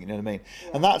kind of thing. You know what I mean?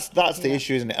 Yeah. And that's the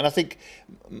issue, isn't it? And I think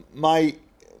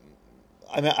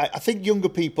I think younger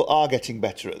people are getting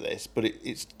better at this, but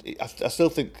I still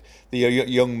think the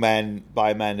young men,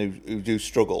 bi men who do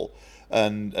struggle.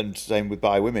 And same with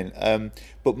bi women.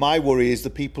 But my worry is the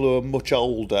people who are much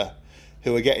older,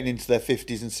 who are getting into their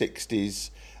 50s and 60s,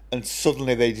 and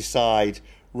suddenly they decide,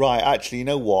 right, actually, you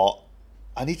know what?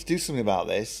 I need to do something about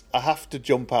this. I have to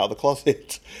jump out of the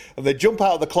closet. And they jump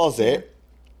out of the closet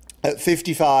at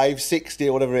 55, 60,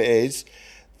 or whatever it is.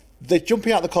 They're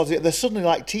jumping out of the closet, and they're suddenly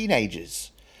like teenagers.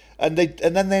 And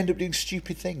then they end up doing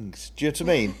stupid things. Do you know what I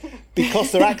mean?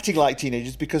 Because they're acting like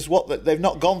teenagers, because they've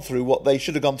not gone through what they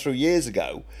should have gone through years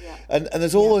ago. Yeah. And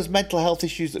there's all those mental health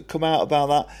issues that come out about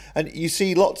that. And you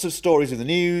see lots of stories in the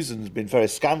news, and there's been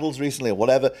various scandals recently or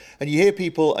whatever. And you hear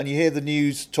people, and you hear the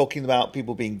news talking about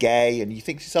people being gay, and you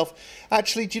think to yourself,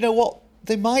 actually, do you know what?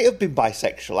 They might have been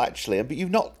bisexual, actually, but you've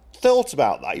not thought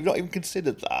about that. You've not even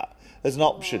considered that as an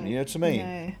option. You know what I mean?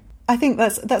 No. I think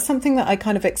that's something that I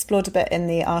kind of explored a bit in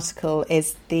the article,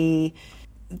 is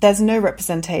there's no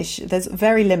representation, there's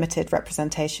very limited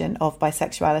representation of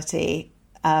bisexuality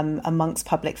amongst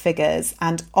public figures,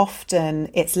 and often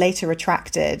it's later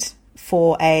retracted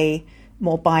for a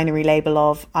more binary label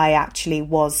of I actually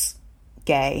was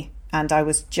gay and I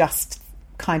was just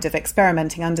kind of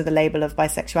experimenting under the label of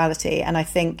bisexuality. And I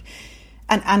think,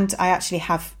 and I actually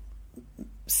have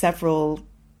several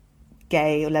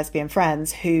gay or lesbian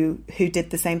friends who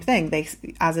did the same thing. They,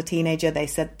 as a teenager, they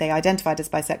said they identified as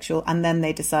bisexual, and then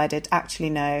they decided, actually,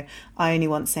 no, I only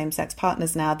want same-sex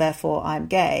partners now, therefore I'm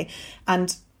gay.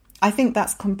 And I think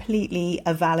that's completely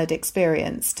a valid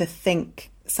experience to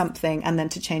think something and then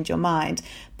to change your mind.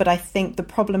 But I think the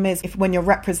problem is when you're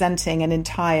representing an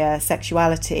entire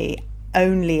sexuality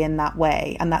only in that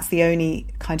way, and that's the only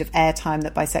kind of airtime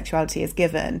that bisexuality is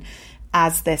given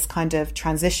as this kind of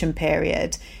transition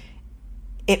period,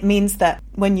 it means that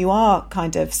when you are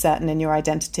kind of certain in your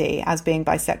identity as being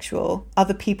bisexual,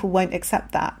 other people won't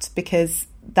accept that because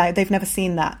they've never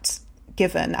seen that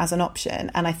given as an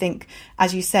option. And I think,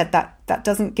 as you said, that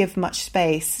doesn't give much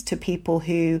space to people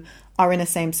who are in a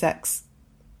same-sex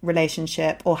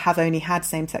relationship or have only had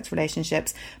same-sex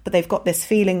relationships, but they've got this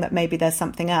feeling that maybe there's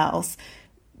something else.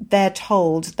 They're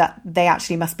told that they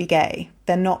actually must be gay.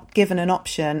 They're not given an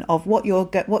option of what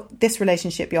this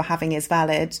relationship you're having is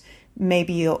valid.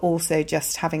 Maybe you're also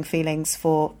just having feelings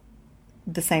for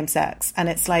the same sex. And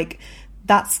it's like,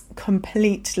 that's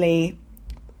completely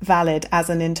valid as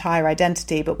an entire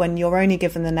identity. But when you're only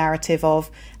given the narrative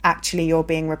of actually you're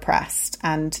being repressed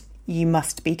and you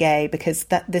must be gay because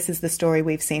this is the story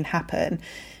we've seen happen,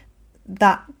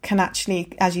 that can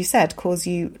actually, as you said, cause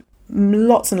you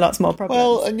lots and lots more problems.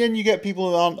 Well, and then you get people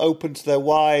who aren't open to their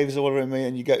wives or whatever. I mean,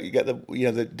 and you get the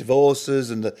the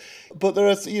divorces and but there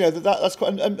are that's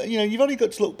quite, and you've only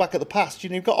got to look back at the past.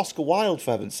 You've got Oscar Wilde,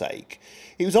 for heaven's sake.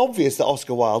 It was obvious that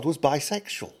Oscar Wilde was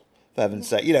bisexual, for heaven's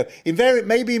sake.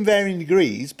 Maybe in varying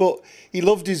degrees, but he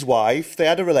loved his wife. They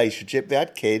had a relationship. They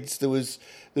had kids. There was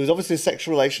obviously a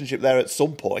sexual relationship there at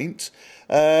some point,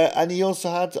 and he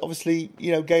also had obviously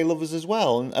gay lovers as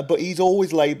well. But he's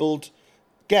always labelled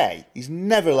gay. He's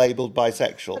never labelled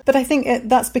bisexual. But I think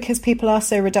that's because people are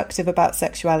so reductive about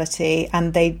sexuality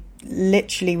and they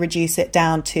literally reduce it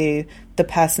down to the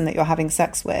person that you're having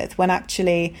sex with, when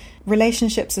actually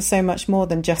relationships are so much more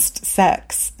than just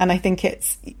sex. And I think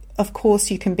of course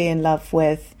you can be in love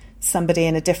with somebody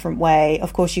in a different way.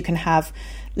 Of course you can have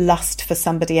lust for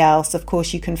somebody else. Of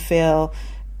course you can feel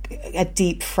a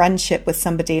deep friendship with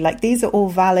somebody. Like, these are all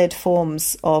valid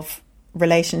forms of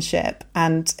relationship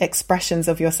and expressions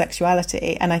of your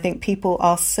sexuality. And I think people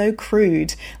are so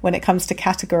crude when it comes to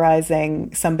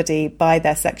categorizing somebody by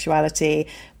their sexuality,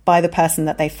 by the person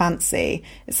that they fancy.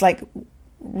 It's like,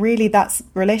 really,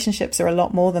 relationships are a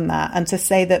lot more than that. And to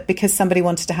say that because somebody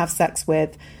wanted to have sex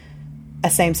with a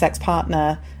same-sex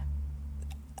partner,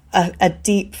 a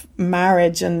deep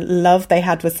marriage and love they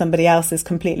had with somebody else is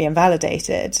completely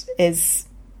invalidated it's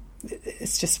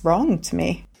just wrong to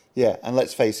me. Yeah, and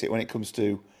let's face it, when it comes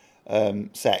to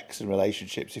sex and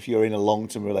relationships, if you're in a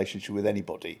long-term relationship with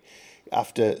anybody,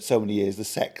 after so many years, the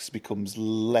sex becomes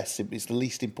less. It's the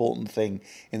least important thing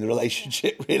in the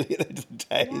relationship, really, at the end of the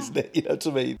day, isn't it? You know what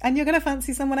I mean? And you're going to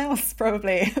fancy someone else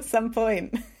probably at some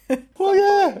point. Well,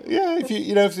 yeah. If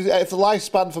if the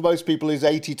lifespan for most people is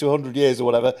 80 to 100 years or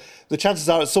whatever, the chances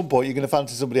are at some point you're going to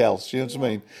fancy somebody else. You know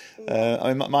what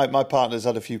I mean? My partner's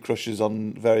had a few crushes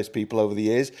on various people over the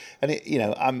years, and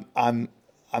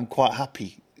I'm quite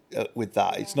happy with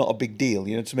that. It's not a big deal,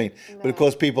 you know what I mean? No. But of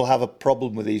course people have a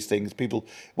problem with these things.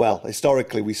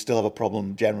 Historically we still have a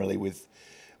problem generally with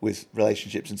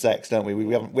relationships and sex, don't we?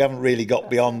 We haven't really got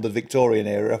beyond the Victorian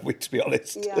era, have we, to be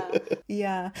honest?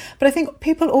 Yeah. But I think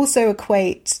people also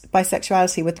equate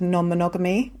bisexuality with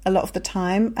non-monogamy a lot of the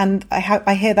time, and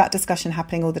I hear that discussion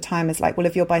happening all the time. Is like, well,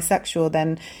 if you're bisexual,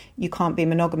 then you can't be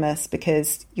monogamous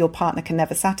because your partner can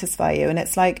never satisfy you. And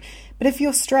it's like, but if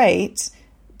you're straight,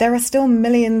 there are still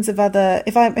millions of other.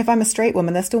 If I'm a straight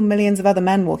woman, there's still millions of other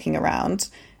men walking around.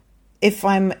 If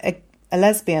I'm a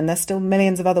lesbian, there's still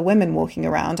millions of other women walking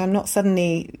around. I'm not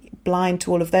suddenly blind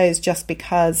to all of those just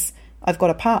because I've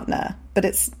got a partner. But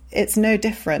it's no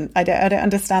different. I don't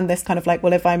understand this kind of like,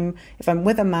 well, if I'm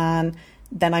with a man,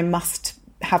 then I must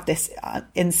have this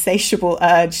insatiable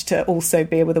urge to also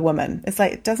be with a woman. It's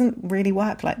like, it doesn't really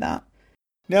work like that.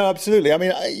 No, absolutely. I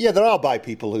mean, there are bi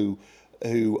people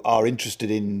who are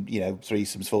interested in,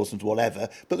 threesomes, foursomes, whatever,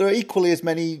 but there are equally as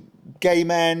many gay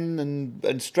men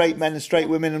and straight men and straight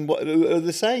women and who are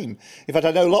the same. In fact,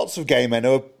 I know lots of gay men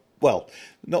who are, well,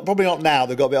 probably not now,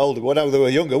 they've got a bit older, but when they were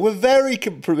younger, were very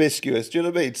promiscuous, do you know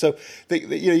what I mean? So,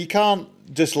 you can't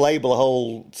just label a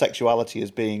whole sexuality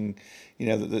as being,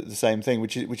 the same thing,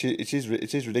 which is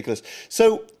ridiculous.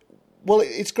 So, well,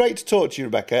 it's great to talk to you,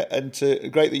 Rebecca, and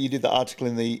great that you did that article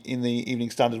in the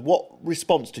Evening Standard. What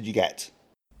response did you get?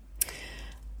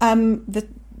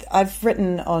 I've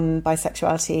written on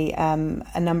bisexuality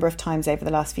a number of times over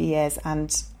the last few years,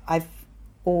 and I've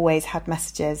always had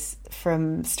messages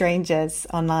from strangers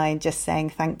online just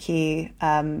saying thank you.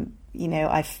 I've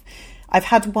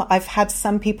had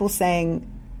some people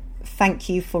saying thank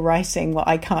you for writing what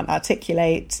I can't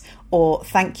articulate, or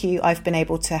thank you, I've been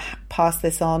able to pass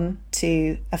this on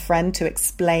to a friend to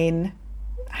explain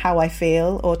how I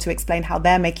feel or to explain how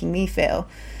they're making me feel.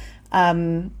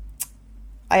 I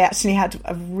actually had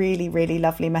a really, really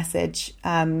lovely message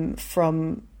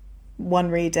from one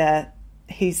reader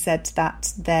who said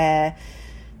that their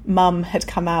mum had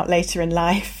come out later in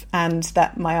life and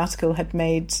that my article had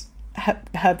made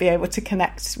her be able to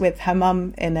connect with her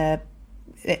mum in a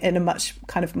much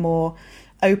kind of more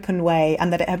open way,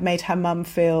 and that it had made her mum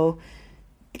feel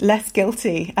less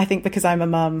guilty, I think, because I'm a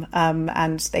mum,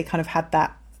 and they kind of had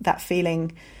that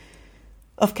feeling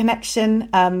of connection.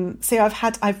 So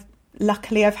I've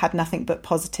luckily had nothing but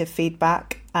positive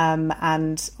feedback,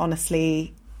 and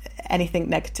honestly, anything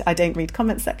negative, I don't read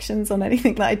comment sections on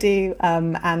anything that I do,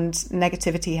 and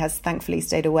negativity has thankfully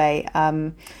stayed away.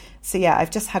 So yeah,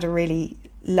 I've just had a really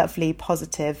lovely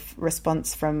positive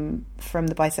response from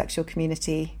the bisexual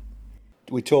community.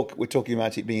 We're talking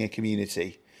about it being a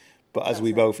community, but as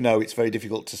we both know, it's very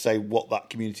difficult to say what that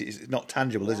community is. It's not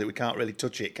tangible, is it? We can't really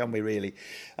touch it, can we, really?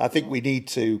 I think we need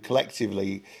to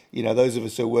collectively, those of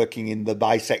us who are working in the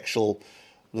bisexual,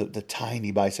 the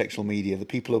tiny bisexual media, the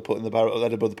people who are putting the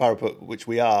head above the parapet, which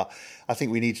we are, I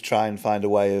think we need to try and find a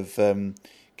way of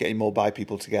getting more bi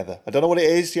people together. I don't know what it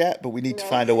is yet, but we need to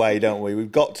find a way, don't we?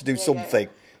 We've got to do something.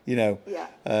 We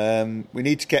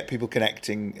need to get people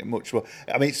connecting much more.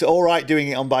 I mean, it's all right doing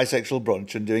it on Bisexual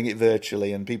Brunch and doing it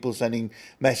virtually and people sending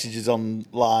messages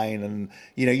online, and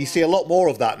you see a lot more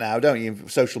of that now, don't you?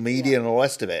 Social media and all the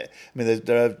rest of it. I mean,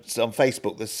 there are on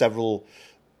Facebook. There's several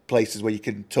places where you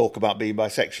can talk about being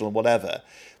bisexual and whatever,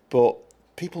 but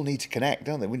people need to connect,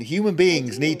 don't they? Human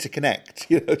beings need to connect.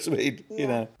 You know what I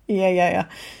mean?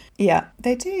 Yeah,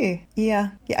 they do.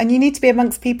 Yeah. And you need to be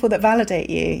amongst people that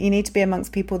validate you. You need to be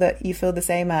amongst people that you feel the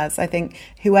same as. I think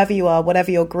whoever you are,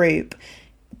 whatever your group,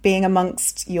 being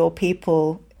amongst your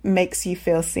people makes you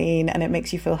feel seen, and it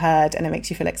makes you feel heard, and it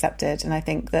makes you feel accepted. And I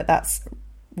think that that's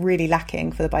really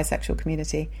lacking for the bisexual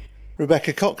community.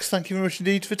 Rebecca Cox, thank you very much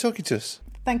indeed for talking to us.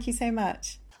 Thank you so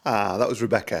much. That was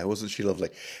Rebecca. Wasn't she lovely?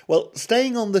 Well,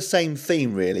 staying on the same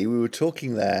theme, really, we were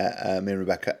talking there, me and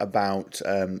Rebecca, about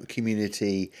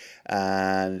community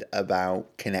and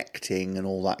about connecting and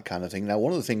all that kind of thing. Now,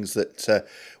 one of the things that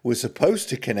we're supposed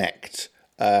to connect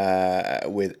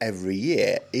with every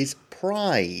year is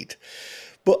Pride.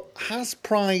 But has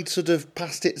Pride sort of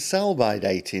passed its sell-by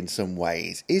date in some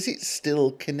ways? Is it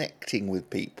still connecting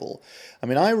with people? I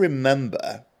mean, I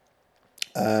remember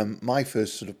my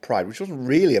first sort of Pride, which wasn't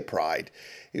really a Pride,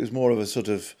 it was more of a sort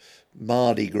of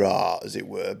Mardi Gras, as it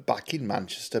were, back in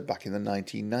Manchester, back in the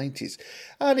 1990s.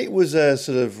 And it was a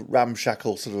sort of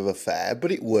ramshackle sort of affair,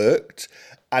 but it worked,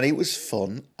 and it was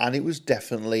fun, and it was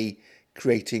definitely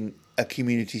creating a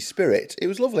community spirit. It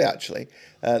was lovely, actually.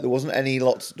 There wasn't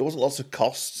lots of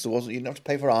costs. You didn't have to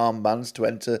pay for armbands to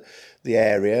enter the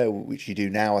area, which you do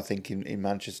now, I think, in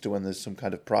Manchester when there's some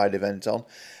kind of Pride event on.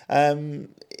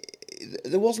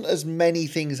 There wasn't as many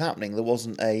things happening. There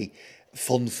wasn't a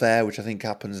fun fair, which I think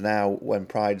happens now when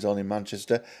Pride's on in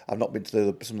Manchester. I've not been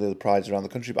to some of the other Prides around the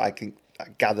country, but I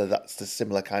gather that's the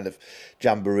similar kind of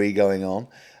jamboree going on.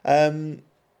 For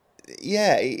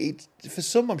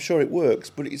some I'm sure it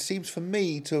works, but it seems for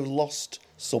me to have lost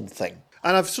something.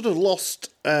 And I've sort of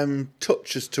lost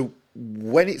touch as to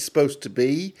when it's supposed to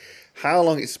be, how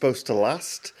long it's supposed to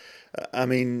last. I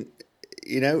mean,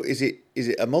 is it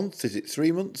a month? Is it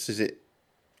 3 months? Is it,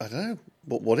 I don't know,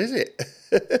 what is it?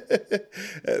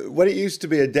 When it used to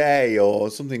be a day or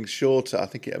something shorter, I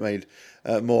think it made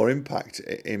more impact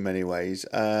in many ways.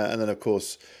 And then, of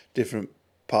course, different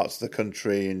parts of the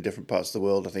country and different parts of the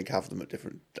world, I think, have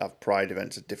Pride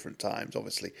events at different times.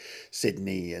 Obviously,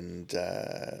 Sydney and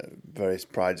various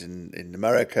Prides in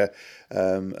America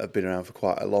have been around for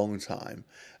quite a long time.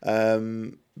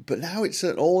 But now it's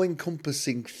an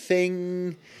all-encompassing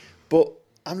thing, but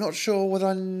I'm not sure whether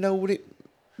I know what it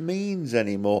means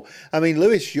anymore. I mean,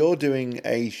 Lewis, you're doing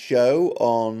a show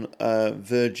on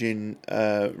Virgin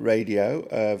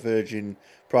Radio, Virgin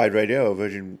Pride Radio, or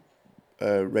Virgin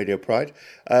Radio Pride,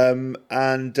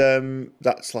 and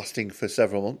that's lasting for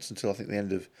several months until I think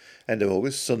the end of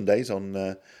August. Sundays on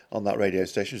that radio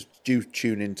station. Do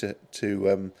tune in to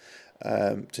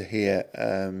hear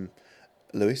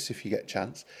Lewis if you get a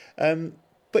chance.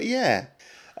 But yeah,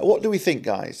 what do we think,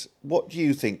 guys? What do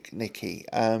you think, Nichi?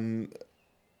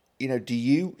 do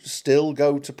you still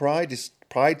go to Pride? Is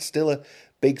Pride still a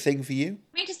big thing for you?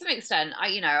 I mean, to some extent,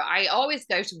 I always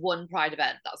go to one Pride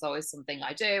event. That's always something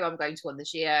I do. I'm going to one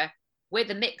this year with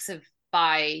a mix of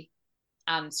bi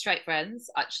and straight friends,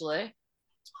 actually.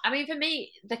 I mean, for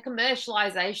me, the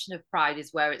commercialization of Pride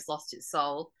is where it's lost its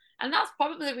soul. And that's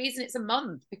probably the reason it's a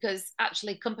month, because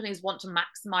actually companies want to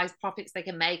maximize profits they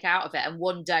can make out of it. And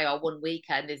one day or one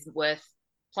weekend isn't worth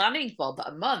planning for, but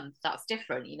a month, that's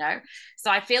different, So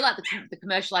I feel like the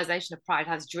commercialization of Pride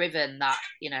has driven that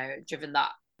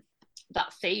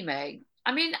theming.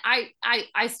 I mean,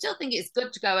 I still think it's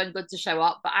good to go and good to show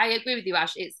up, but I agree with you,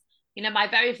 Ash. It's, my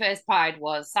very first Pride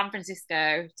was San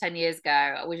Francisco 10 years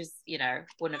ago, which is,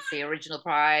 one of the original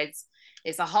Prides.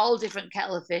 It's a whole different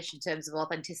kettle of fish in terms of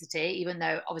authenticity, even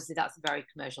though obviously that's a very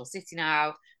commercial city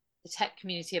now. The tech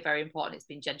community are very important. It's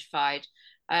been gentrified.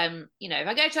 If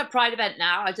I go to a Pride event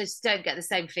now, I just don't get the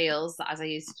same feels as I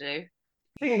used to do.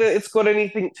 I think that it's got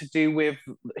anything to do with,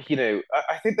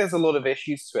 I think there's a lot of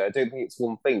issues to it. I don't think it's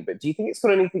one thing, but do you think it's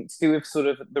got anything to do with sort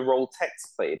of the role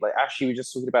text played? Like, Ashley was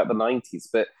just talking about the 90s,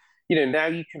 but, now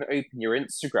you can open your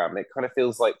Instagram and it kind of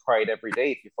feels like Pride every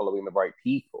day if you're following the right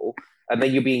people. And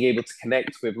then you're being able to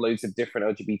connect with loads of different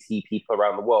LGBT people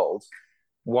around the world.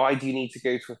 Why do you need to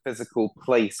go to a physical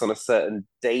place on a certain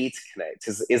day to connect?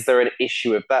 Is there an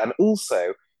issue of that? And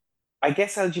also, I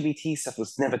guess LGBT stuff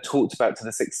was never talked about to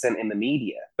this extent in the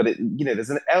media, but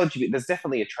there's there's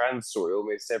definitely a trans story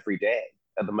almost every day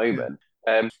at the moment.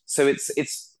 So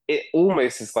it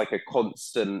almost is like a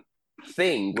constant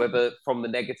thing, whether from the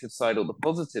negative side or the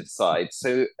positive side.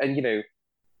 So, and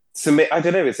so I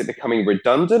don't know, is it becoming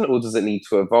redundant or does it need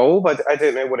to evolve? I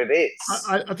don't know what it is.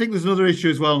 I think there's another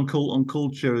issue as well on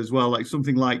culture as well, like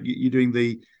something like you're doing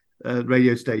the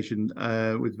radio station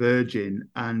with Virgin,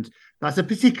 and that's a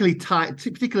particular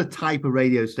type of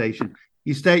radio station.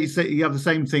 You have the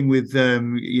same thing with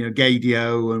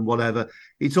Gadio and whatever.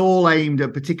 It's all aimed at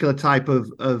a particular type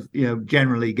of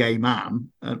generally gay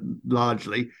man,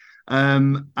 largely.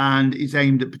 And it's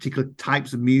aimed at particular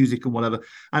types of music and whatever.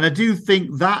 And I do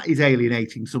think that is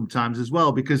alienating sometimes as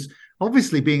well, because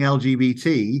obviously being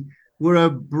LGBT, we're a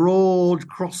broad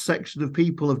cross-section of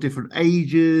people of different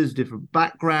ages, different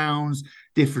backgrounds,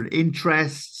 different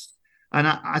interests. And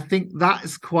I think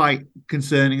that's quite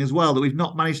concerning as well, that we've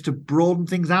not managed to broaden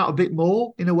things out a bit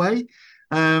more in a way.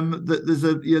 That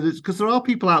there's because there are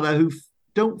people out there who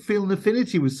don't feel an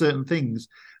affinity with certain things.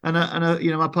 And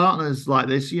my partner's like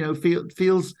this,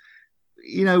 feels,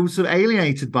 sort of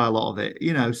alienated by a lot of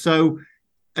it, so,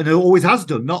 and it always has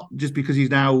done, not just because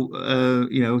he's now,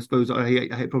 I suppose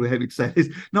I probably hate me to say this,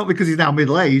 not because he's now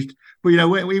middle-aged, but,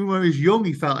 even when he was young,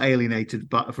 he felt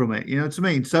alienated from it, what I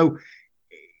mean? So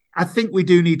I think we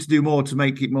do need to do more to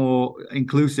make it more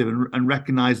inclusive and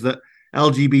recognise that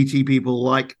LGBT people,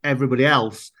 like everybody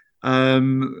else, are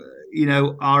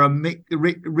a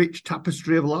rich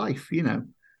tapestry of life,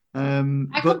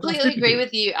 I completely agree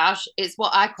with you, Ash. It's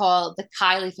what I call the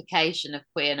Kylification of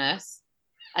queerness.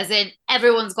 As in,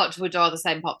 everyone's got to adore the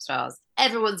same pop stars.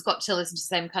 Everyone's got to listen to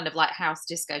the same kind of like house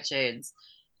disco tunes.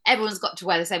 Everyone's got to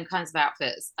wear the same kinds of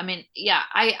outfits. I mean, yeah,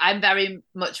 I'm very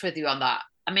much with you on that.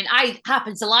 I mean, I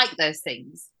happen to like those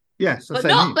things. Yes, but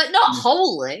not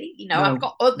wholly. You know, no. I've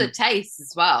got other tastes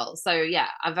as well. So yeah,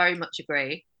 I very much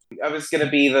agree. I was going to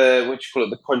be the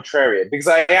contrarian, because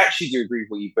I actually do agree with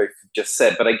what you both just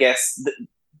said. But I guess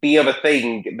the other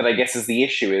thing that I guess is the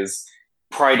issue is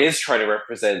Pride is trying to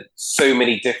represent so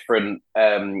many different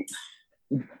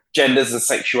genders and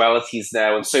sexualities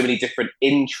now, and so many different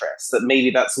interests, that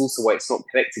maybe that's also why it's not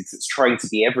connected, because it's trying to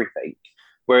be everything.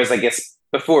 Whereas I guess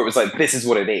before it was like, this is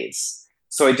what it is.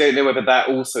 So I don't know whether that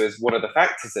also is one of the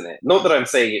factors in it. Not that I'm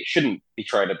saying it shouldn't be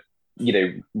trying to,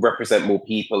 represent more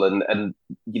people and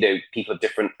people of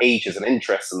different ages and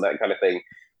interests and that kind of thing.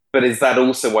 But is that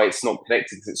also why it's not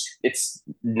connected? Because it's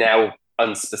now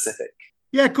unspecific.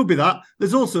 Yeah, it could be that.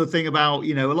 There's also a thing about,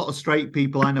 a lot of straight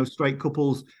people. I know straight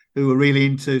couples who are really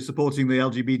into supporting the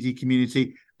LGBT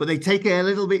community, but they take it a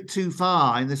little bit too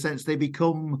far in the sense they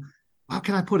become, how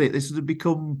can I put it? This has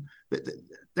become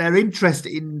their interest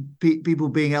in people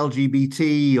being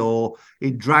LGBT or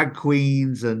in drag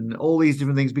queens and all these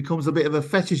different things becomes a bit of a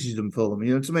fetishism for them.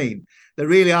 You know what I mean? They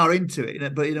really are into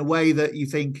it, but in a way that you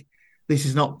think, this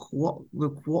is not what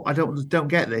I don't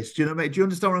get this. Do you know what I mean? Do you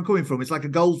understand where I'm coming from? It's like a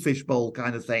goldfish bowl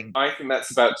kind of thing. I think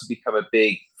that's about to become a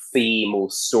big theme or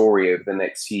story over the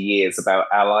next few years about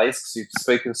allies, because we've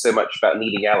spoken so much about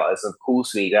needing allies, and of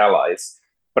course we need allies.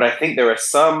 But I think there are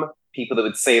some people that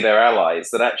would say they're allies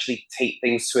that actually take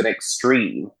things to an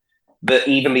extreme that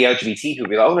even the LGBT people will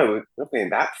be like, oh no, we're not going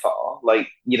that far.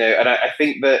 And I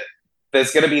think that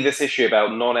there's going to be this issue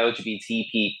about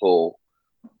non-LGBT people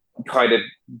kind of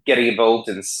getting involved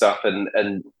in stuff,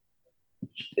 and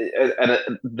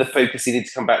the focus needed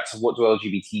to come back to what do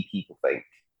LGBT people think.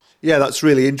 Yeah, that's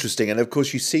really interesting. And of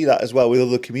course, you see that as well with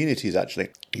other communities, actually.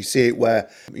 You see it where,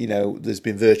 there's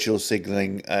been virtual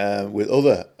signalling with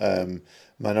other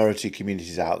minority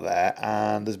communities out there,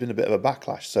 and there's been a bit of a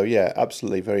backlash. So, yeah,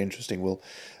 absolutely very interesting. We'll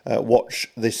watch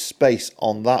this space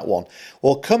on that one.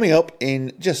 Well, coming up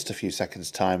in just a few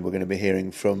seconds' time, we're going to be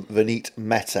hearing from Vaneet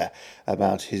Mehta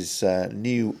about his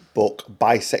new book,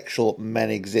 Bisexual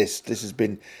Men Exist. This has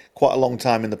been quite a long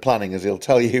time in the planning, as he'll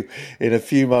tell you in a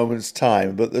few moments'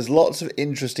 time. But there's lots of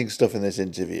interesting stuff in this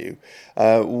interview.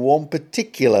 One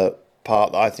particular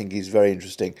part that I think is very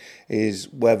interesting is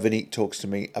where Vaneet talks to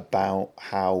me about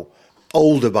how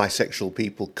older bisexual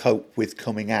people cope with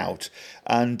coming out.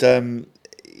 And,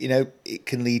 it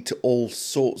can lead to all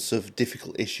sorts of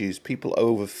difficult issues. People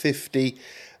over 50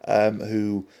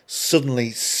 who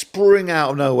suddenly spring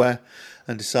out of nowhere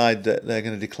and decide that they're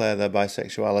going to declare their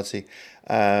bisexuality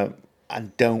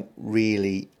and don't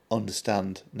really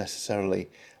understand necessarily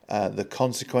the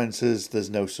consequences. There's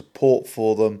no support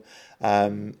for them.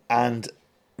 And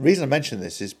the reason I mention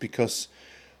this is because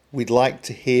we'd like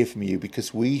to hear from you,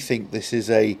 because we think this is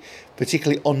a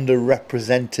particularly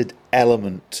underrepresented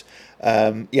element.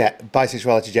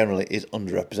 Bisexuality generally is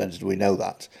underrepresented. We know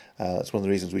that. That's one of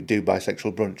the reasons we do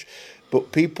Bisexual Brunch.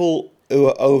 But people who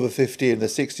are over 50 in their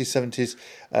 60s,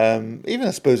 70s, even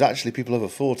I suppose actually people over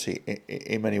 40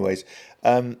 in many ways,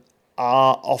 are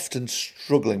often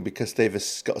struggling because they've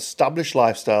got established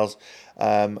lifestyles,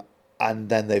 and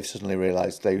then they've suddenly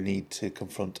realised they need to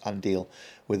confront and deal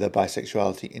with their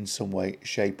bisexuality in some way,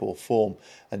 shape or form.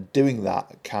 And doing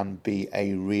that can be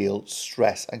a real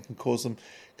stress and can cause them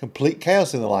complete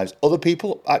chaos in their lives. Other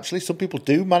people, actually, some people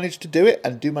do manage to do it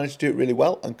and do manage to do it really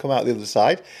well and come out the other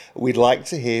side. We'd like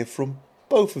to hear from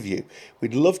both of you.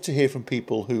 We'd love to hear from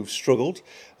people who've struggled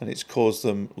and it's caused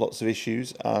them lots of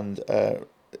issues and,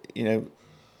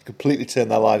 completely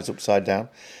turned their lives upside down.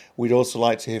 We'd also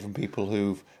like to hear from people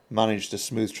who've managed a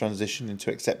smooth transition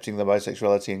into accepting their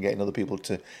bisexuality and getting other people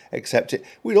to accept it.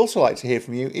 We'd also like to hear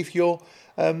from you if you're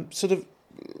still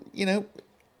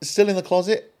in the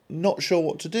closet, not sure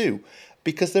what to do,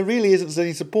 because there really isn't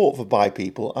any support for bi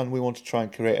people, and we want to try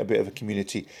and create a bit of a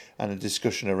community and a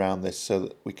discussion around this so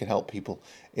that we can help people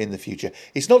in the future.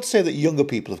 It's not to say that younger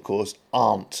people, of course,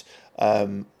 aren't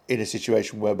in a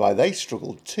situation whereby they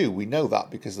struggle too. We know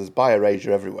that because there's bi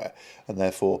erasure everywhere, and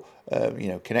therefore,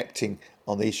 connecting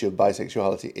on the issue of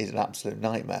bisexuality is an absolute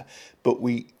nightmare. But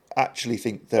we actually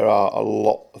think there are a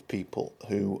lot of people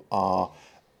who are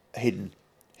hidden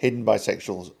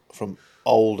bisexuals from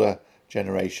older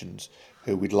generations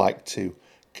who we'd like to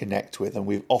connect with. And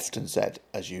we've often said,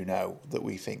 as you know, that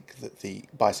we think that the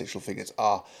bisexual figures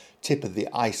are tip of the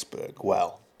iceberg.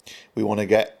 Well, we want to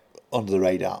get under the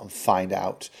radar and find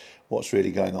out what's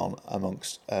really going on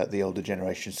amongst the older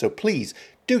generation. So please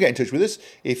do get in touch with us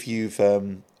if you've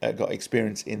got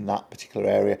experience in that particular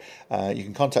area. You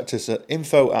can contact us at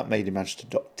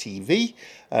info@madeinmanchester.tv,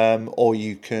 or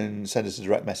you can send us a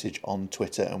direct message on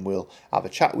Twitter and we'll have a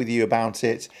chat with you about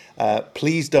it.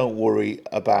 Please don't worry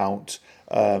about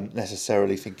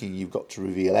necessarily thinking you've got to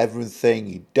reveal everything.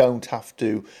 You don't have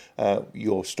to.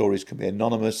 Your stories can be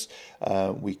anonymous.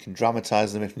 We can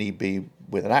dramatise them if need be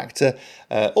with an actor,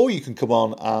 or you can come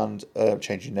on and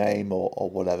change your name or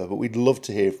whatever. But we'd love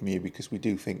to hear from you because we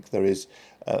do think there is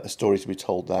a story to be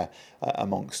told there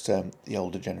amongst the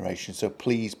older generation. So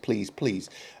please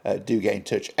do get in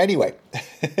touch. Anyway,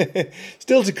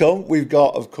 still to come, we've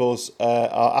got, of course,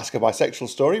 our Ask a Bisexual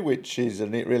story, which is a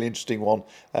really interesting one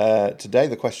today.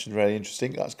 The question's really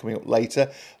interesting. That's coming up later.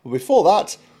 But before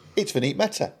that, it's Vaneet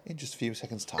Mehta in just a few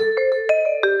seconds' time.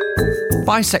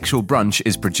 Bisexual Brunch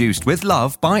is produced with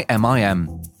love by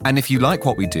MIM. And if you like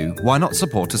what we do, why not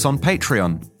support us on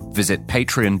Patreon? Visit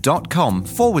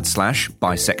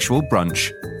patreon.com/bisexual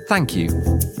brunch. Thank you.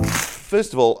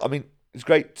 First of all, I mean, it's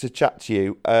great to chat to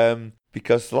you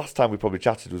because the last time we probably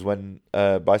chatted was when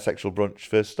Bisexual Brunch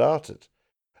first started.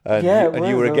 And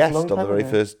you were a guest on the very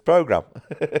first programme.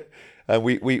 And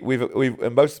we've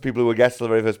and most of the people who were guests on the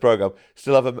very first programme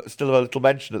still have a little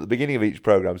mention at the beginning of each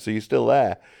programme, so you're still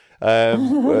there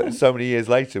so many years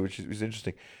later, which is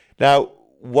interesting. Now,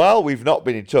 while we've not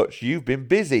been in touch, you've been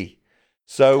busy.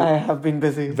 So I have been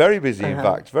busy. Very busy, in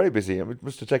fact. Very busy. It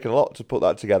must have taken a lot to put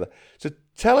that together. So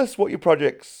tell us what your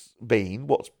project's been,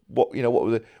 what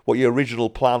your original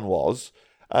plan was,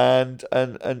 and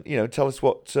tell us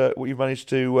what you've managed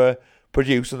to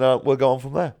produce, and we'll go on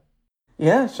from there.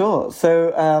 Yeah, sure.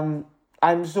 So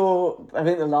I'm sure, I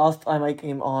think the last time I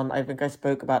came on, I think I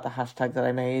spoke about the hashtag that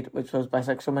I made, which was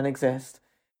Bisexual Men Exist.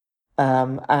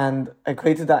 And I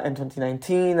created that in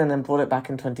 2019 and then brought it back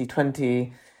in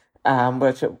 2020,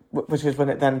 which is when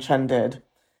it then trended.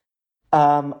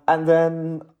 And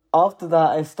then after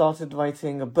that, I started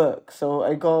writing a book. So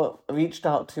I got reached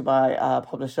out to by a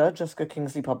publisher, Jessica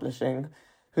Kingsley Publishing,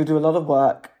 who do a lot of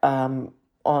work on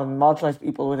marginalized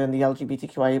people within the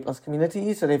LGBTQIA plus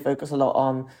community. So they focus a lot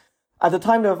on, at the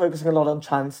time they were focusing a lot on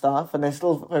trans stuff, and they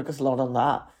still focus a lot on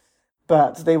that.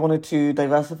 But they wanted to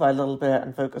diversify a little bit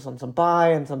and focus on some bi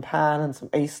and some pan and some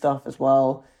ace stuff as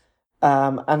well.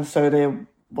 And so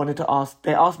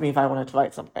they asked me if I wanted to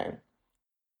write something.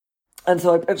 And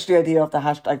so I pitched the idea of the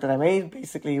hashtag that I made,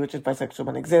 basically, which is Bisexual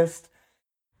Men Exist.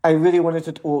 I really wanted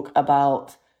to talk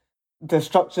about the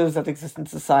structures that exist in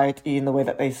society in the way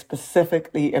that they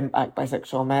specifically impact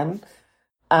bisexual men.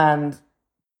 And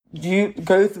you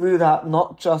go through that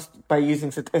not just by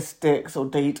using statistics or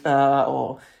data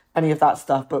or any of that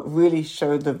stuff, but really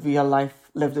show the real life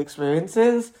lived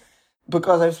experiences.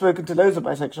 Because I've spoken to loads of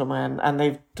bisexual men and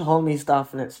they've told me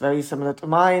stuff and it's very similar to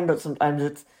mine, but sometimes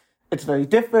it's very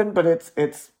different, but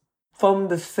it's from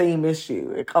the same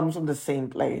issue. It comes from the same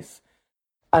place.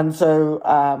 And so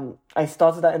I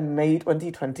started that in May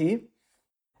 2020,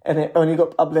 and it only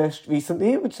got published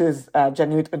recently, which is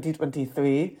January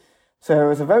 2023. So it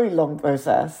was a very long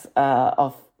process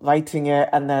of writing it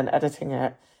and then editing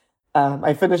it.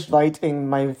 I finished writing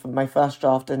my first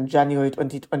draft in January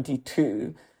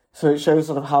 2022. So it shows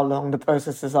sort of how long the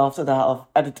process is after that of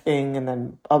editing and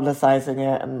then publicizing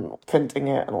it and printing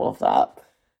it and all of that.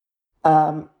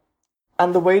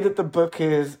 And the way that the book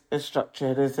is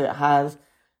structured is it has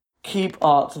key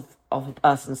parts of a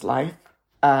person's life.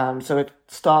 So it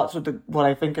starts with what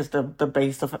I think is the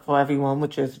base of it for everyone,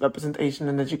 which is representation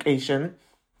and education,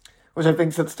 which I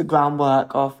think sets the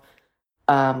groundwork of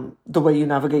the way you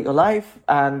navigate your life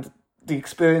and the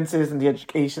experiences and the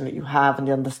education that you have and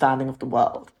the understanding of the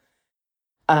world.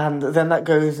 And then that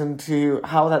goes into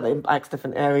how that impacts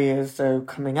different areas. So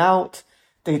coming out,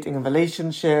 dating and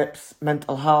relationships,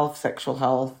 mental health, sexual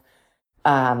health,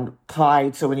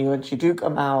 pride. So when you actually do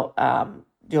come out,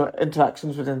 your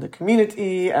interactions within the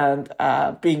community and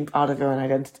being part of your own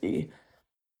identity.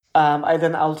 I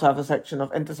then also have a section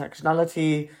of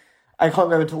intersectionality. I can't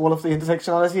go into all of the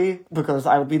intersectionality because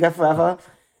I would be there forever.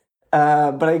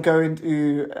 But I go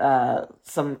into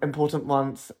some important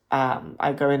ones.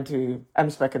 I go into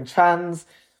MSpec and trans,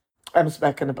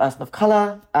 MSpec and a person of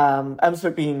colour,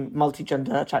 MSpec being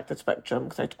multi-gender attracted spectrum,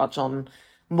 because I touch on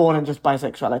more than just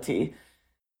bisexuality.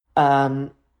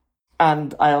 And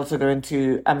I also go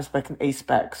into MSpec and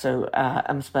ASpec, so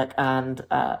MSpec and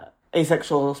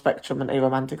asexual spectrum and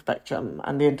aromantic spectrum,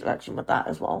 and the interaction with that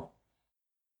as well.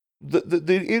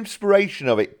 The inspiration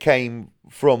of it came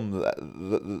from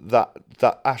that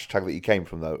hashtag that you came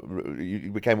from, though.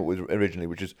 You came up with originally,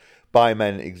 which is Bi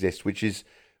Men Exist, which is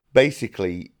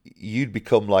basically you'd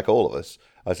become like all of us,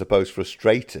 I suppose,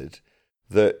 frustrated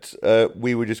that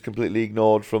we were just completely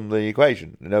ignored from the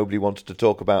equation. Nobody wanted to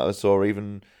talk about us or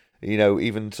even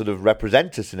sort of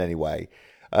represent us in any way.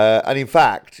 And in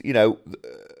fact,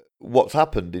 what's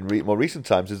happened in more recent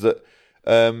times is that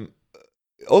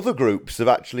other groups have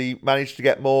actually managed to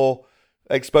get more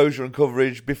exposure and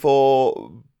coverage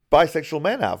before bisexual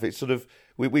men have. It's sort of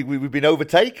we've been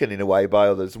overtaken in a way by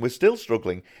others, and we're still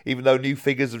struggling, even though new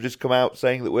figures have just come out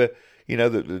saying that we're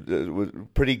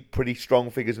pretty strong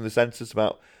figures in the census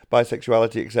about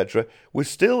bisexuality, etc. We're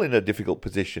still in a difficult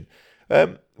position.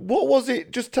 What was it?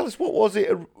 Just tell us, what was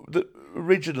it that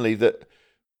originally that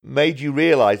made you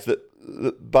realise that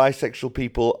bisexual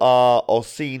people are or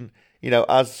seen,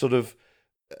 as sort of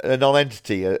a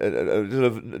non-entity, sort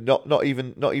of not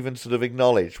even sort of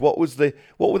acknowledged? What were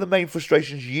the main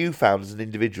frustrations you found as an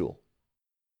individual?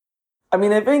 I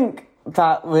mean, I think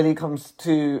that really comes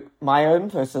to my own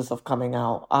process of coming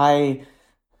out. I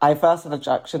first had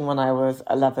attraction when I was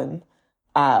 11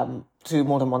 to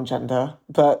more than one gender,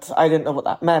 but I didn't know what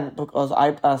that meant because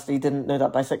I personally didn't know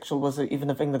that bisexual was even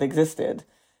a thing that existed.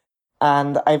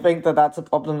 And I think that that's a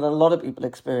problem that a lot of people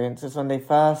experience, is when they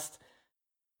first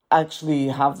actually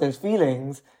have those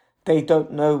feelings, they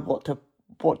don't know what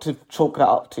to chalk that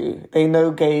up to. They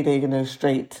know gay, they know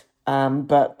straight,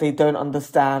 but they don't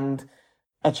understand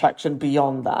attraction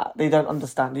beyond that. They don't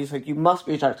understand. It's like you must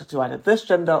be attracted to either this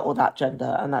gender or that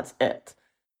gender, and that's it.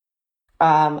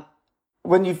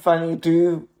 When you finally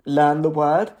do learn the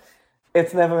word,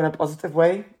 it's never in a positive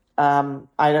way.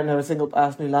 I don't know a single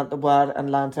person who learnt the word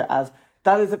and learnt it as,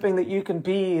 that is a thing that you can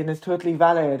be and it's totally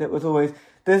valid. It was always,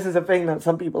 this is a thing that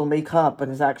some people make up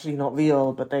and is actually not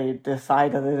real, but they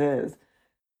decide that it is.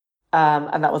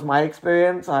 And that was my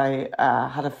experience. I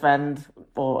had a friend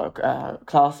or a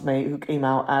classmate who came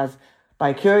out as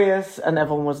bi-curious, and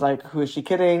everyone was like, who is she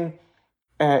kidding?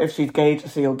 If she's gay,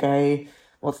 just say you're gay.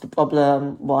 What's the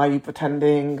problem? Why are you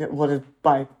pretending? What is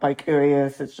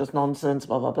bi-curious? It's just nonsense,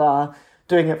 blah, blah, blah.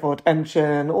 Doing it for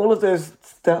attention. All of those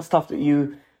stuff that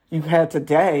you hear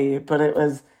today, but it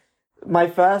was my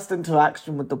first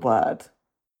interaction with the word.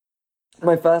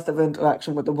 My first ever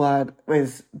interaction with the word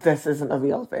was, this isn't a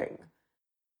real thing.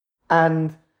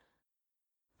 And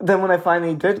then when I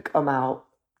finally did come out,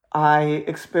 I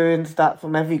experienced that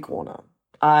from every corner.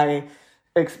 I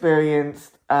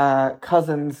experienced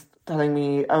cousins telling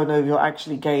me, oh no, you're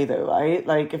actually gay though, right?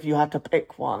 Like, if you had to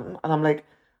pick one. And I'm like,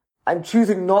 I'm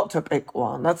choosing not to pick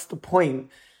one. That's the point.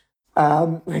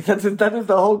 Like that is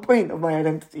the whole point of my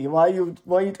identity. Why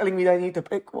are you telling me that I need to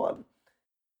pick one?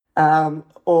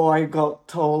 Or I got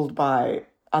told by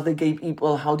other gay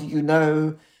people, how do you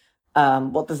know?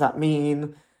 What does that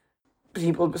mean?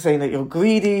 People saying that you're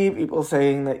greedy, people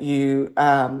saying that you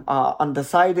are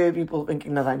undecided, people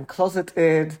thinking that I'm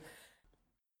closeted.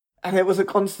 And it was a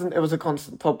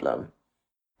constant problem.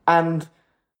 And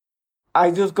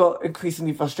I just got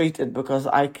increasingly frustrated because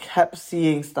I kept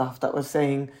seeing stuff that was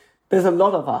saying, there's a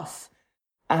lot of us,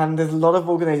 and there's a lot of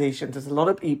organizations, there's a lot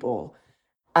of people,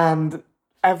 and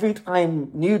every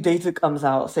time new data comes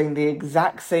out saying the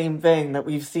exact same thing that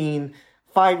we've seen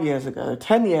 5 years ago,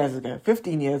 10 years ago,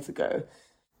 15 years ago,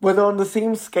 whether on the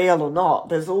same scale or not,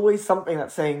 there's always something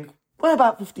that's saying, we're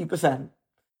about 50%.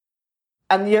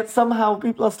 And yet somehow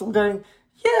people are still going,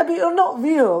 yeah, but you're not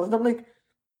real. And I'm like,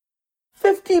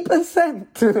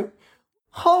 50%,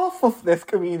 half of this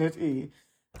community.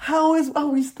 Are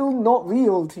we still not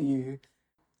real to you?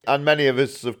 And many of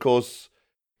us, of course,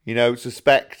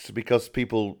 suspect, because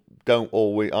people aren't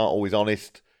always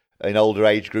honest in older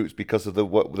age groups because of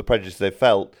the prejudice they've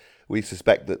felt. We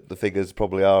suspect that the figures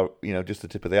probably are, just the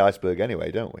tip of the iceberg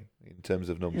anyway, don't we? In terms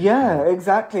of numbers. Yeah,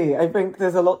 exactly. I think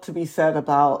there's a lot to be said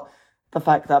about the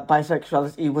fact that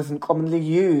bisexuality wasn't commonly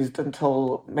used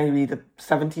until maybe the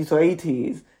 70s or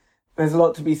 80s. There's a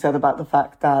lot to be said about the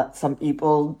fact that some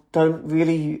people don't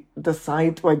really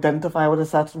decide to identify with a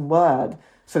certain word.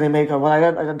 So they may go, well, I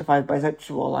don't identify as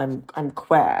bisexual, I'm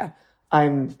queer,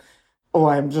 I'm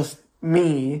just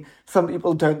me. Some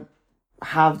people don't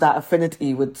have that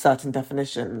affinity with certain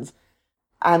definitions.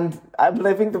 But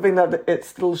I think the thing that it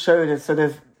still showed is sort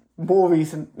of more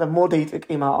data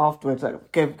came out afterwards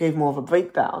that gave more of a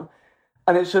breakdown.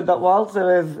 And it showed that whilst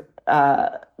there is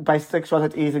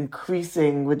bisexuality is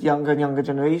increasing with younger and younger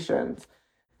generations,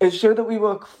 it showed that we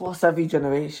were across every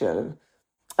generation.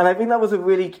 And I think that was a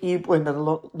really key point that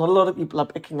not a lot of people are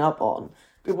picking up on.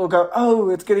 People go, oh,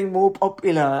 it's getting more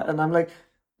popular. And I'm like,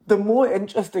 the more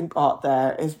interesting part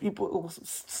there is people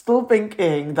still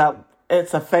thinking that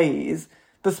it's a phase,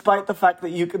 despite the fact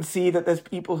that you can see that there's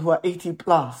people who are 80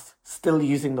 plus still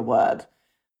using the word.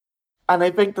 And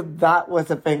I think that was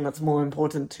the thing that's more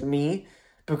important to me,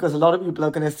 because a lot of people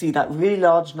are going to see that really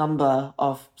large number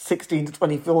of 16 to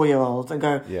 24-year-olds and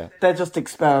go, they're just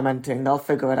experimenting, they'll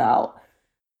figure it out.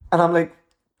 And I'm like,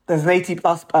 there's an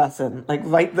 80-plus person, like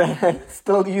right there,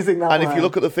 still using that word. If you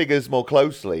look at the figures more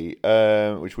closely,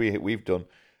 which we've done,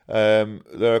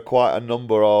 there are quite a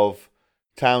number of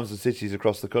towns and cities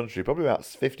across the country, probably about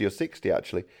 50 or 60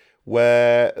 actually,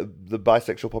 where the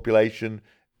bisexual population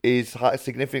is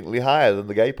significantly higher than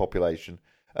the gay population.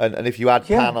 And if you add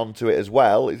pan onto it as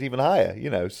well, it's even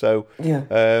higher, So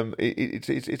it's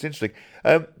interesting.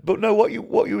 But no, what you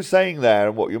were saying there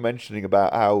and what you're mentioning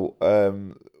about how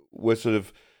we're sort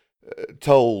of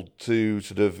told to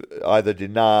sort of either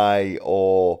deny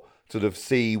or sort of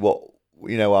see what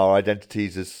our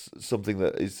identities as something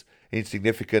that is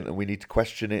insignificant and we need to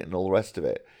question it and all the rest of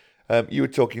it. You were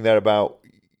talking there about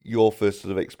your first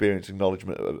sort of experience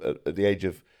acknowledgement at the age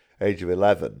of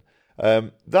 11.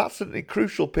 That's a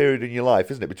crucial period in your life,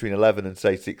 isn't it? Between 11 and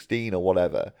say 16 or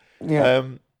whatever. Yeah.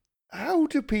 How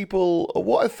do people?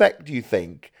 What effect do you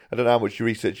think? I don't know how much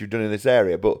research you've done in this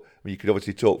area, but you could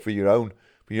obviously talk from your own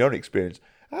experience.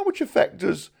 How much effect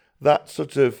does that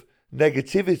sort of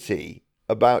negativity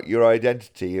about your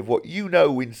identity of what you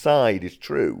know inside is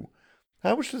true?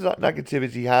 How much does that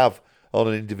negativity have on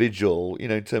an individual?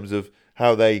 In terms of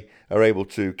how they are able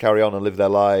to carry on and live their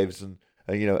lives and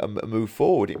move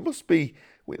forward. It must be,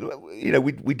 we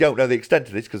don't know the extent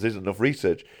of this because there isn't enough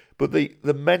research, but the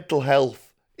mental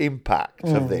health impact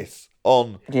of this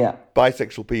on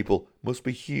bisexual people must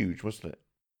be huge, mustn't it?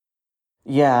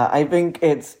 Yeah, I think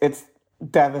it's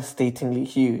devastatingly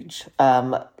huge.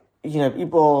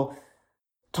 People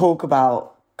talk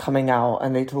about coming out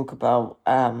and they talk about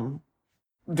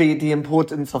the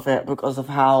importance of it because of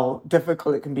how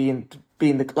difficult it can be to be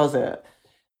in the closet.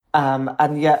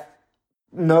 And yet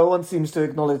no one seems to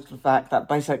acknowledge the fact that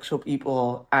bisexual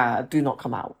people do not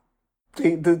come out.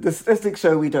 The statistics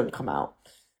show we don't come out.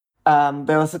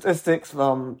 There are statistics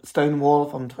from Stonewall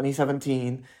from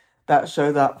 2017 that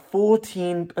show that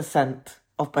 14%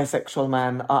 of bisexual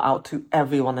men are out to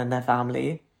everyone in their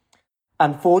family,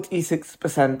 and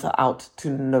 46% are out to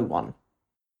no one.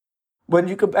 When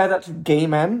you compare that to gay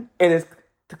men, it is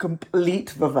the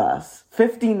complete reverse.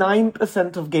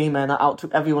 59% of gay men are out to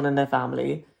everyone in their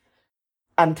family,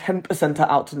 and 10% are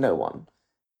out to no one.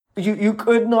 You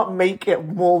could not make it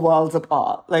more worlds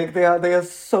apart. Like, they are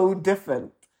so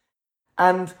different.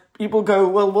 And people go,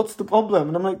 well, what's the problem?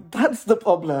 And I'm like, that's the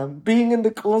problem. Being in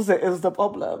the closet is the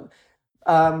problem.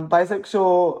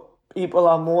 Bisexual people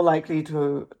are more likely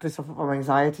to suffer from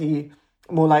anxiety,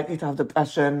 more likely to have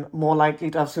depression, more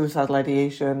likely to have suicidal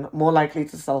ideation, more likely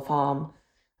to self-harm.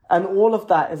 And all of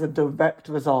that is a direct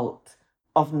result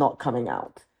of not coming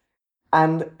out.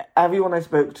 And everyone I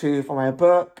spoke to for my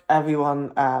book,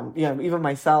 everyone, even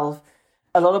myself,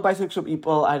 a lot of bisexual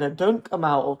people either don't come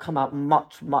out or come out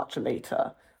much, much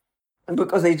later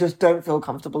because they just don't feel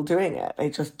comfortable doing it. They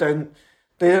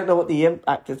don't know what the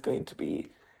impact is going to be.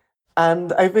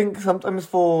 And I think sometimes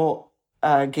for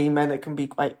gay men, it can be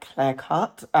quite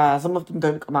clear-cut. Some of them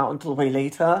don't come out until way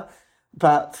later.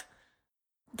 But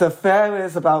the fear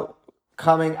is about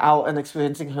coming out and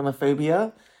experiencing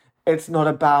homophobia. It's not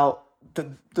about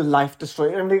the life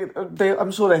destroyed. I mean,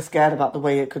 I'm sure they're scared about the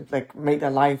way it could make their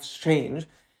lives change.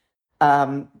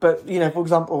 But for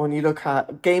example, when you look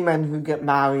at gay men who get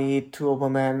married to a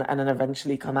woman and then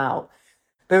eventually come out,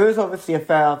 there is obviously a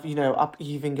fear of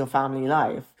upheaving your family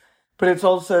life, but it's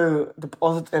also the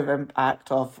positive impact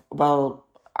of, well,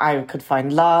 I could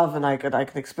find love and I could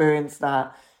experience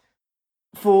that.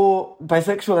 For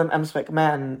bisexual and M-spec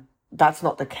men, that's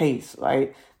not the case,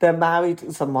 right? They're married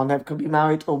to someone, they could be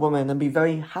married to a woman and be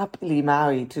very happily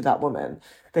married to that woman.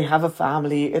 They have a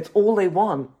family, it's all they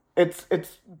want. It's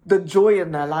the joy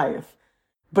in their life.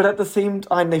 But at the same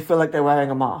time, they feel like they're wearing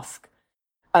a mask.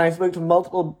 And I spoke to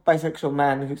multiple bisexual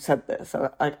men who said this.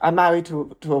 So, I'm married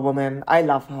to a woman, I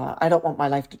love her, I don't want my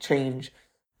life to change,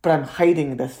 but I'm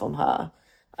hiding this from her.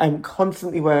 I'm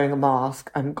constantly wearing a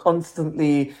mask, I'm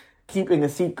constantly keeping a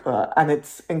secret, and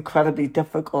it's incredibly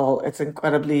difficult, it's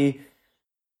incredibly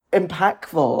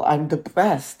impactful. I'm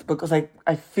depressed because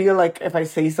I feel like if I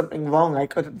say something wrong, I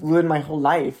could ruin my whole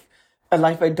life, a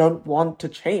life I don't want to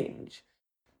change.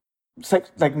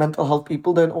 Mental health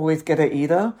people don't always get it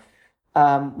either.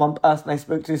 One person I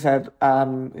spoke to said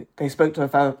they spoke to a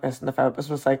therapist, and the therapist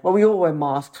was like, well, we all wear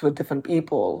masks for different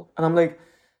people. And I'm like,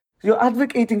 you're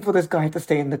advocating for this guy to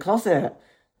stay in the closet.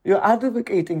 You're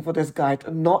advocating for this guy to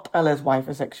not tell his wife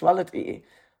his sexuality.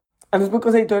 And it's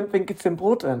because they don't think it's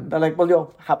important. They're like, well,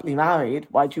 you're happily married.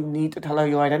 Why do you need to tell her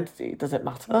your identity? Does it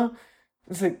matter?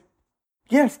 It's like,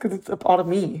 yes, because it's a part of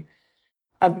me.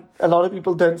 And a lot of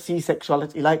people don't see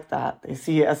sexuality like that. They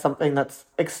see it as something that's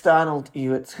external to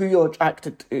you. It's who you're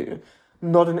attracted to,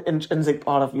 not an intrinsic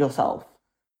part of yourself.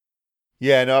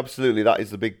 Yeah, no, absolutely. That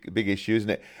is the big issue, isn't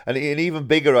it? And even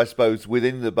bigger, I suppose,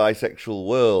 within the bisexual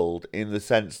world, in the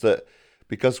sense that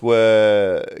because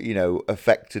we're,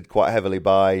 affected quite heavily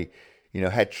by,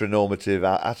 heteronormative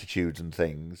attitudes and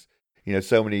things,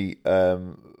 so many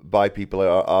bi people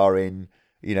are in,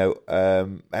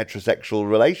 heterosexual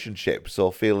relationships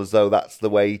or feel as though that's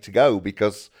the way to go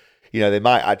because, they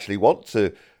might actually want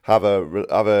to have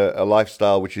a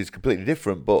lifestyle which is completely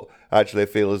different, but actually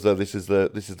they feel as though this is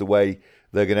the way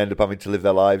they're going to end up having to live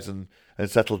their lives and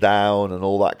settle down and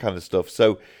all that kind of stuff.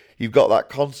 So you've got that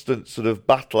constant sort of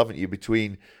battle, haven't you,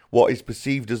 between what is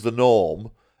perceived as the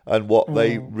norm and what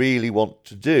they really want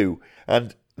to do.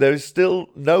 And there is still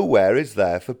nowhere, is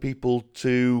there, for people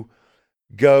to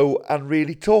go and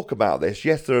really talk about this.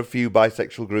 Yes, there are a few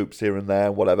bisexual groups here and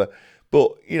there, whatever,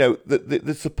 but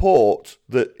the support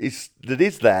that is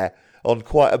there on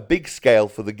quite a big scale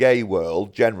for the gay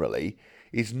world generally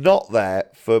is not there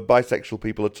for bisexual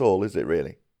people at all, is it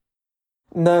really?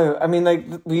 No, I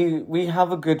mean, we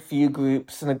have a good few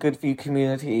groups and a good few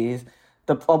communities.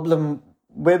 The problem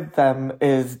with them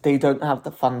is they don't have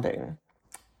the funding.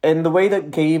 In the way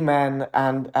that gay men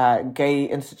and gay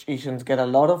institutions get a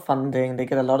lot of funding, they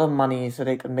get a lot of money so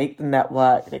they can make the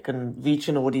network, they can reach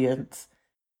an audience.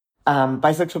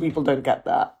 Bisexual people don't get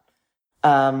that.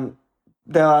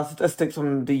 There are statistics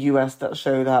from the US that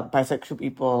show that bisexual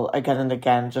people again and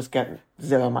again just get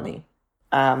zero money.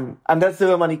 And that's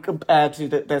zero money compared to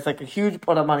there's a huge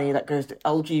pot of money that goes to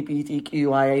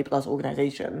LGBTQIA+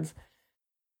 organizations.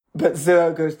 but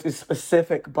 0 goes to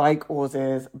specific by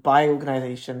causes, by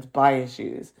organizations, by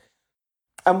issues.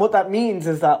 And what that means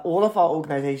is that all of our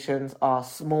organizations are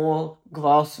small,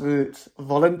 grassroots,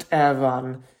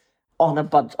 volunteer-run,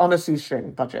 on a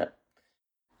shoestring budget.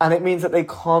 And it means that they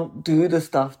can't do the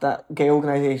stuff that gay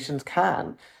organizations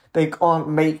can. They can't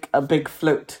make a big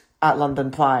float at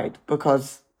London Pride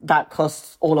because that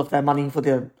costs all of their money for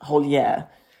the whole year.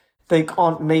 They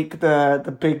can't make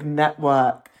the big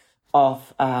network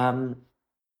of,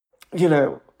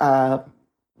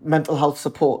 mental health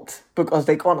support because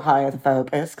they can't hire the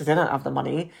therapists because they don't have the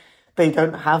money. They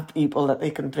don't have people that they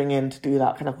can bring in to do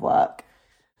that kind of work.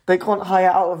 They can't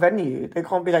hire out a venue. They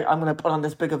can't be like, I'm going to put on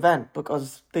this big event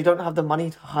because they don't have the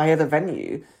money to hire the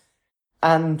venue.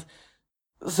 And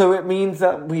so it means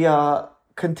that we are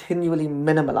continually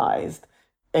minimalized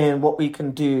in what we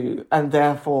can do. And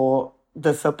therefore,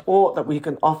 the support that we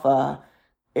can offer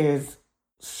is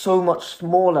so much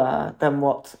smaller than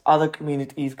what other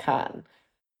communities can.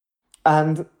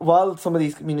 And while some of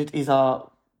these communities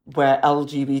are where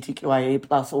LGBTQIA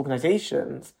plus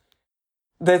organizations,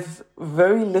 there's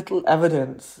very little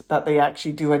evidence that they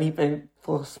actually do anything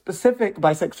for specific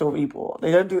bisexual people.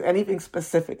 They don't do anything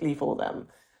specifically for them.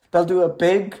 They'll do a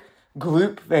big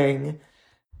group thing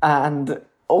and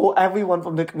everyone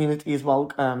from the community is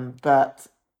welcome, but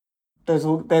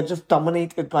they're just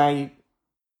dominated by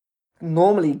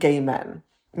normally gay men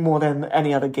more than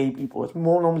any other gay people. It's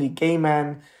more normally gay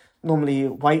men, normally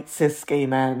white cis gay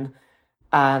men,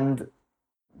 and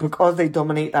because they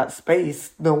dominate that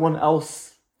space, no one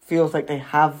else feels like they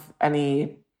have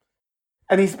any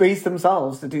space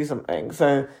themselves to do something.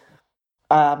 So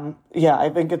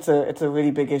I think it's a really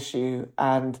big issue,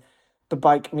 and the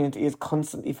bi community is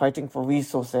constantly fighting for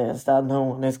resources that no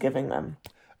one is giving them.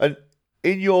 And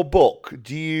in your book,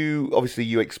 obviously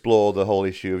you explore the whole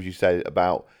issue, as you said,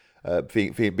 about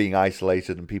being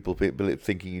isolated and people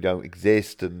thinking you don't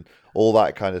exist and all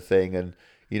that kind of thing. And,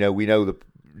 we know the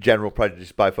general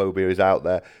prejudice biphobia is out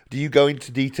there. Do you go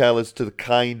into detail as to the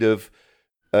kind of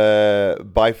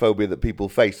biphobia that people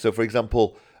face? So, for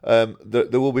example,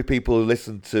 there will be people who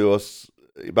listen to us,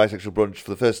 Bisexual Brunch, for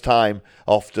the first time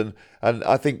often. And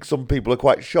I think some people are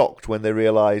quite shocked when they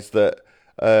realise that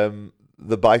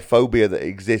the biphobia that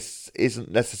exists isn't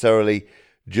necessarily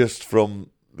just from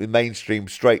the mainstream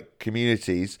straight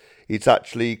communities. It's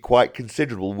actually quite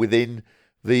considerable within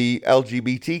the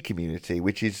LGBT community,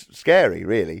 which is scary,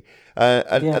 really.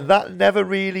 And that never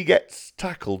really gets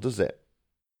tackled, does it?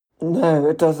 No,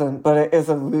 it doesn't, but it is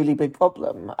a really big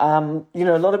problem. A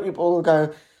lot of people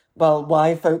go, well,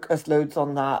 why focus loads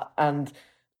on that? And,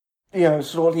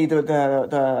 surely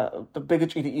the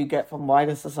bigotry that you get from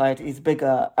wider society is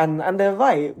bigger. And they're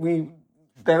right.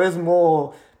 There is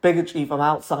more bigotry from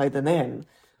outside than in.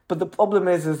 But the problem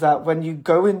is that when you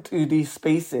go into these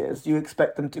spaces, you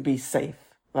expect them to be safe,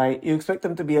 right? You expect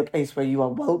them to be a place where you are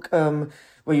welcome,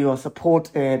 where you are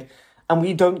supported, and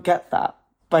we don't get that.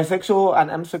 Bisexual and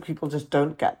MSOC people just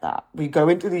don't get that. We go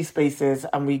into these spaces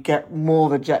and we get more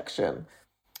rejection,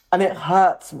 and it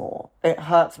hurts more. It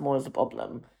hurts more as a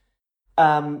problem.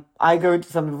 I go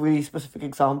into some really specific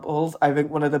examples. I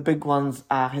think one of the big ones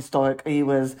historically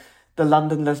was the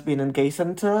London Lesbian and Gay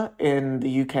Centre in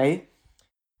the UK.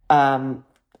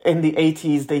 In the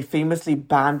 80s, they famously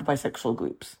banned bisexual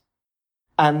groups.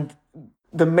 And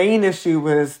the main issue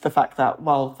was the fact that,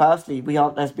 well, firstly, we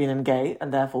aren't lesbian and gay,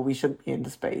 and therefore we shouldn't be in the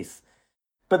space.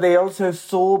 But they also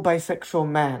saw bisexual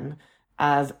men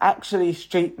as actually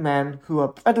straight men who are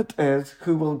predators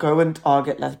who will go and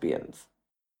target lesbians.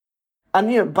 And,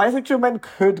 bisexual men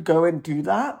could go and do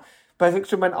that.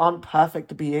 Bisexual men aren't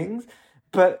perfect beings,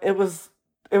 but it was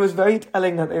very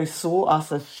telling that they saw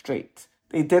us as straight.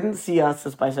 They didn't see us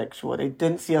as bisexual. They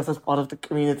didn't see us as part of the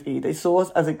community. They saw us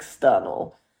as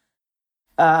external.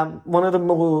 One of the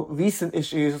more recent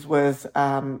issues was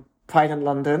Pride in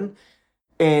London.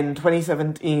 In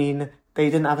 2017, they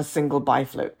didn't have a single bi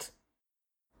float.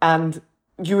 And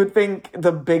you would think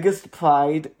the biggest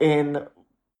pride in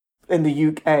the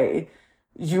UK,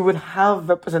 you would have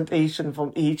representation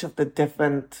from each of the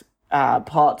different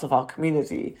parts of our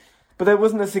community. But there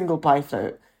wasn't a single bi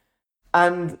float.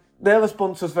 And their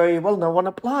response was very, well, no one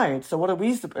applied, so what are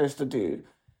we supposed to do?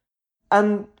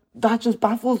 And that just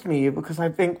baffles me, because I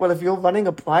think, well, if you're running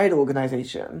a pride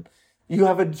organisation, you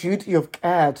have a duty of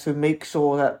care to make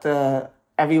sure that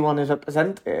everyone is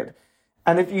represented.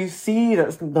 And if you see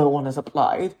that no one has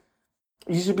applied,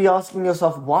 you should be asking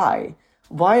yourself why.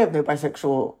 Why have no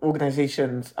bisexual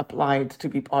organisations applied to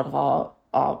be part of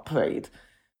our parade?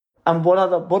 And what are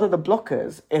the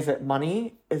blockers? Is it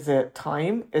money? Is it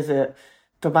time? Is it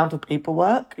the amount of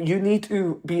paperwork, you need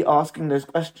to be asking those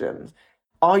questions.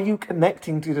 Are you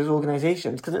connecting to those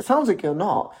organizations? Because it sounds like you're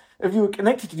not. If you were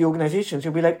connected to the organizations,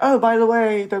 you'll be like, oh, by the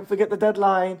way, don't forget the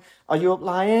deadline. Are you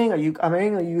applying? Are you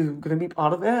coming? Are you going to be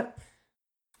part of it?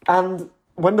 And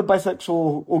when the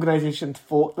bisexual organizations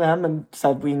fought them and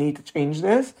said, we need to change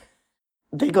this,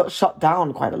 they got shut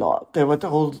down quite a lot. They were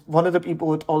told, one of the people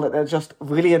were told that they're just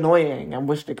really annoying and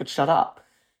wish they could shut up.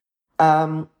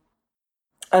 And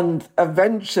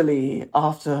eventually,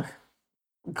 after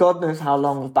God knows how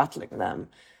long of battling them,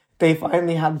 they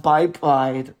finally had Bi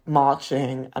Pride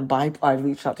marching, and Bi Pride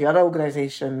reached out to the other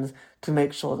organizations to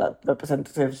make sure that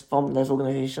representatives from those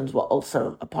organizations were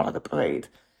also a part of the parade.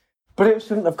 But it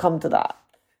shouldn't have come to that.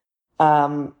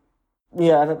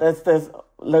 There's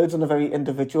loads on a very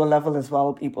individual level as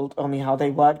well. People told me how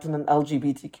they worked in an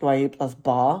LGBTQIA plus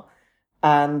bar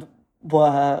and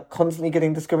were constantly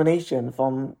getting discrimination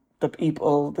from the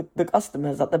people, the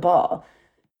customers at the bar.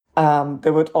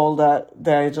 They were told that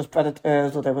they're just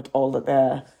predators, or they were told that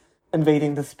they're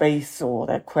invading the space, or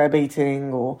they're queer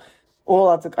baiting, or all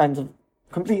other kinds of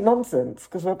complete nonsense,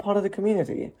 because we're part of the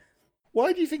community.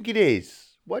 Why do you think it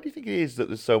is? Why do you think it is that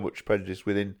there's so much prejudice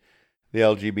within the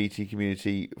LGBT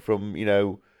community from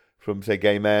say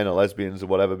gay men or lesbians or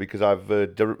whatever? Because I've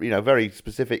heard, very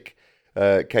specific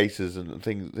cases and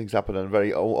things happen, and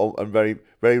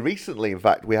very recently, in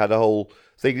fact, we had a whole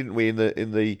thing, didn't we, in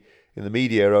the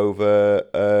media over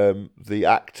the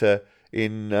actor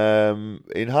in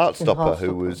Heartstopper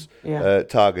who was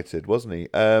targeted, wasn't he?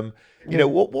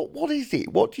 What is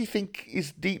it? What do you think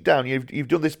is deep down? You've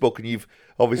done this book, and you've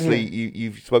obviously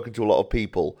you've spoken to a lot of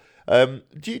people. Do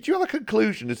you have a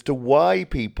conclusion as to why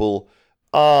people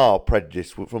are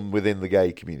prejudiced from within the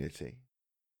gay community?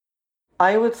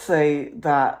 I would say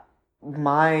that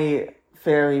my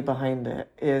theory behind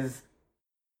it is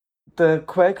the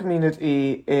queer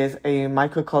community is a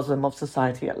microcosm of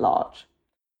society at large.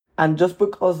 And just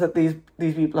because that these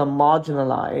people are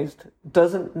marginalized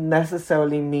doesn't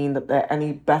necessarily mean that they're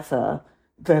any better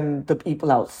than the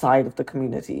people outside of the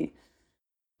community.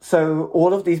 So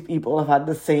all of these people have had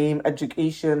the same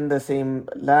education, the same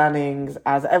learnings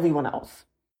as everyone else.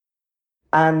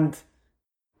 And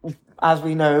as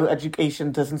we know,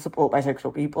 education doesn't support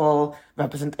bisexual people.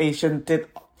 Representation did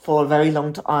for a very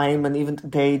long time, and even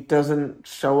today doesn't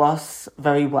show us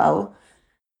very well.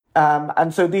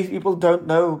 And so these people don't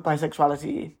know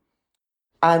bisexuality.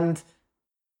 And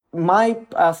my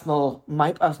personal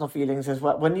feelings is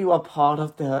that when you are part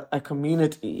of a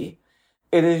community,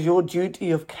 it is your duty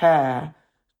of care.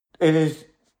 It is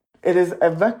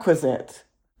a requisite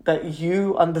that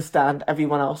you understand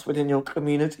everyone else within your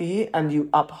community and you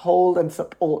uphold and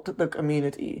support the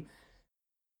community.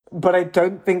 But I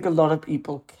don't think a lot of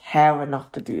people care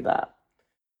enough to do that.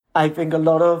 I think a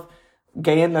lot of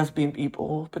gay and lesbian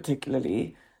people,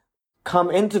 particularly, come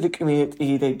into the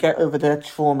community, they get over their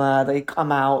trauma, they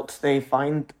come out, they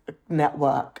find a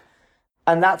network,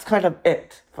 and that's kind of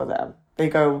it for them. They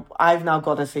go, I've now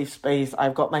got a safe space,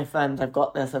 I've got my friends, I've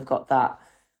got this, I've got that.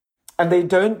 And they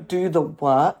don't do the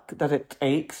work that it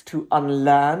takes to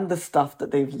unlearn the stuff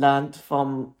that they've learned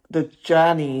from the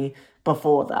journey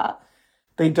before that.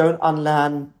 They don't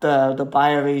unlearn the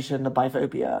bi-erasure, the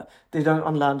biphobia. They don't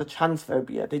unlearn the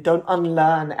transphobia. They don't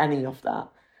unlearn any of that.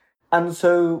 And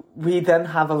so we then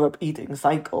have a repeating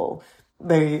cycle.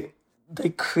 They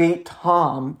create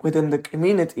harm within the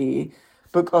community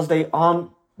because they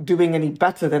aren't doing any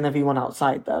better than everyone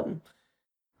outside them.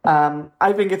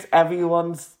 I think it's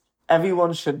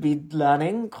everyone should be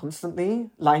learning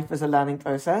constantly. Life is a learning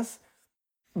process.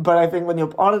 But I think when you're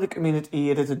part of the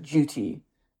community, it is a duty.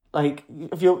 Like,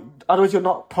 otherwise you're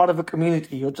not part of a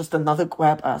community, you're just another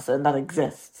queer person that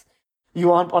exists.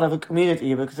 You aren't part of a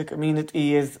community because a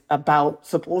community is about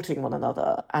supporting one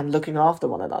another and looking after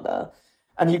one another.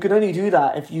 And you can only do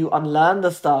that if you unlearn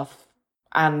the stuff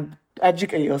and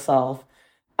educate yourself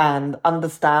and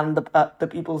understand the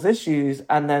people's issues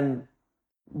and then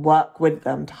work with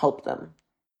them to help them.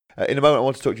 In a moment, I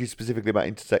want to talk to you specifically about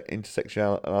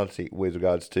intersectionality with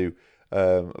regards to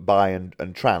bi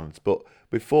and trans. But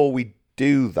before we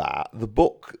do that, the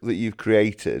book that you've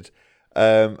created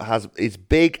is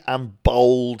big and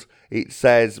bold. It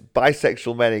says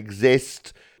Bisexual Men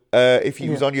Exist. If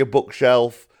you was on your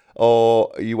bookshelf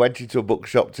or you went into a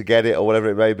bookshop to get it or whatever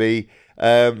it may be,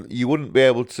 you wouldn't be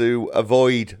able to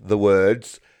avoid the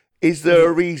words. Is there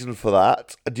a reason for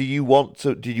that? Did you want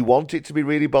it to be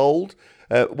really bold?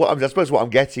 I suppose what I'm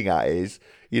getting at is,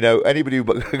 anybody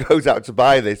who goes out to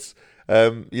buy this,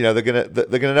 they're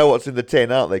gonna know what's in the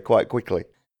tin, aren't they? Quite quickly.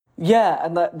 Yeah,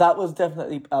 and that was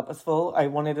definitely purposeful. I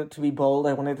wanted it to be bold.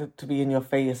 I wanted it to be in your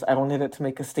face. I wanted it to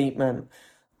make a statement.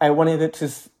 I wanted it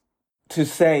to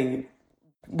say,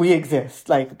 we exist.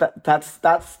 Like that's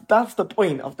the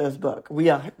point of this book. We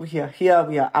are here.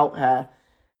 We are out here.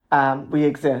 We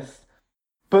exist.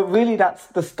 But really, that's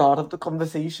the start of the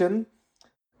conversation.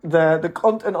 The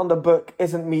content on the book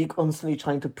isn't me constantly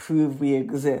trying to prove we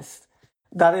exist.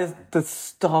 That is the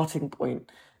starting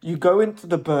point. You go into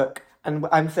the book and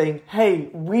I'm saying, hey,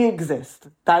 we exist.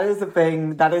 That is a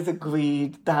thing. That is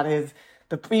agreed. That is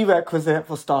the prerequisite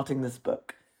for starting this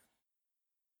book.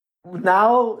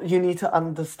 Now you need to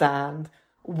understand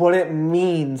what it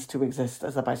means to exist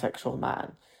as a bisexual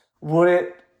man.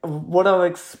 What our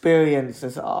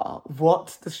experiences are.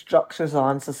 What the structures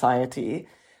are in society.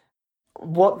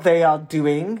 What they are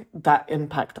doing that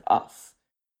impact us.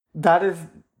 That is...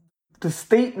 The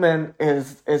statement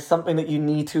is something that you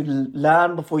need to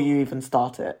learn before you even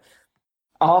start it.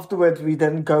 Afterwards, we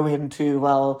then go into,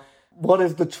 well, what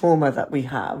is the trauma that we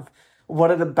have?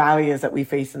 What are the barriers that we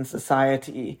face in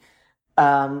society?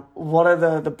 What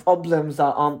are the problems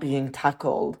that aren't being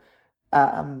tackled?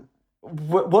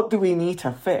 What do we need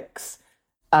to fix?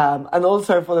 And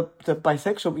also for the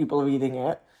bisexual people reading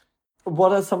it,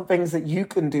 what are some things that you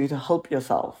can do to help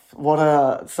yourself? What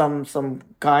are some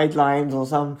guidelines or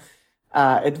some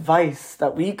advice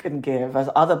that we can give as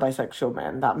other bisexual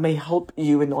men that may help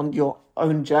you on your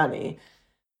own journey?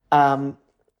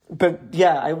 But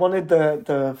yeah, I wanted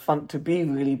the font to be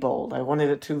really bold. I wanted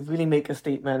it to really make a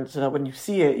statement so that when you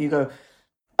see it, you go,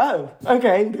 oh,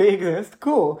 okay, they exist,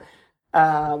 cool.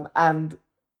 And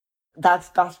that's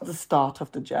the start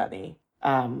of the journey.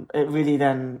 It really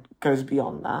then goes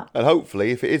beyond that. And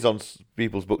hopefully, if it is on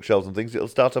people's bookshelves and things, it'll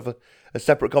start off a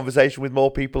separate conversation with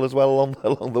more people as well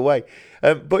along the way.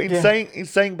 But in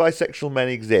saying bisexual men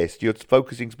exist, you're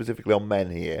focusing specifically on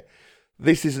men here.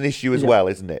 This is an issue as well,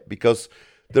 isn't it? Because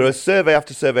there are survey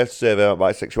after survey after survey about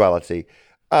bisexuality,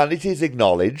 and it is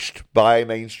acknowledged by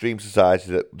mainstream society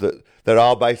that there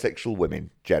are bisexual women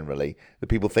generally. That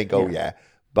people think,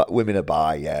 but women are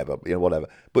bi, but whatever.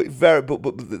 But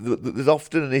there's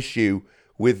often an issue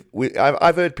with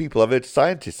I've heard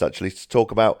scientists actually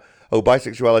talk about,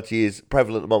 bisexuality is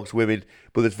prevalent amongst women,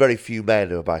 but there's very few men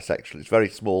who are bisexual. It's a very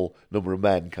small number of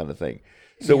men, kind of thing.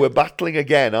 So we're battling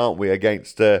again, aren't we,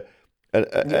 against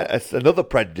another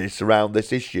prejudice around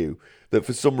this issue, that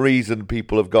for some reason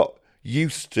people have got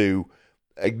used to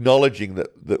acknowledging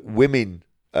that women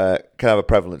can have a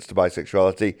prevalence to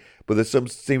bisexuality, but there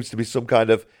seems to be some kind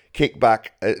of kickback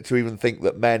to even think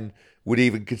that men would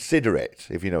even consider it,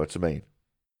 if you know what I mean.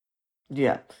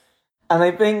 Yeah. And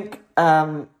I think,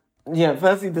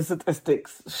 firstly, the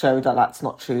statistics show that that's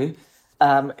not true.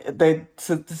 The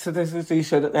statistics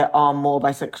show that there are more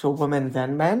bisexual women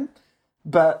than men,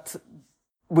 but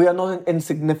we are not an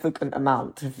insignificant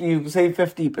amount. If you say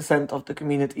 50% of the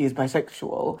community is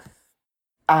bisexual,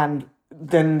 and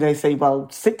then they say, well,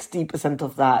 60%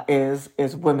 of that is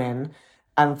women,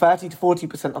 and 30 to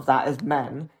 40% of that is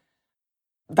men,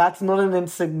 that's not an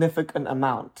insignificant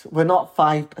amount. We're not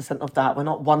 5% of that. We're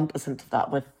not 1% of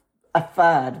that. We're a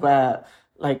third. We're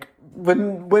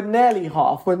nearly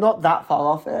half. We're not that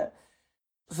far off it.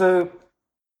 So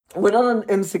we're not an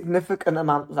insignificant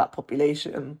amount of that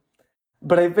population.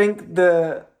 But I think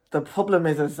the problem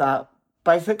is that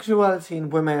bisexuality in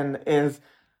women is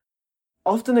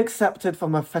often accepted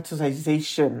from a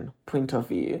fetishization point of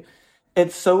view.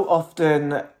 It's so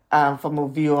often from a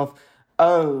view of,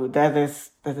 they're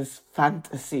this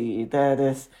fantasy, they're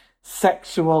this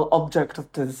sexual object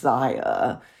of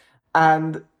desire,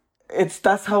 and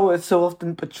that's how it's so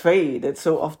often portrayed. It's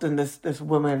so often this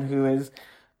woman who is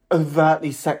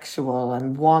overtly sexual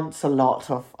and wants a lot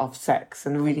of sex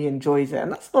and really enjoys it,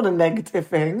 and that's not a negative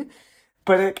thing,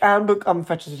 but it can become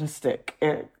fetishistic.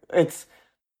 It's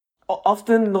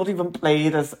often not even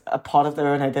played as a part of their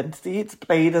own identity. It's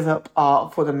played as an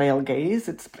art for the male gaze.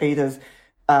 It's played as,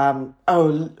 I'm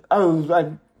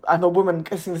a woman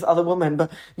kissing this other woman,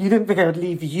 but you didn't think I would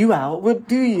leave you out, would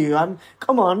do you?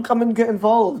 Come and get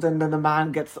involved. And then the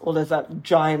man gets all those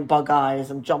giant bug eyes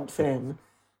and jumps in.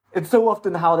 It's so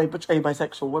often how they portray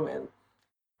bisexual women,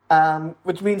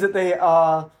 which means that they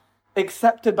are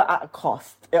accepted but at a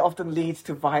cost. It often leads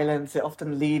to violence. It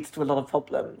often leads to a lot of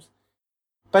problems.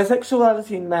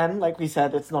 Bisexuality in men, like we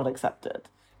said, it's not accepted.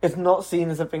 It's not seen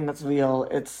as a thing that's real.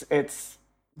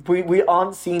 We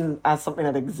aren't seen as something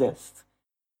that exists.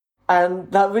 And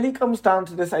that really comes down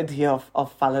to this idea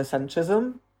of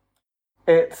phallocentrism.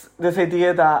 It's this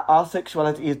idea that our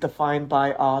sexuality is defined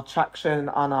by our attraction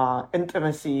and our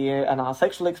intimacy and our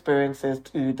sexual experiences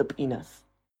to the penis.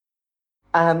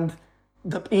 And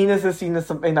the penis is seen as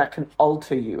something that can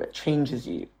alter you, it changes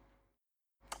you.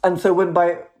 And so when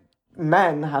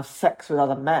men have sex with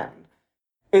other men,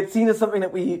 it's seen as something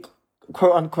that we,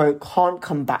 quote unquote, can't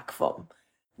come back from.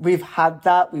 We've had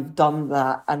that, we've done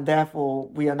that, and therefore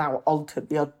we are now altered.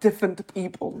 We are different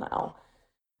people now.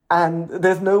 And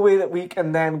there's no way that we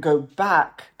can then go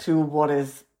back to what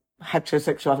is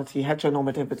heterosexuality,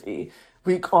 heteronormativity.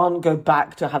 We can't go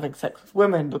back to having sex with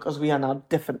women because we are now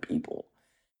different people.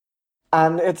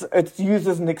 And it's used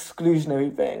as an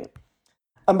exclusionary thing.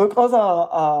 And because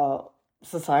our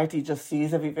society just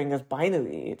sees everything as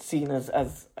binary, it's seen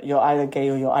as you're either gay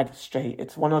or you're either straight.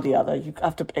 It's one or the other. You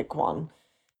have to pick one.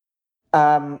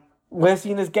 We're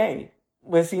seen as gay.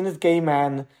 We're seen as gay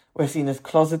men. We're seen as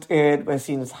closeted. We're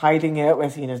seen as hiding it. We're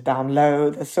seen as down low.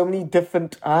 There's so many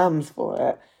different terms for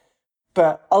it.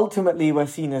 But ultimately, we're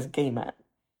seen as gay men.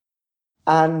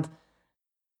 And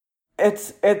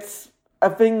it's a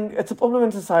thing. It's a problem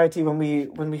in society when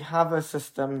we have a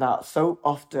system that so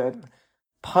often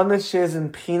punishes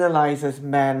and penalizes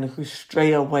men who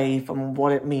stray away from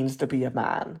what it means to be a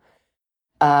man.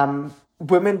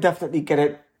 Women definitely get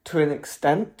it to an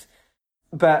extent,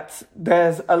 but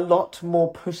there's a lot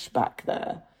more pushback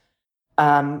there.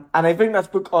 And I think that's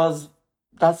because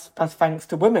that's thanks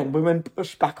to women. Women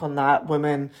push back on that.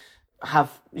 Women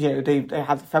have, they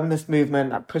have the feminist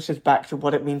movement that pushes back to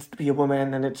what it means to be a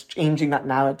woman, and it's changing that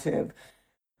narrative.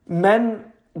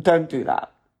 Men don't do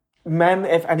that. Men,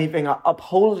 if anything, are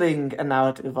upholding a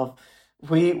narrative of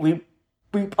we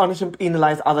punish and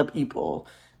penalize other people.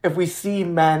 If we see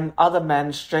other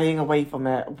men straying away from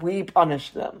it, we punish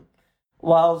them.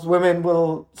 Whilst women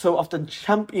will so often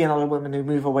champion other women who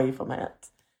move away from it.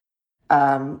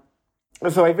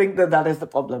 So I think that is the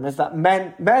problem, is that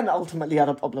men ultimately are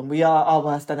the problem. We are our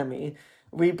worst enemy.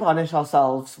 We punish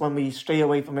ourselves when we stray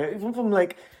away from it, even from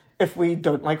if we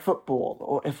don't like football,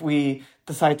 or if we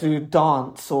decide to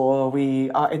dance, or we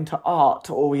are into art,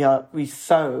 or we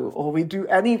sew, or we do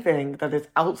anything that is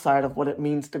outside of what it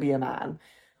means to be a man.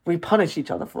 We punish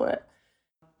each other for it.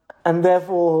 And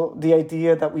therefore, the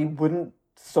idea that we wouldn't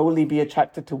solely be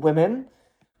attracted to women,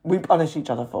 we punish each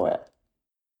other for it.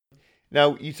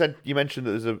 Now, you mentioned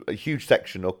that there's a huge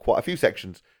section, or quite a few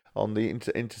sections, on the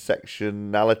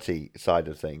intersectionality side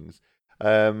of things.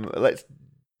 Let's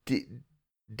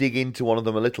dig into one of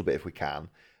them a little bit if we can,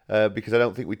 because I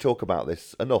don't think we talk about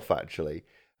this enough, actually.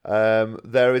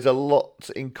 There is a lot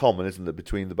in common, isn't there,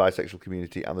 between the bisexual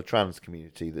community and the trans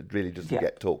community that really doesn't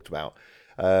get talked about.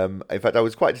 In fact, I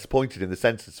was quite disappointed in the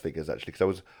census figures, actually, because I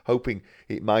was hoping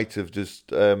it might have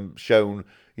just shown,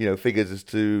 figures as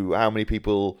to how many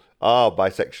people are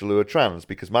bisexual who are trans,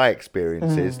 because my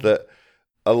experience is that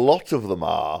a lot of them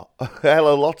are. A hell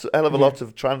of a lot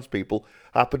of trans people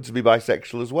happen to be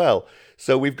bisexual as well.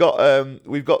 So we've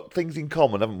got things in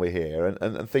common, haven't we, here,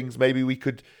 and things maybe we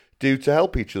could do to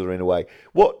help each other in a way.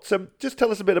 Just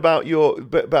tell us a bit about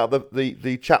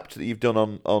the chapter that you've done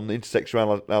on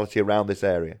intersectionality around this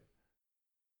area.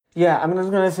 Yeah, I was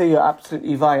going to say you're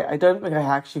absolutely right. I don't think I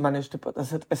actually managed to put the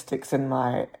statistics in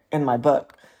my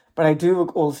book, but I do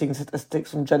recall seeing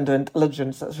statistics from Gender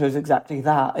Intelligence that shows exactly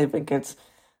that. I think it's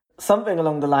something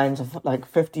along the lines of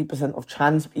 50% of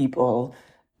trans people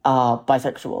are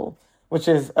bisexual, which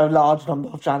is a large number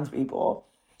of trans people.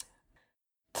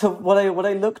 So what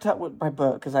I looked at with my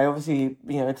book is I obviously,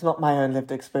 it's not my own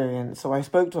lived experience. So I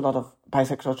spoke to a lot of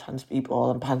bisexual trans people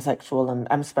and pansexual and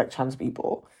M-spec trans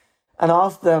people and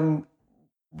asked them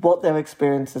what their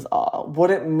experiences are,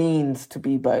 what it means to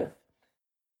be both.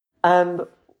 And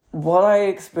what I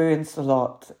experienced a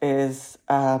lot is,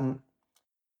 again,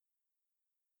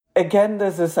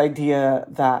 there's this idea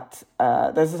of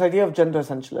gender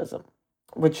essentialism,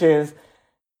 which is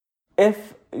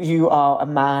if you are a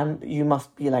man, you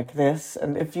must be like this,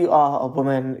 and if you are a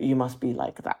woman, you must be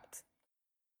like that.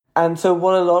 And so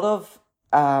what a lot of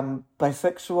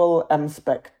bisexual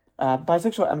M-spec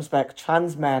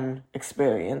trans men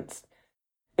experience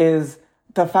is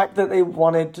the fact that they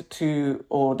wanted to,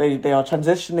 or they are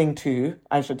transitioning to,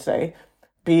 I should say,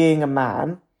 being a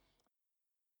man.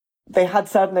 They had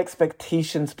certain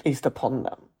expectations placed upon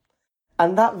them.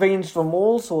 And that ranged from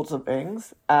all sorts of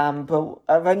things, but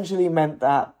eventually meant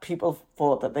that people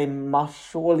thought that they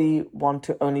must surely want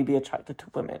to only be attracted to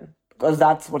women, because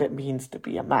that's what it means to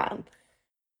be a man.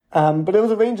 But it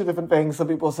was a range of different things. Some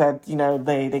people said,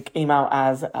 they came out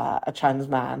as a trans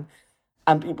man,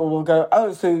 and people will go,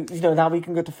 oh, so, now we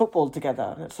can go to football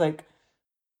together. And it's like,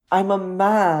 I'm a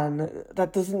man.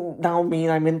 That doesn't now mean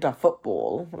I'm into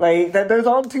football. Those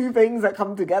aren't two things that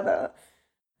come together.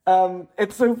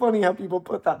 It's so funny how people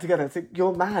put that together. It's like,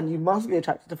 you're a man, you must be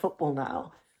attracted to football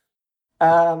now.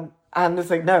 And it's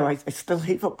like, no, I still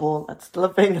hate football. That's still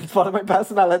a thing. It's part of my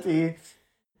personality.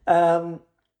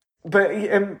 But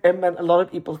it meant a lot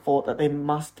of people thought that they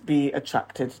must be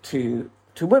attracted to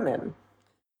women.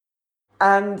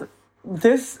 And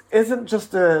this isn't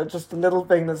just a little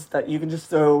thing that you can just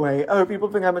throw away. Oh, people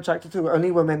think I'm attracted to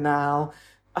only women now.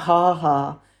 Ha ha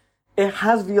ha. It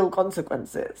has real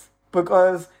consequences,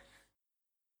 because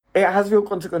it has real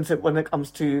consequences when it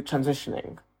comes to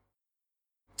transitioning.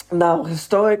 Now,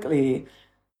 historically,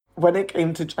 when it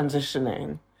came to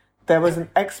transitioning, there was an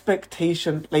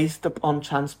expectation placed upon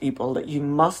trans people that you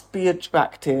must be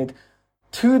attracted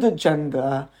to the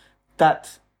gender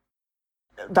that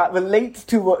relates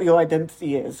to what your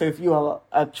identity is. So if you are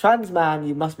a trans man,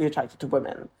 you must be attracted to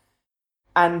women.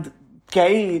 And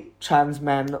gay trans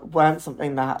men weren't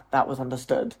something that was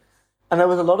understood. And there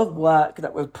was a lot of work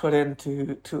that was put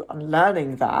into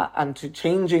unlearning that and to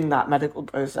changing that medical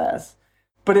process.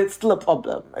 But it's still a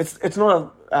problem. It's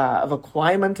not a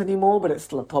requirement anymore, but it's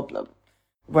still a problem.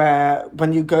 Where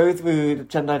when you go through the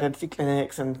gender identity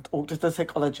clinics and talk to the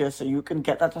psychologist so you can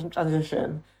get that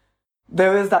transition,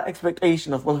 there is that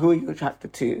expectation of, well, who are you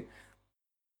attracted to?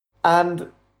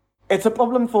 And it's a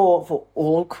problem for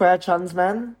all queer trans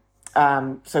men,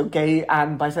 so gay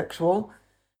and bisexual.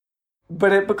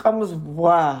 But it becomes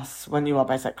worse when you are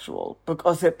bisexual,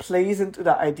 because it plays into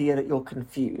that idea that you're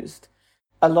confused.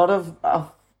 A lot of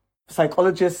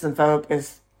psychologists and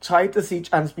therapists try to see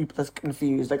trans people as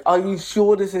confused. Like, are you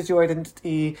sure this is your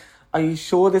identity? Are you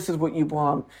sure this is what you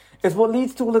want? It's what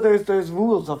leads to all of those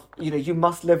rules of, you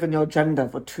must live in your gender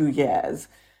for 2 years,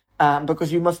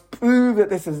 because you must prove that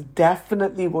this is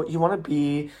definitely what you want to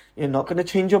be. You're not going to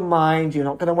change your mind. You're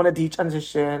not going to want to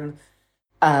detransition.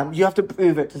 You have to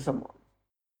prove it to someone.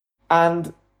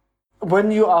 And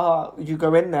when you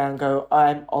go in there and go,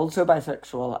 I'm also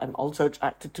bisexual, I'm also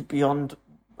attracted to beyond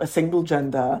a single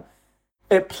gender,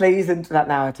 it plays into that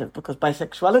narrative, because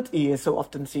bisexuality is so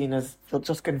often seen as you're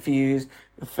just confused,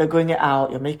 you're figuring it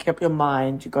out, you're making up your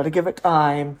mind, you've got to give it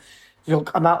time, you'll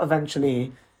come out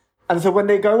eventually. And so when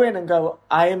they go in and go,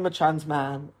 I am a trans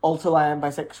man, also I am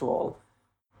bisexual,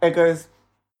 it goes,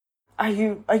 are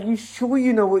you sure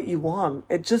you know what you want?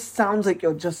 It just sounds like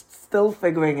you're just still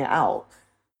figuring it out.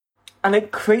 And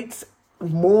it creates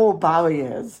more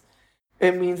barriers.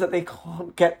 It means that they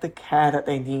can't get the care that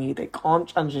they need. They can't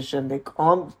transition. They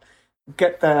can't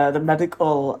get the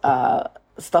medical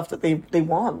stuff that they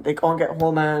want. They can't get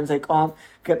hormones. They can't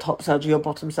get top surgery or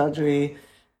bottom surgery.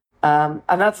 And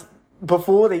that's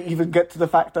before they even get to the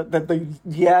fact that the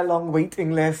year-long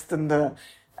waiting list and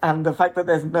the fact that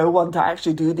there's no one to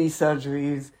actually do these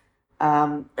surgeries.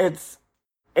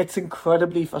 It's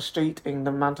incredibly frustrating,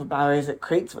 the amount of barriers it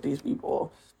creates for these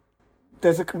people.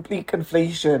 There's a complete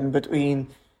conflation between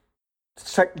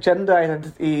gender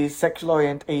identity, sexual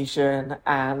orientation,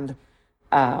 and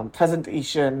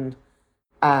presentation,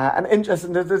 and interest.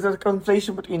 And there's a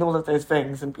conflation between all of those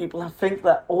things, and people think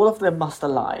that all of them must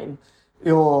align.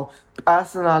 Your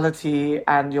personality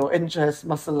and your interests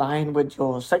must align with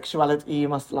your sexuality,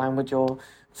 must align with your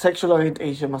sexual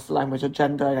orientation, must align with your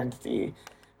gender identity.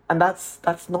 And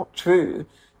that's not true.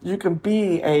 You can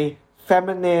be a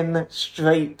feminine,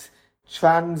 straight,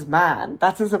 trans man.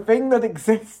 That is a thing that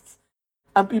exists.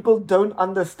 And people don't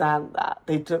understand that.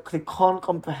 They can't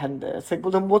comprehend it. It's like,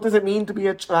 well, then what does it mean to be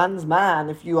a trans man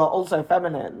if you are also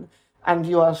feminine and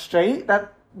you are straight?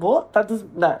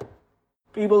 No.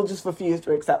 People just refuse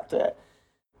to accept it.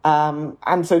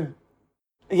 And so,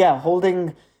 yeah,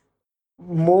 holding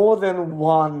more than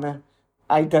one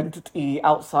identity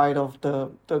outside of the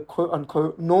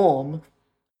quote-unquote norm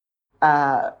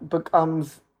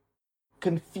becomes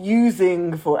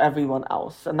confusing for everyone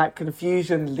else. And that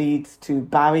confusion leads to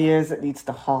barriers, it leads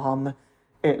to harm,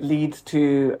 it leads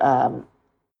to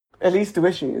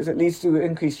issues, it leads to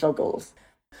increased struggles.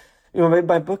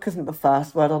 My book isn't the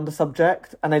first word on the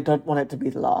subject, and I don't want it to be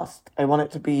the last. I want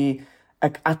it to be a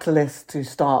catalyst to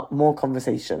start more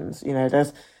conversations.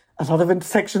 There's a lot of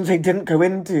intersections I didn't go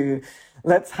into.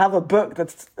 Let's have a book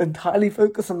that's entirely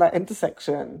focused on that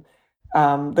intersection.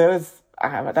 It was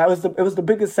the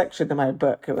biggest section in my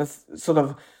book. It was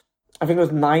I think it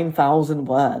was 9,000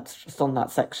 words just on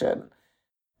that section.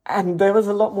 And there was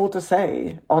a lot more to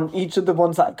say on each of the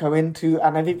ones that I go into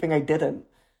and everything I didn't.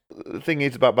 The thing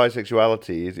is about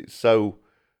bisexuality is it's so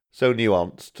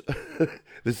nuanced.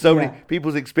 There's so many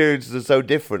people's experiences are so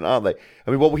different, aren't they?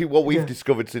 I mean, what we've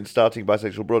discovered since starting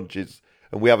Bisexual Brunch is,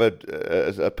 and we have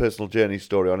a personal journey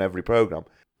story on every program.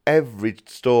 Every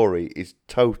story is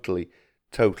totally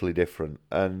different,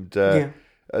 and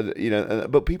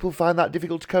but people find that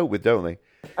difficult to cope with, don't they?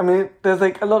 I mean, there's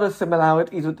a lot of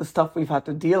similarities with the stuff we've had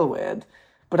to deal with,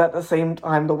 but at the same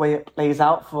time, the way it plays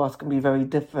out for us can be very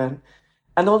different.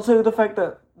 And also the fact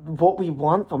that what we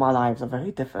want from our lives are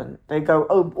very different. They go,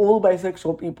 oh, all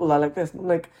bisexual people are like this. And I'm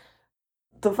like,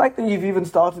 the fact that you've even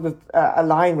started with a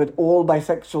line with all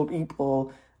bisexual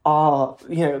people are,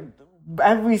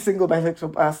 every single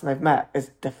bisexual person I've met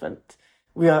is different.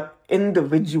 We are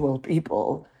individual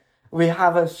people. We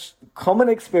have a common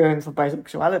experience of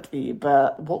bisexuality,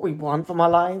 but what we want from our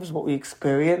lives, what we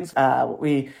experience,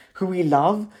 who we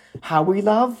love, how we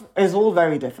love, is all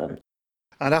very different.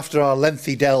 And after our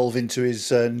lengthy delve into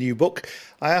his new book,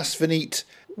 I asked Vaneet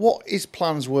what his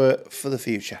plans were for the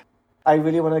future. I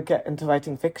really want to get into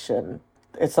writing fiction.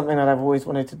 It's something that I've always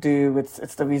wanted to do.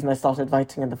 It's the reason I started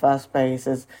writing in the first place,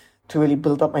 is to really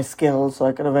build up my skills so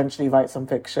I can eventually write some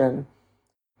fiction.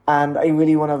 And I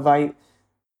really want to write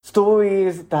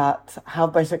stories that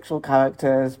have bisexual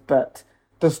characters, but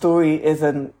the story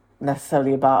isn't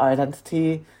necessarily about our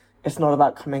identity. It's not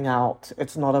about coming out.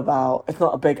 It's not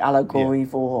a big allegory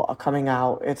for our coming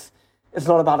out. It's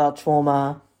not about our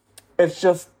trauma. It's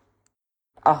just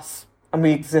us, and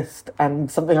we exist, and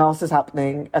something else is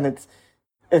happening, and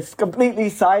it's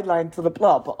completely sidelined to the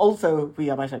plot, but also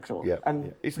we are bisexual. Yeah.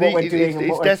 And it's what we're doing and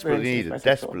it's what we're desperately experiencing needed. is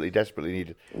bisexual. Desperately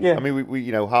needed. Yeah. I mean, we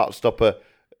Heartstopper,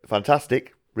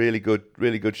 fantastic, really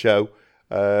good show.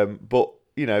 But,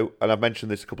 and I've mentioned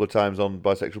this a couple of times on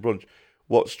Bisexual Brunch,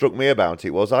 what struck me about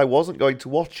it was I wasn't going to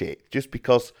watch it just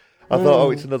because I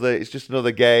thought, it's just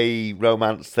another gay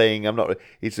romance thing.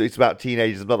 It's about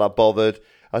teenagers. I'm not that bothered.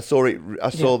 I saw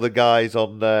the guys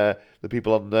on the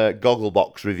people on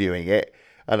Gogglebox reviewing it,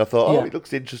 and I thought, it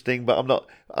looks interesting, but I'm not.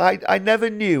 I never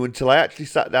knew until I actually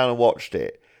sat down and watched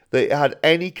it that it had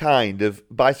any kind of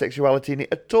bisexuality in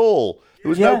it at all. There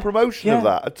was no promotion of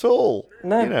that at all.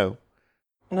 No,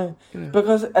 no,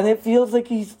 because it feels like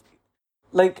he's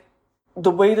like. The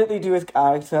way that they do his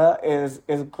character is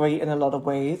great in a lot of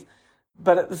ways,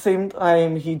 but at the same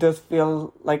time, he does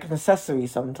feel like an accessory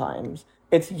sometimes.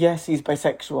 It's, yes, he's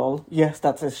bisexual, yes,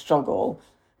 that's his struggle,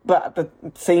 but at the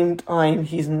same time,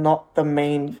 he's not the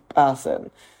main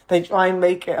person. They try and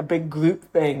make it a big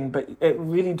group thing, but it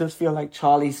really does feel like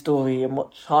Charlie's story and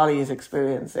what Charlie is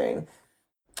experiencing.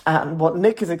 And what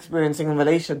Nick is experiencing in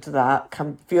relation to that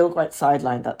can feel quite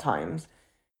sidelined at times.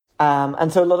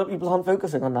 And so a lot of people aren't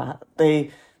focusing on that. They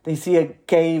see a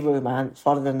gay romance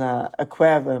rather than a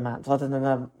queer romance, rather than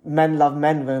a men love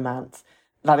men romance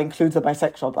that includes a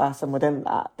bisexual person within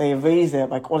that. They erase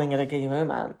it by calling it a gay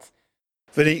romance.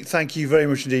 Vaneet, thank you very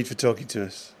much indeed for talking to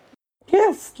us.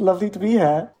 Yes, lovely to be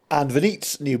here. And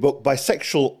Vaneet's new book,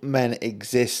 Bisexual Men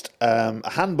Exist, a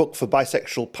handbook for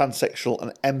bisexual, pansexual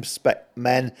and M-spec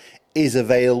men, is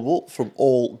available from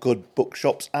all good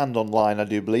bookshops and online, I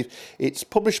do believe. It's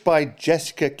published by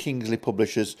Jessica Kingsley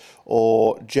Publishers,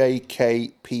 or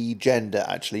JKP Gender.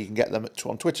 Actually, you can get them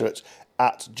on Twitter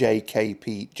at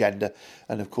JKP Gender.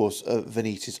 And of course,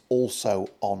 Vaneet is also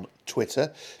on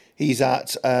Twitter. He's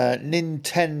at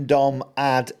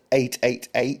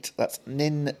NintendomAd888. That's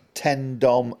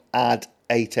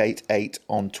NintendomAd888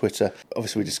 on Twitter.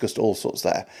 Obviously, we discussed all sorts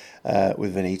there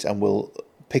with Vaneet, and we'll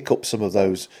pick up some of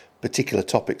those particular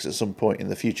topics at some point in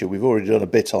the future. We've already done a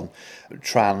bit on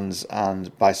trans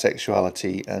and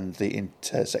bisexuality and the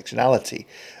intersectionality.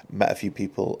 Met a few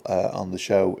people on the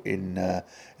show in the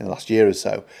last year or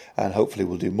so, and hopefully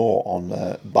we'll do more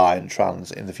on bi and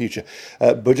trans in the future.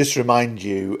 But just to remind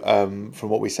you from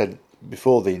what we said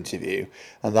before the interview,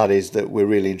 and that is that we're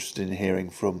really interested in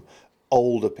hearing from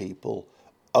older people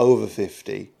over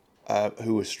 50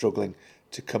 who are struggling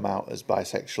to come out as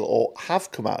bisexual or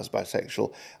have come out as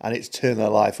bisexual, and it's turned their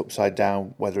life upside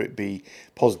down, whether it be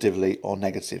positively or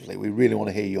negatively. We really want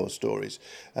to hear your stories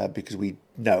because we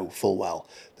know full well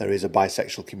there is a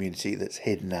bisexual community that's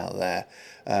hidden out there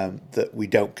that we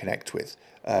don't connect with,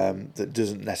 that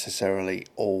doesn't necessarily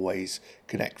always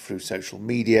connect through social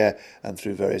media and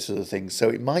through various other things. So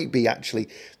it might be actually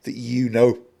that you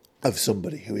know of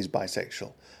somebody who is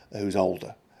bisexual, who's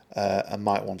older, and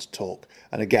might want to talk.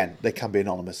 And again, they can be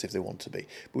anonymous if they want to be.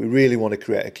 But we really want to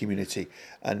create a community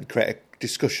and create a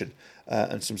discussion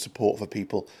and some support for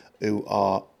people who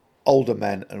are older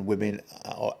men and women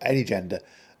or any gender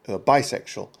who are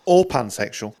bisexual or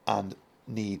pansexual and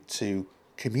need to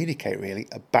communicate really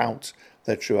about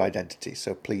their true identity.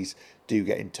 So please do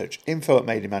get in touch.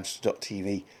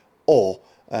 info@madeinmanchester.tv or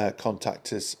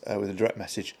contact us with a direct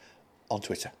message on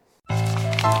Twitter.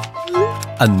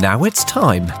 And now it's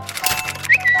time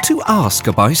to ask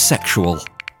a bisexual.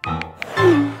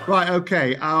 Right,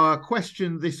 okay. Our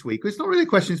question this week, it's not really a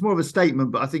question, it's more of a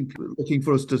statement, but I think looking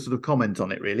for us to sort of comment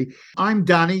on it, really. I'm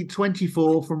Danny,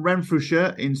 24, from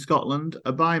Renfrewshire in Scotland,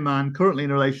 a bi man, currently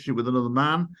in a relationship with another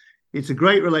man. It's a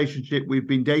great relationship. We've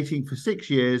been dating for 6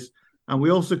 years, and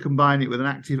we also combine it with an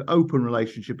active, open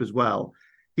relationship as well.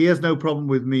 He has no problem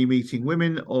with me meeting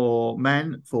women or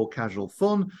men for casual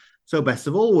fun. So best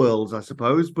of all worlds, I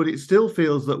suppose, but it still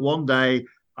feels that one day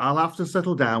I'll have to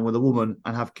settle down with a woman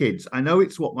and have kids. I know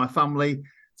it's what my family,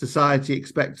 society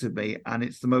expects of me, and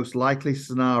it's the most likely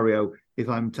scenario if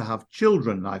I'm to have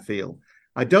children, I feel.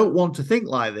 I don't want to think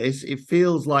like this. It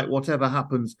feels like whatever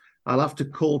happens, I'll have to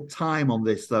call time on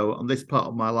this, though, on this part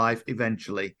of my life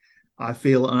eventually. I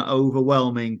feel an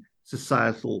overwhelming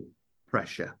societal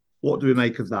pressure. What do we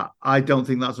make of that? I don't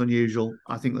think that's unusual.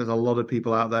 I think there's a lot of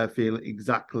people out there feel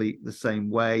exactly the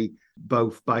same way,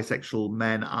 both bisexual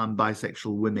men and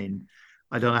bisexual women.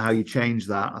 I don't know how you change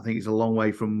that. I think it's a long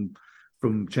way from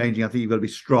changing. I think you've got to be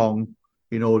strong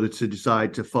in order to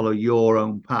decide to follow your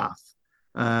own path.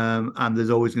 And there's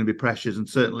always going to be pressures. And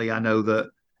certainly I know that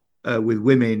with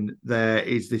women, there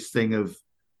is this thing of,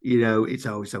 it's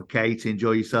always okay to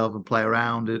enjoy yourself and play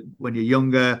around when you're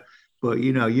younger. But,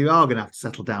 you are going to have to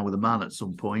settle down with a man at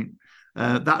some point.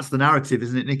 That's the narrative,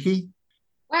 isn't it, Nichi?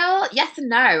 Well, yes and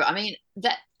no. I mean,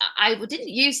 I didn't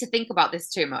used to think about this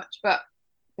too much, but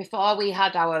before we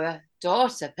had our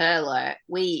daughter, Perla,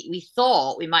 we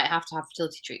thought we might have to have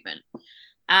fertility treatment.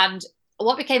 And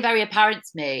what became very apparent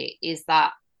to me is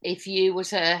that if you were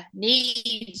to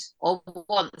need or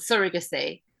want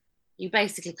surrogacy, you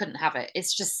basically couldn't have it.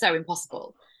 It's just so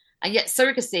impossible. And yet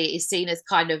surrogacy is seen as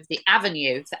kind of the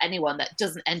avenue for anyone that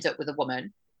doesn't end up with a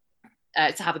woman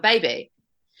to have a baby.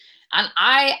 And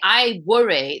I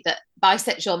worry that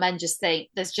bisexual men just think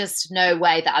there's just no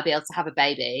way that I'll be able to have a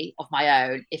baby of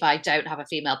my own if I don't have a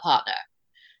female partner.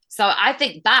 So I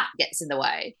think that gets in the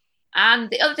way. And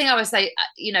the other thing I would say,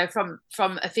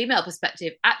 from a female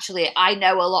perspective, actually, I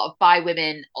know a lot of bi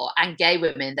women and gay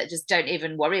women that just don't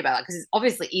even worry about it because it's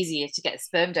obviously easier to get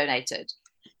sperm donated.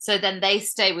 So then they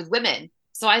stay with women.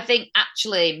 So I think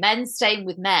actually men staying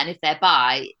with men if they're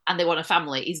bi and they want a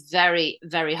family is very,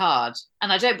 very hard.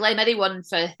 And I don't blame anyone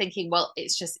for thinking, well,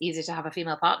 it's just easier to have a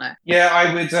female partner. Yeah,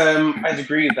 I'd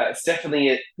agree with that. It's definitely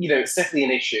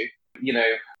an issue.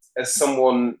 As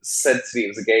someone said to me, it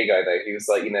was a gay guy though, he was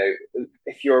like,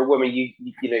 if you're a woman,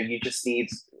 you just need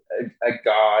a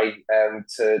guy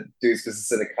to do his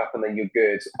business in a cup and then you're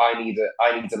good. I need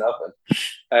an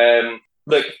oven.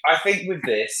 Look, I think with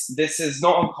this is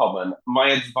not uncommon.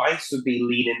 My advice would be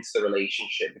lean into the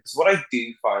relationship, because what I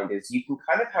do find is you can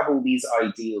kind of have all these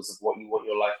ideals of what you want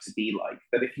your life to be like.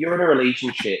 But if you're in a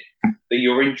relationship that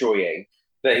you're enjoying,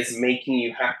 that is making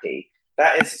you happy,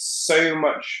 that is so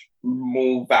much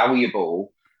more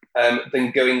valuable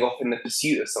than going off in the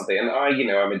pursuit of something. And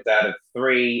I'm a dad of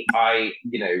 3. I,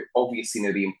 obviously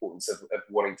know the importance of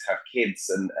wanting to have kids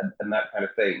and that kind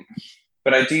of thing.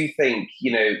 But I do think,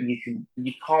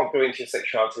 you can't go into your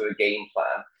sexuality with a game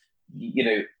plan.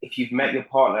 If you've met your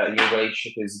partner and your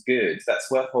relationship is good, that's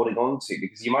worth holding on to,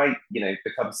 because you might,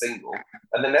 become single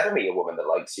and then never meet a woman that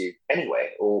likes you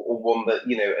anyway, or one that,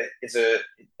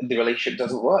 the relationship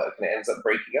doesn't work and it ends up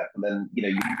breaking up, and then,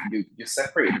 you're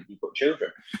separated, you've got children.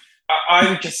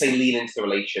 I would just say lean into the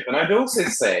relationship. And I'd also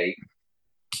say,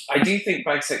 I do think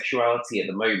bisexuality at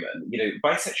the moment,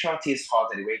 bisexuality is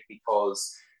hard anyway,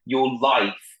 because your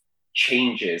life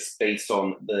changes based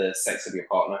on the sex of your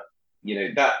partner.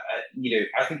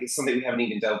 I think it's something we haven't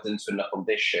even delved into enough on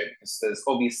this show, because there's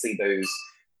obviously those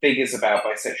figures about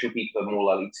bisexual people are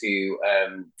more likely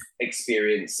to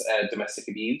experience domestic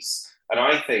abuse. And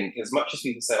I think, as much as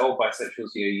people say, oh, bisexuals,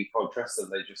 you can't trust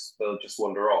them, they'll just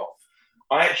wander off.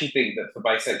 I actually think that for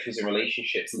bisexuals in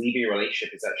relationships, leaving a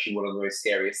relationship is actually one of the most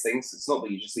scariest things. It's not that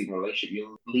you're just leaving a relationship,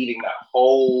 you're leaving that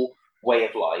whole way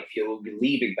of life. You're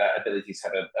leaving that ability to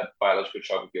have a biological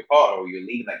child with your partner, or you're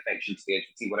leaving that connection to the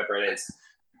LGBT, whatever it is.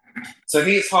 So I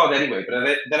think it's hard anyway,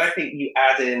 but then I think you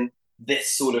add in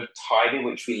this sort of time in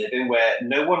which we live in, where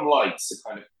no one likes to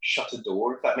kind of shut a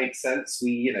door, if that makes sense.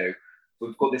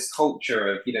 We've got this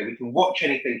culture of, we can watch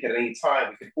anything at any time,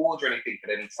 we can order anything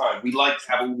at any time. We like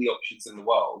to have all the options in the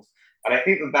world. And I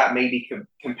think that maybe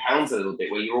compounds a little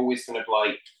bit, where you're always kind of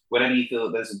like, whenever you feel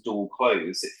that there's a door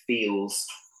closed, it feels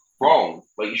wrong.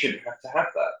 Like you shouldn't have to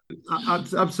have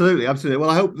that. Absolutely.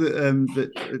 Well, I hope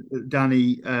that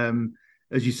Danny,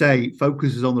 as you say,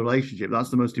 focuses on the relationship. That's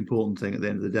the most important thing at the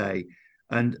end of the day.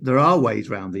 And there are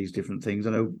ways around these different things. I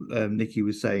know Nichi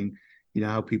was saying,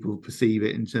 how people perceive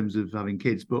it in terms of having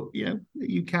kids. But,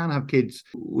 you can have kids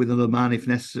with another man if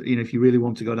necessary, if you really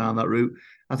want to go down that route.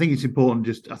 I think it's important.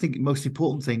 I think the most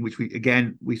important thing, which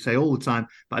we say all the time,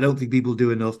 but I don't think people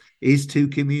do enough, is to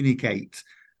communicate,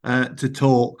 to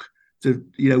talk, to,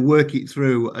 work it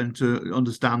through and to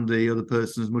understand the other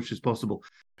person as much as possible.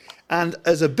 And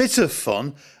as a bit of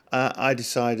fun, I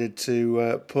decided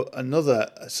to put another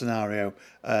scenario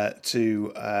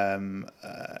to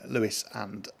Lewis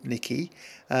and Nichi,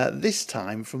 this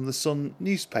time from the Sun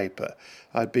newspaper.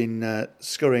 I'd been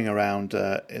scurrying around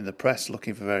in the press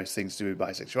looking for various things to do with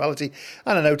bisexuality,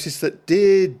 and I noticed that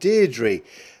Dear Deirdre,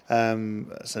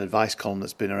 it's an advice column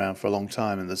that's been around for a long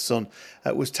time in the Sun,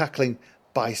 was tackling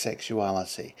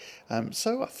bisexuality.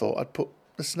 So I thought I'd put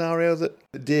the scenario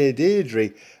that Dear Deirdre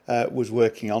was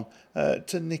working on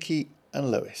to Nichi and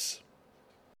Lewis.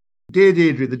 Dear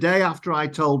Deirdre, the day after I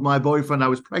told my boyfriend I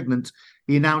was pregnant,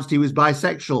 he announced he was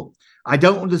bisexual. I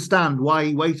don't understand why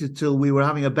he waited till we were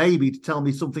having a baby to tell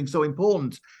me something so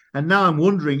important. And now I'm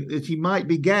wondering that he might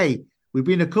be gay. We've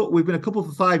been a couple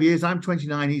for 5 years. I'm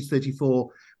 29, he's 34.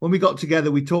 When we got together,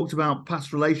 we talked about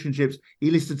past relationships. He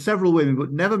listed several women,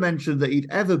 but never mentioned that he'd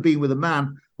ever been with a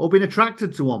man or been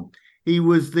attracted to one. He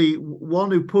was the one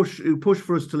who pushed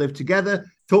for us to live together,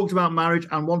 talked about marriage,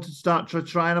 and wanted to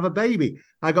try and have a baby.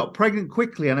 I got pregnant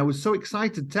quickly, and I was so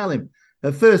excited to tell him.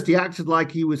 At first, he acted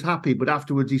like he was happy, but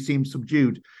afterwards, he seemed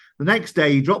subdued. The next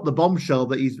day, he dropped the bombshell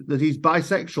that he's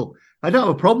bisexual. I don't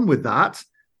have a problem with that,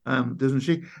 doesn't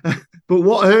she? But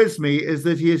what hurts me is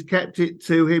that he has kept it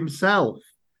to himself.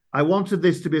 I wanted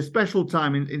this to be a special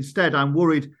time. Instead, I'm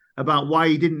worried about why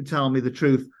he didn't tell me the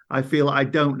truth. I feel I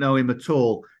don't know him at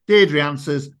all. Deirdre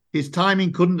answers, his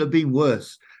timing couldn't have been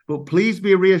worse. But please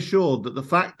be reassured that the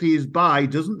fact he is bi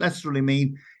doesn't necessarily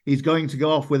mean he's going to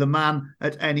go off with a man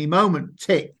at any moment.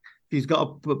 Tick. He's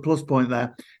got a plus point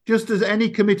there. Just as any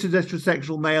committed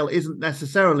heterosexual male isn't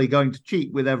necessarily going to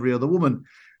cheat with every other woman.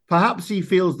 Perhaps he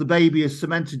feels the baby has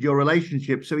cemented your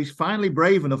relationship, so he's finally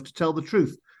brave enough to tell the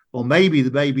truth. Or maybe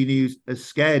the baby news has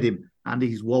scared him and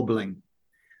he's wobbling.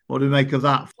 What do we make of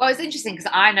that? Well, it's interesting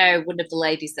because I know one of the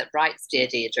ladies that writes Dear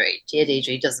Deirdre. Dear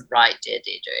Deirdre doesn't write Dear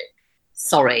Deirdre.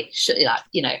 Sorry,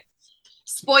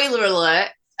 spoiler alert.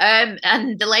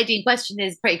 And the lady in question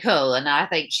is pretty cool, and I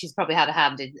think she's probably had a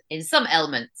hand in some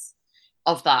elements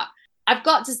of that. I've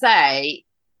got to say,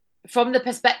 from the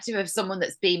perspective of someone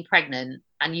that's been pregnant,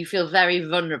 and you feel very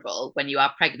vulnerable when you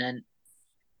are pregnant,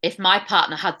 if my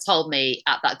partner had told me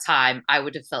at that time, I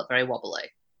would have felt very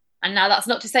wobbly. And now that's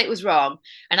not to say it was wrong.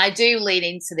 And I do lean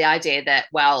into the idea that,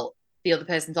 well, the other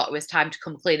person thought it was time to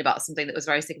come clean about something that was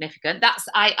very significant.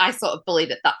 I sort of believe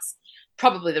that that's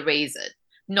probably the reason,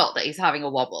 not that he's having a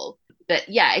wobble. But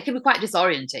yeah, it can be quite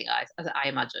disorienting, I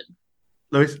imagine.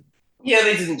 Lewis? Yeah,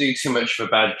 they didn't do too much of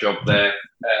a bad job there.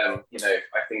 I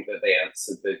think that they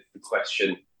answered the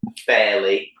question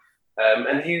fairly.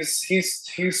 And who's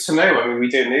to know? I mean, we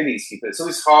don't know these people. It's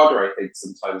always harder, I think,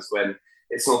 sometimes when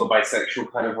it's not the bisexual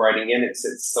kind of writing in. It's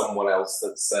someone else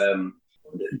that's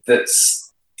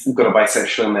got a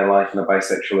bisexual in their life and a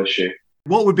bisexual issue.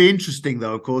 What would be interesting,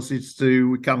 though, of course, is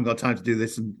we haven't got time to do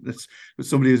this, and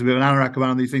somebody who's a bit of an anorak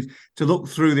around these things, to look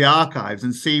through the archives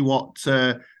and see what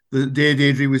the Dear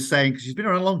Deirdre was saying, because she's been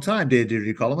around a long time, Dear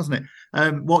Deirdre column, hasn't it?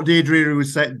 What Dear Deirdre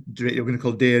was saying, you're going to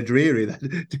call Dear Dreary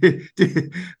then.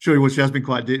 Sure, she has been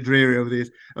quite dreary over the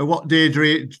years. What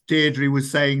Deirdre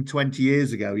was saying 20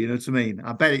 years ago, you know what I mean?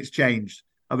 I bet it's changed.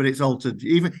 I bet it's altered.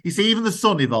 Even the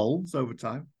Sun evolves over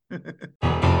time.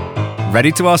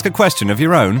 Ready to ask a question of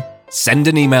your own? Send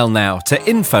an email now to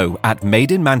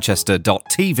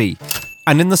info@madeinmanchester.tv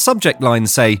and in the subject line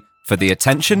say, for the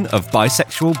attention of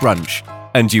Bisexual Brunch,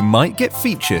 and you might get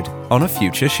featured on a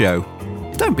future show.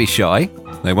 Don't be shy,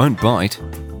 they won't bite.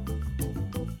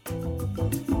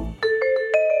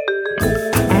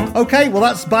 Okay, well,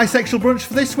 that's Bisexual Brunch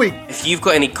for this week. If you've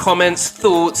got any comments,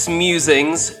 thoughts,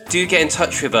 musings, do get in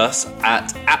touch with us at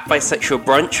Bisexual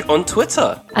Brunch on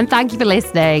Twitter. And thank you for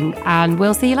listening, and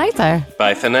we'll see you later.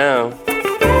 Bye for now.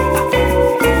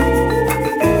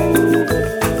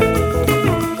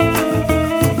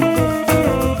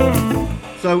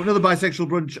 So another Bisexual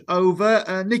Brunch over.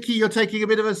 Nichi, you're taking a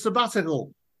bit of a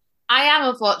sabbatical. I am,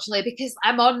 unfortunately, because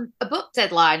I'm on a book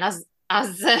deadline, as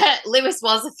Lewis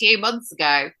was a few months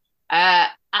ago.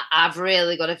 I've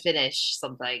really got to finish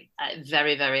something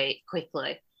very, very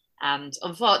quickly. And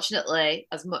unfortunately,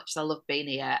 as much as I love being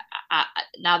here,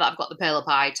 now that I've got the Pearl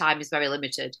Pie, time is very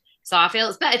limited. So I feel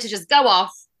it's better to just go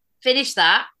off, finish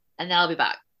that, and then I'll be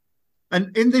back.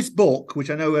 And in this book, which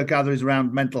I know gathers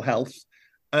around mental health,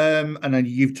 and then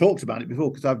you've talked about it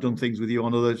before because I've done things with you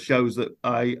on other shows that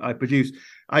I produce.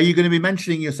 Are you going to be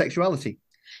mentioning your sexuality?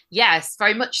 Yes,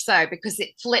 very much so, because it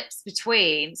flips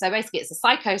between. So basically, it's a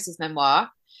psychosis memoir,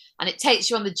 and it takes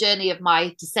you on the journey of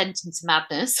my descent into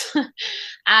madness.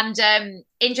 And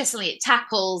interestingly, it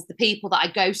tackles the people that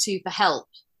I go to for help.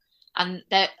 And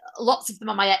lots of them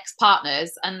are my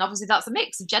ex-partners, and obviously that's a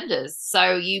mix of genders.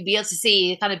 So you'll be able to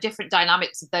see kind of different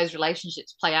dynamics of those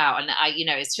relationships play out. And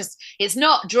it's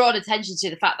not drawn attention to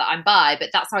the fact that I'm bi,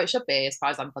 but that's how it should be as far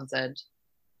as I'm concerned.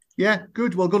 Yeah,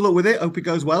 good. Well, good luck with it. Hope it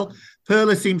goes well.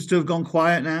 Perla seems to have gone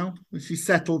quiet now. She's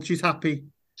settled. She's happy.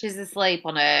 She's asleep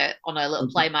on a little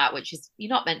playmat, which is, you're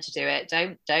not meant to do it.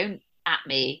 Don't at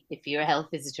me if you're a health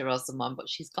visitor or someone, but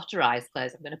she's got her eyes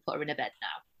closed. I'm going to put her in a bed now.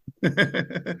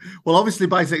 Well, obviously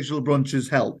Bisexual Brunch has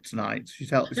helped tonight. She's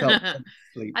helped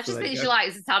sleep. I just think she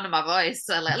likes the sound of my voice,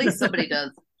 so at least somebody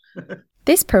does.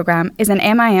 This programme is an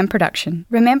MIM production.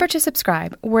 Remember to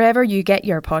subscribe wherever you get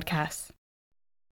your podcasts.